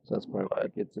 Yeah. So that's probably why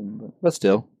it gets in, but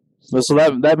still. So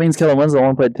that means Kellen Winslow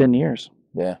only played 10 years.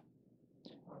 Yeah.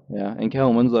 Yeah, and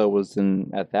Kellen Winslow was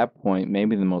at that point,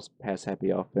 maybe the most pass-happy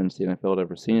offense the NFL had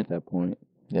ever seen at that point.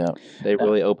 Yeah. They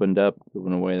really opened up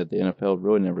in a way that the NFL had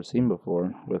really never seen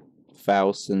before with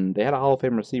Faust, and they had a Hall of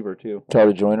Fame receiver, too.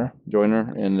 Charlie Joyner.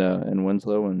 Joyner and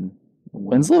Winslow. And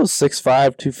Winslow's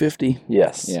 6'5", 250.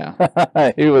 Yes.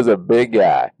 Yeah. He was a big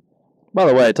guy. By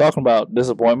the way, talking about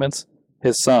disappointments,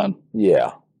 his son.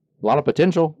 Yeah. A lot of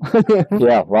potential.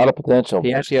 Yeah. A lot of potential.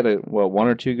 He actually had, 1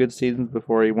 or 2 good seasons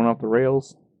before he went off the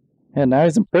rails. And now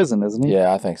he's in prison, isn't he?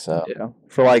 Yeah, I think so. Yeah.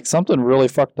 For like something really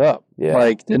fucked up. Yeah.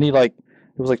 Like, didn't he it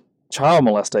was like child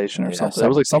molestation or Yeah, something. It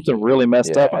was like something really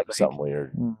messed Yeah, up, I think. something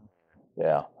weird. Mm.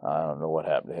 Yeah. I don't know what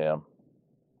happened to him.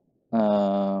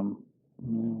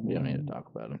 We don't need to talk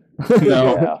about him.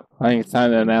 No, Yeah. I think it's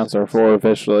time to announce our floor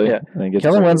officially. Yeah. I think it's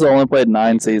Kellen Winslow only played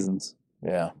 9 seasons.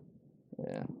 Yeah.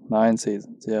 Yeah. 9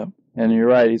 seasons, yeah. And you're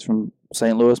right, he's from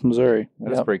St. Louis, Missouri.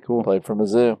 That's Yep. pretty cool. Played for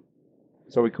Mizzou.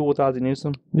 So are we cool with Ozzie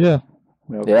Newsome? Yeah.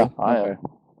 Okay. Yeah, I am. Okay.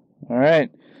 All right.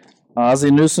 Ozzie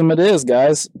Newsome it is,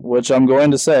 guys, which I'm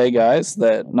going to say, guys,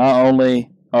 that not only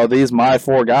are these my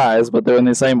 4 guys, but they're in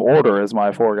the same order as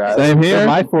my 4 guys. Same here. They're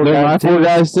my 4 They're guys, my 4 too.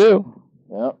 guys too.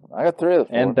 Yep. I got 3 of the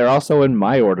 4. And they're also in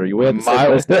my order. You have the My-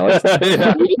 same list, Alex.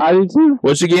 Yeah. I do too.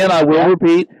 Which, again, I will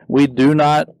repeat, we do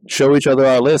not show each other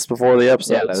our lists before the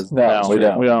episodes. that is- No, we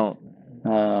don't. We don't.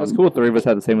 That's cool. 3 of us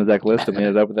had the same exact list and we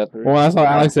ended up with that 3. Well, when I saw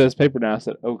Alex set his paper down, I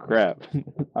said, "Oh crap,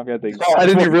 I've got the." I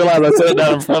didn't even realize I set it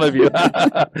down in front of you.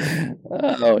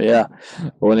 Oh, yeah.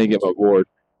 Well, I need to get my board.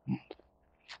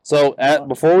 So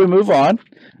before we move on,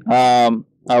 I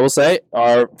will say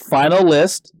our final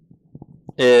list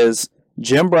is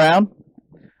Jim Brown,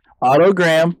 Otto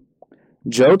Graham,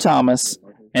 Joe Thomas,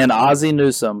 and Ozzie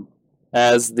Newsome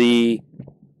as the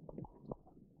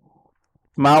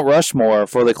Mount Rushmore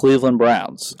for the Cleveland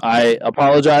Browns. I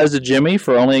apologize to Jimmy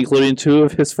for only including 2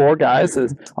 of his 4 guys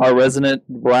as our resident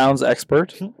Browns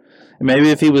expert. Maybe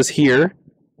if he was here,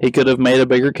 he could have made a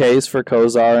bigger case for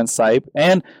Kozar and Sipe.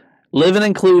 And living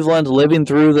in Cleveland, living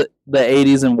through the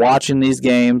 80s and watching these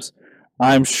games,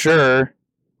 I'm sure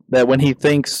that when he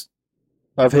thinks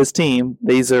of his team,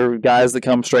 these are guys that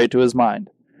come straight to his mind.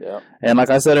 Yeah. And like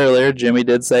I said earlier, Jimmy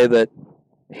did say that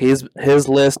his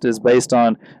list is based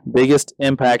on biggest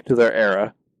impact to their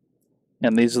era.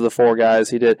 And these are the 4 guys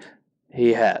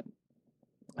he had.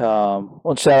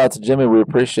 Well, shout out to Jimmy. We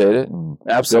appreciate it. And go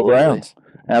Absolutely. Browns.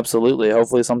 Absolutely.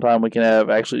 Hopefully sometime we can have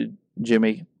actually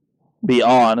Jimmy be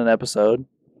on an episode.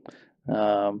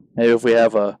 Maybe if we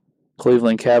have a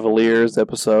Cleveland Cavaliers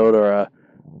episode or a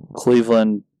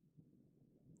Cleveland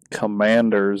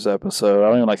Commanders episode. I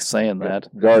don't even like saying that.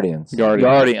 Guardians.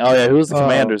 Guardian. Oh, yeah. Who's the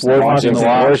Commanders? Washington's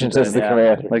Washington, the yeah.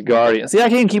 Commander. The Guardian. See, I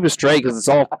can't keep it straight because it's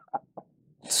all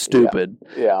stupid.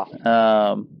 Yeah.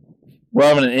 We're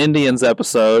having an Indians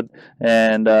episode,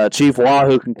 and Chief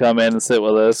Wahoo can come in and sit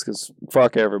with us because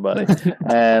fuck everybody.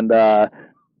 And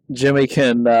Jimmy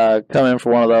can come in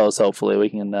for one of those, hopefully. We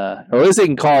can, or at least he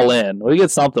can call in. We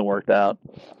get something worked out.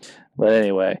 But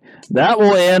anyway, that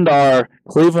will end our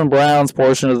Cleveland Browns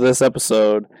portion of this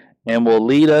episode and will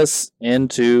lead us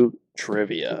into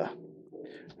trivia.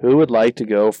 Who would like to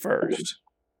go first?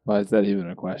 Why is that even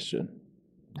a question?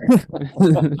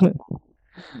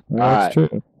 That's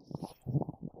true.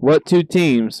 What two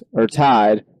teams are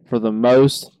tied for the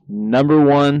most number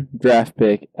one draft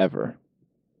pick ever?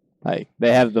 Like,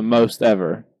 they have the most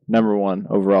ever number one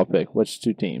overall pick. Which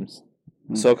two teams?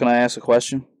 So can I ask a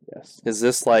question? Yes. Is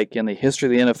this like in the history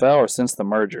of the NFL or since the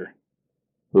merger?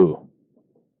 Ooh.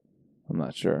 I'm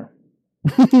not sure.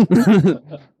 I'm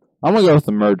going to go with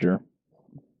the merger.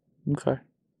 Okay.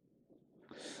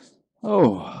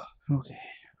 Oh, okay.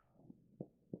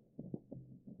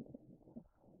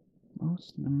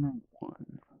 Most number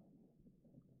one.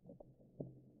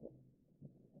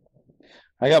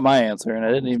 I got my answer, and it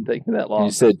didn't even take me that long.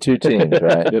 You said two teams,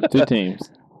 right? Yep, two teams.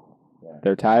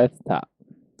 They're tied at the top.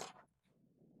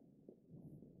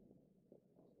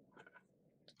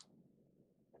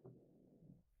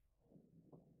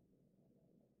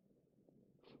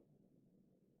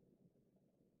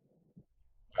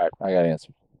 All right, I got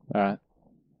answers. All right.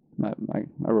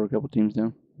 I wrote a couple teams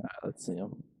down. Let's see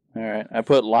them. All right. I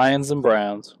put Lions and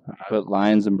Browns. I put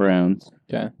Lions and Browns.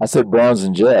 I said Browns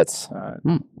and Jets. All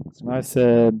right. I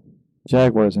said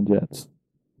Jaguars and Jets.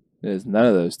 It is none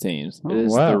of those teams. Oh, It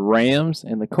is wow. the Rams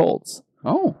and the Colts.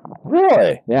 Oh,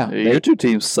 Really? Yeah. Your two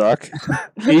teams suck.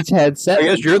 They each had I seven.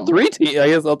 guess you're three teams. I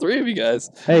guess all three of you guys.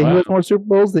 Hey, Wow. who has more Super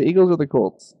Bowls, the Eagles or the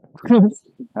Colts?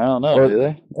 I don't know. Or- Do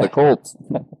they? The Colts.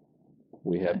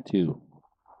 we have two.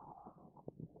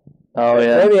 Oh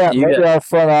yeah. Maybe our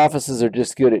front offices are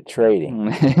just good at trading.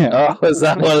 Oh, is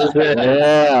that what it is?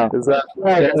 Yeah. Is that?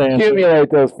 Accumulate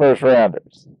those first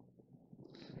rounders.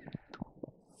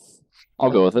 I'll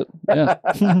go with it. Yeah.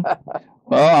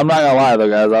 Well, I'm not gonna lie though,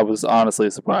 guys. I was honestly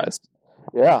surprised.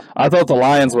 Yeah. I thought the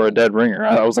Lions were a dead ringer.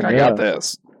 I was like, I got Yeah.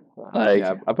 this. Like,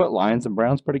 Yeah, I put Lions and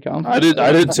Browns pretty confident.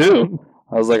 I did too.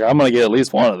 I was like, I'm gonna get at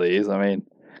least one of these. I mean,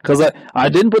 because I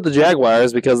didn't put the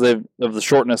Jaguars because of the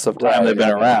shortness of time they've been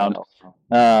around.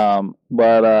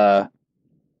 But I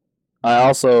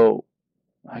also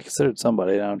considered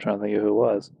somebody. Now I'm trying to think of who it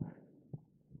was.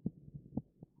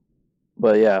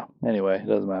 But yeah. Anyway, it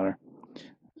doesn't matter.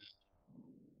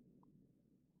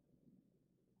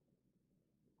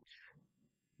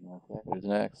 Okay, who's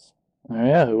next?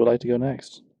 Yeah. Who would like to go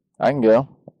next? I can go.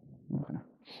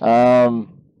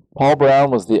 Paul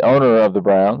Brown was the owner of the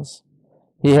Browns.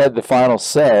 He had the final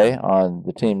say on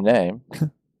the team name.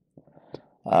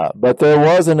 But there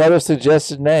was another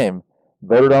suggested name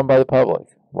voted on by the public.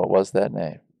 What was that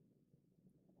name?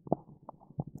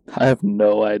 I have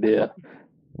no idea.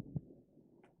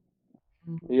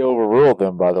 He overruled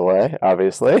them, by the way,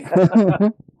 obviously.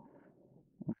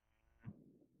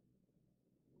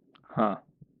 Huh.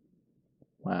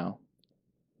 Wow.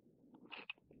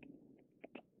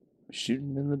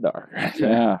 Shooting in the dark.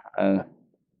 Yeah.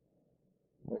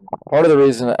 Part of the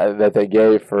reason that they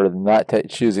gave for not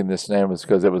choosing this name was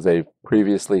because it was a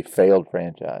previously failed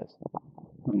franchise.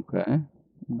 Okay.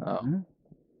 Oh.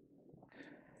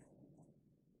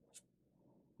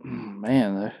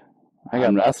 Man, I got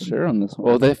I'm not nothing. sure on this one.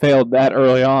 Well, they failed that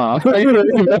early on. I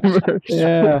remember.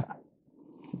 Yeah.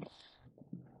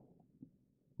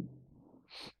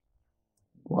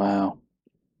 Wow.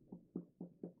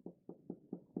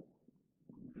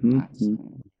 Nice.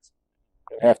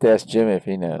 I have to ask Jimmy if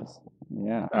he knows.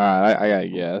 Yeah. All right, I gotta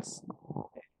guess.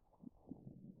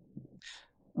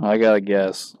 I got to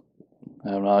guess.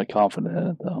 I'm not confident in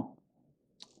it though.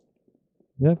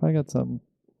 Yep, I got something.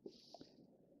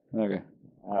 Okay.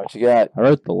 All right, what you got? I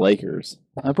wrote the Lakers.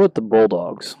 I put the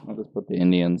Bulldogs. I'll just put the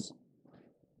Indians.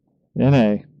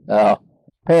 NA. Oh,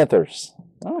 Panthers.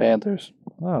 Panthers.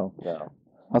 Oh. No.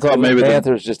 I thought maybe the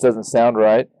Panthers just doesn't sound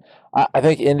right. I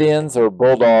think Indians or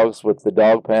Bulldogs with the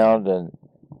dog pound and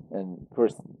of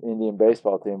course the Indian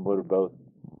baseball team would have both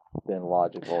been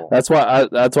logical. That's why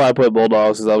I put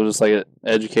Bulldogs, because I was just like an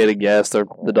educated guess. They're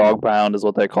the dog pound is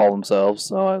what they call themselves.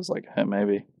 So I was like, hey,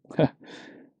 maybe.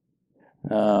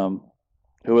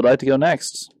 Who would like to go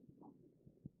next?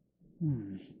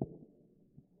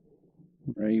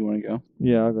 Ray, you want to go?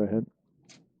 Yeah, I'll go ahead.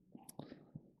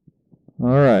 All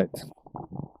right.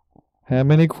 How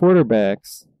many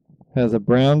quarterbacks has the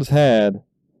Browns had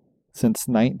since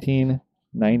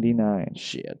 1999?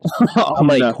 Shit. How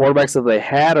many quarterbacks have they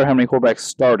had, or how many quarterbacks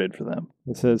started for them?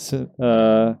 It says,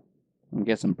 I'm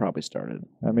guessing probably started.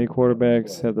 how many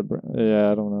quarterbacks have the?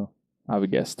 Yeah, I don't know. I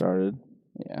would guess started.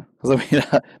 Yeah. Because I mean,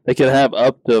 they could have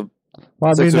up to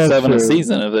Well, I 6 or mean, that's 7 a true.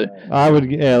 season if they. I would.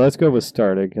 Yeah, let's go with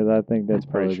started because I think that's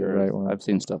I'm pretty probably sure. the right one. I've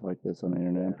seen stuff like this on the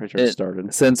internet. I'm pretty sure it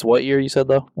started. Since what year you said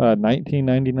though?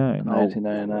 1999.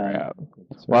 1999. Crap.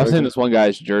 So Well, I've okay. seen this one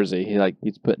guy's jersey.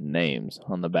 He's putting names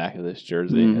on the back of this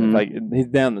jersey. And Mhm. it's like he's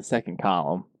down the second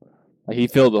column. Like he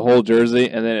filled the whole jersey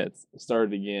and then it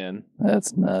started again.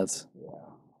 That's nuts.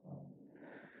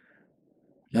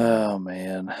 Oh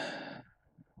man,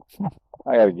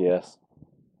 I got to guess.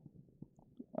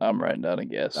 I'm writing down a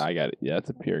guess. I got it. Yeah, it's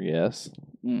a pure guess.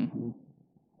 Mm-hmm.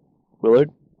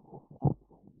 Willard.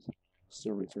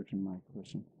 Still researching my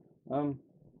question.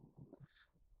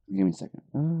 Give me a second.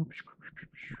 All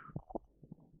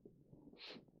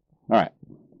right,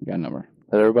 got a number.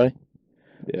 Is that everybody?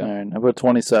 Yeah. All right. I put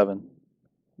 27.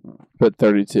 Put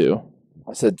 32.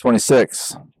 I said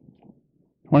 26.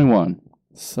 21.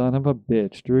 Son of a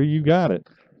bitch, Drew, you got it.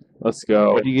 Let's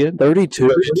go. What do you get? 32.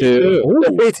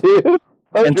 32.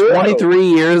 In 23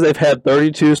 years, they've had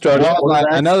 32 starting Well, I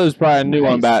quarterbacks. know there's probably a new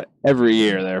one about every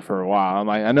year there for a while. I'm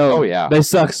like, I know Oh, yeah. they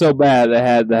suck so bad they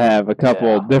had to have a couple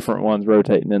Yeah. different ones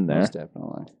rotating in there. Most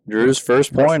definitely. Drew's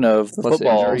first point of the Plus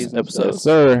football injuries and episode. Yes,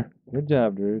 sir. Good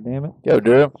job, Drew. Damn it. Go,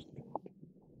 Drew.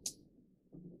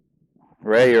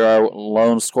 Ray, you're our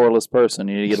lone scoreless person.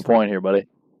 You need to get a point here, buddy.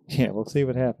 Yeah, we'll see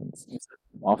what happens.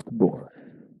 Off the board.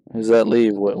 Who's that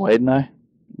leave? Wade and I?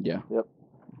 Yeah.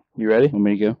 You ready? Want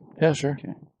me to go? Yeah, sure.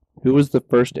 Who was the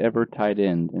first ever tight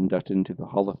end inducted into the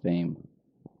Hall of Fame?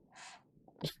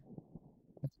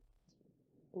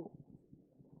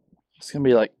 It's gonna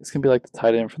be like the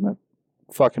tight end from the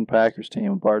fucking Packers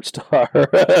team, Bart Starr. I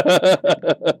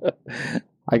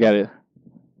got it.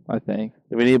 I think.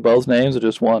 Do we need both names or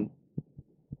just one?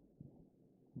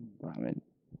 I mean,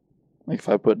 Like if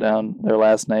I put down their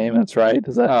last name, that's right.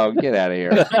 Is that? oh, get out of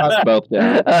here. Knock both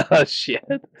down. Oh shit!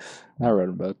 I wrote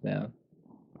them both down.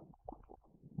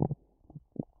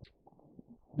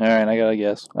 All right, I gotta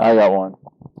guess. I got one.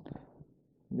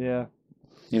 Yeah.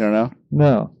 You don't know?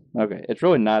 No. Okay. It's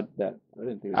really not that. I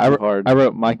didn't think it I was too hard. I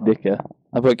wrote Mike Ditka.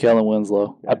 I put Kellen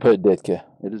Winslow. I put Ditka.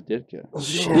 It is Ditka.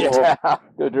 Yeah.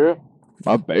 Go, Drew.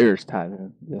 My Bears tight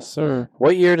end. Yes, sir.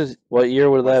 What year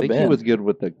would that I have think been? he was good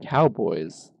with the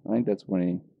Cowboys. I think that's when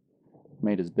he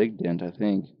made his big dent, I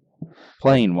think.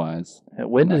 Playing wise.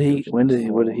 When did he?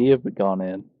 Would he have gone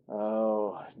in?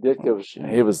 Oh, Ditka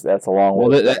was. That's a long Well,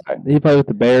 way. he played with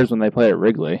the Bears when they played at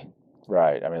Wrigley.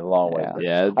 Right. I mean, a long way.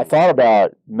 Yeah. Yeah. I thought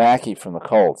about Mackey from the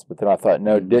Colts, but then I thought,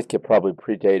 no, Ditka probably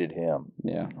predated him.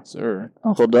 Yeah. Sir.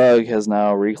 Uncle Doug has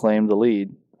now reclaimed the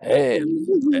lead, Hey.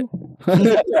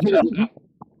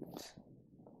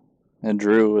 and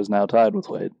Drew is now tied with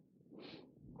Wade.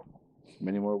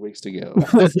 Many more weeks to go.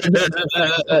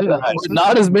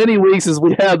 Not as many weeks as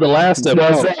we had the last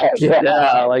episode.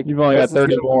 Yeah. like You've only got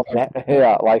 30 more.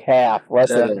 Yeah, like half. Less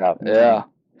than half. yeah.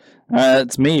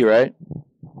 It's me, right?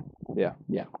 Yeah.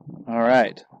 Yeah. All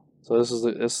right. So this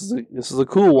is a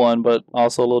cool one, but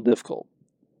also a little difficult.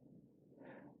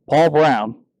 Paul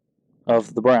Brown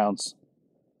of the Browns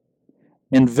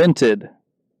invented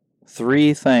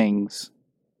 3 things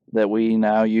that we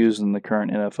now use in the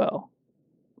current NFL.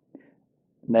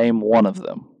 Name one of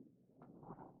them.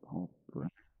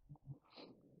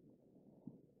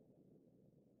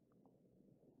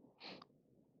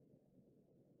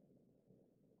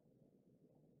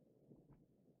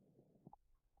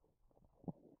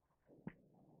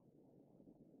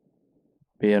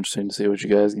 Be interesting to see what you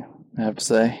guys have to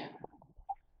say.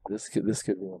 This could be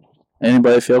one.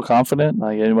 Anybody feel confident?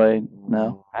 Like anybody?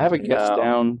 No. I have a guess No.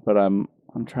 down, but I'm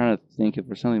trying to think if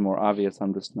there's something more obvious.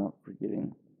 I'm just not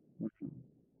forgetting.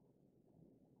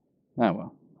 Oh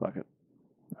well, fuck it.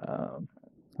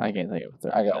 I can't think of a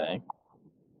third I got thing.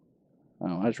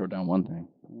 Oh, I just wrote down one thing.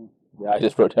 Yeah, I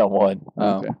just wrote down one.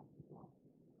 Oh. Okay.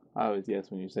 I always guess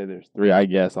when you say there's 3, I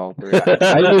guess all 3.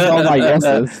 I use all my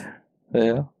guesses.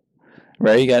 Yeah.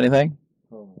 Ray, you got anything?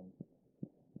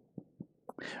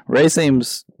 Ray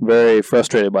seems very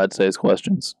frustrated by today's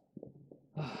questions.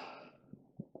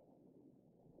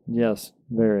 Yes,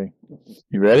 very.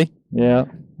 You ready? Yeah.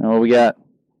 Now what we got?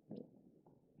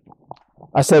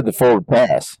 I said the forward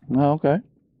pass. Oh, okay.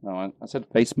 No, I said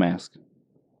face mask.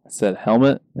 I said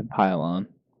helmet and pylon.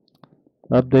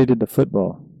 Updated to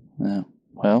football. Yeah.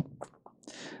 Well,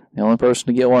 the only person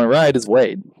to get one right is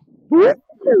Wade.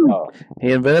 Oh.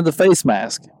 He invented the face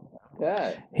mask.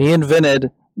 Yeah. He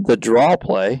invented the draw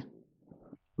play.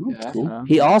 Yeah. Cool.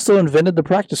 He also invented the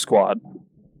practice squad.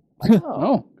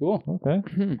 Oh, cool.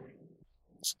 Okay.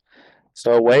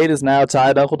 So Wade is now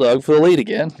tied Uncle Doug for the lead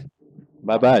again.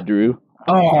 Bye-bye, Drew.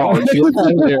 Oh, There we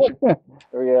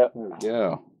go. there we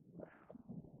go.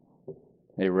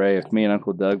 Hey Ray, if me and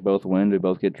Uncle Doug both win, do we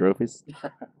both get trophies?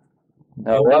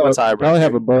 No, we'll have a tiebreaker. Probably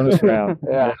have a bonus round.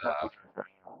 Yeah.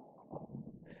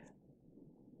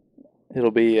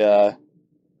 It'll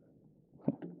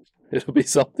be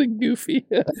something goofy.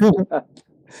 You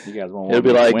guys won't. It'll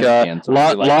be want like, me to win again, so it'll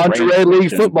be like Lingerie rain League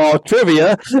prediction. football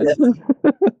trivia.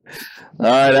 All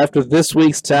right, after this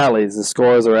week's tallies, the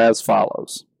scores are as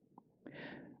follows.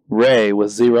 Ray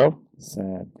with 0,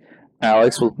 Sad.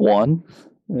 Alex with 1.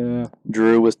 Yeah.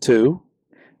 Drew with 2.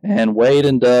 And Wade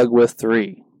and Doug with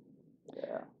 3.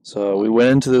 So we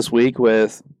went into this week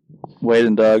with Wade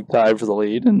and Doug tied for the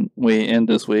lead, and we end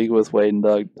this week with Wade and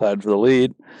Doug tied for the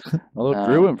lead. Although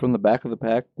Drew went from the back of the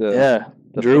pack to Yeah,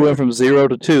 Drew went from 0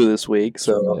 to 2 this week,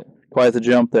 so quite the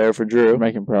jump there for Drew. We're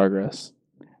making progress.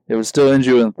 It would still end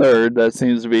you in 3rd. That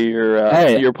seems to be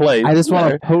your place. I just want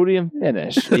there. a podium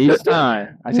finish each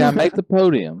time. I gotta make the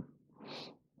podium.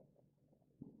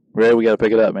 Ray, we got to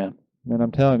pick it up, man. Man,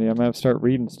 I'm telling you, I'm gonna have to start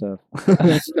reading stuff.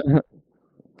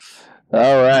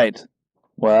 All right.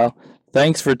 Well,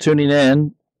 thanks for tuning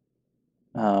in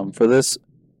for this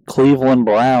Cleveland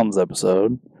Browns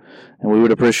episode. And we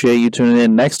would appreciate you tuning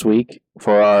in next week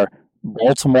for our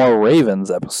Baltimore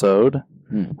Ravens episode.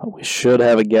 We should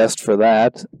have a guest for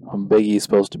that. Biggie's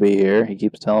supposed to be here. He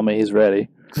keeps telling me he's ready.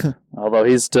 Although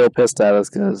he's still pissed at us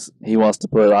because he wants to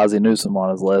put Ozzie Newsome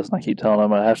on his list. And I keep telling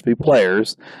him it has to be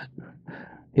players.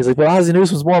 He's like, but Ozzie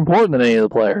Newsome's more important than any of the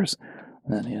players.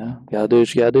 And, gotta do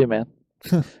what you gotta do, man.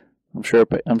 I'm sure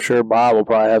Bob will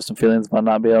probably have some feelings about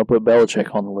not being able to put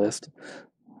Belichick on the list.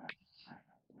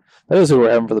 That is who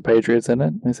we're having for the Patriots, isn't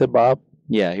it? He said Bob.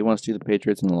 Yeah, he wants to do the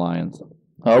Patriots and the Lions.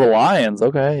 Oh, the Lions.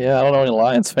 Okay, yeah, I don't know any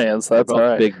Lions fans, so that's Both all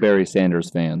right. big Barry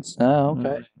Sanders fans. Oh,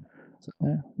 okay.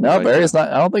 Yeah. No, Barry's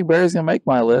not. I don't think Barry's gonna make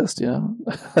my list. It's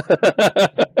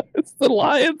the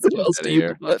Lions. Who else do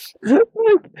you put?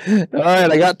 All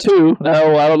right, I got 2.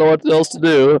 No, I don't know what else to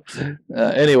do.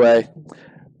 Anyway,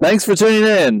 thanks for tuning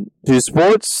in to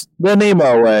Sports the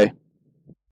Nemo Way.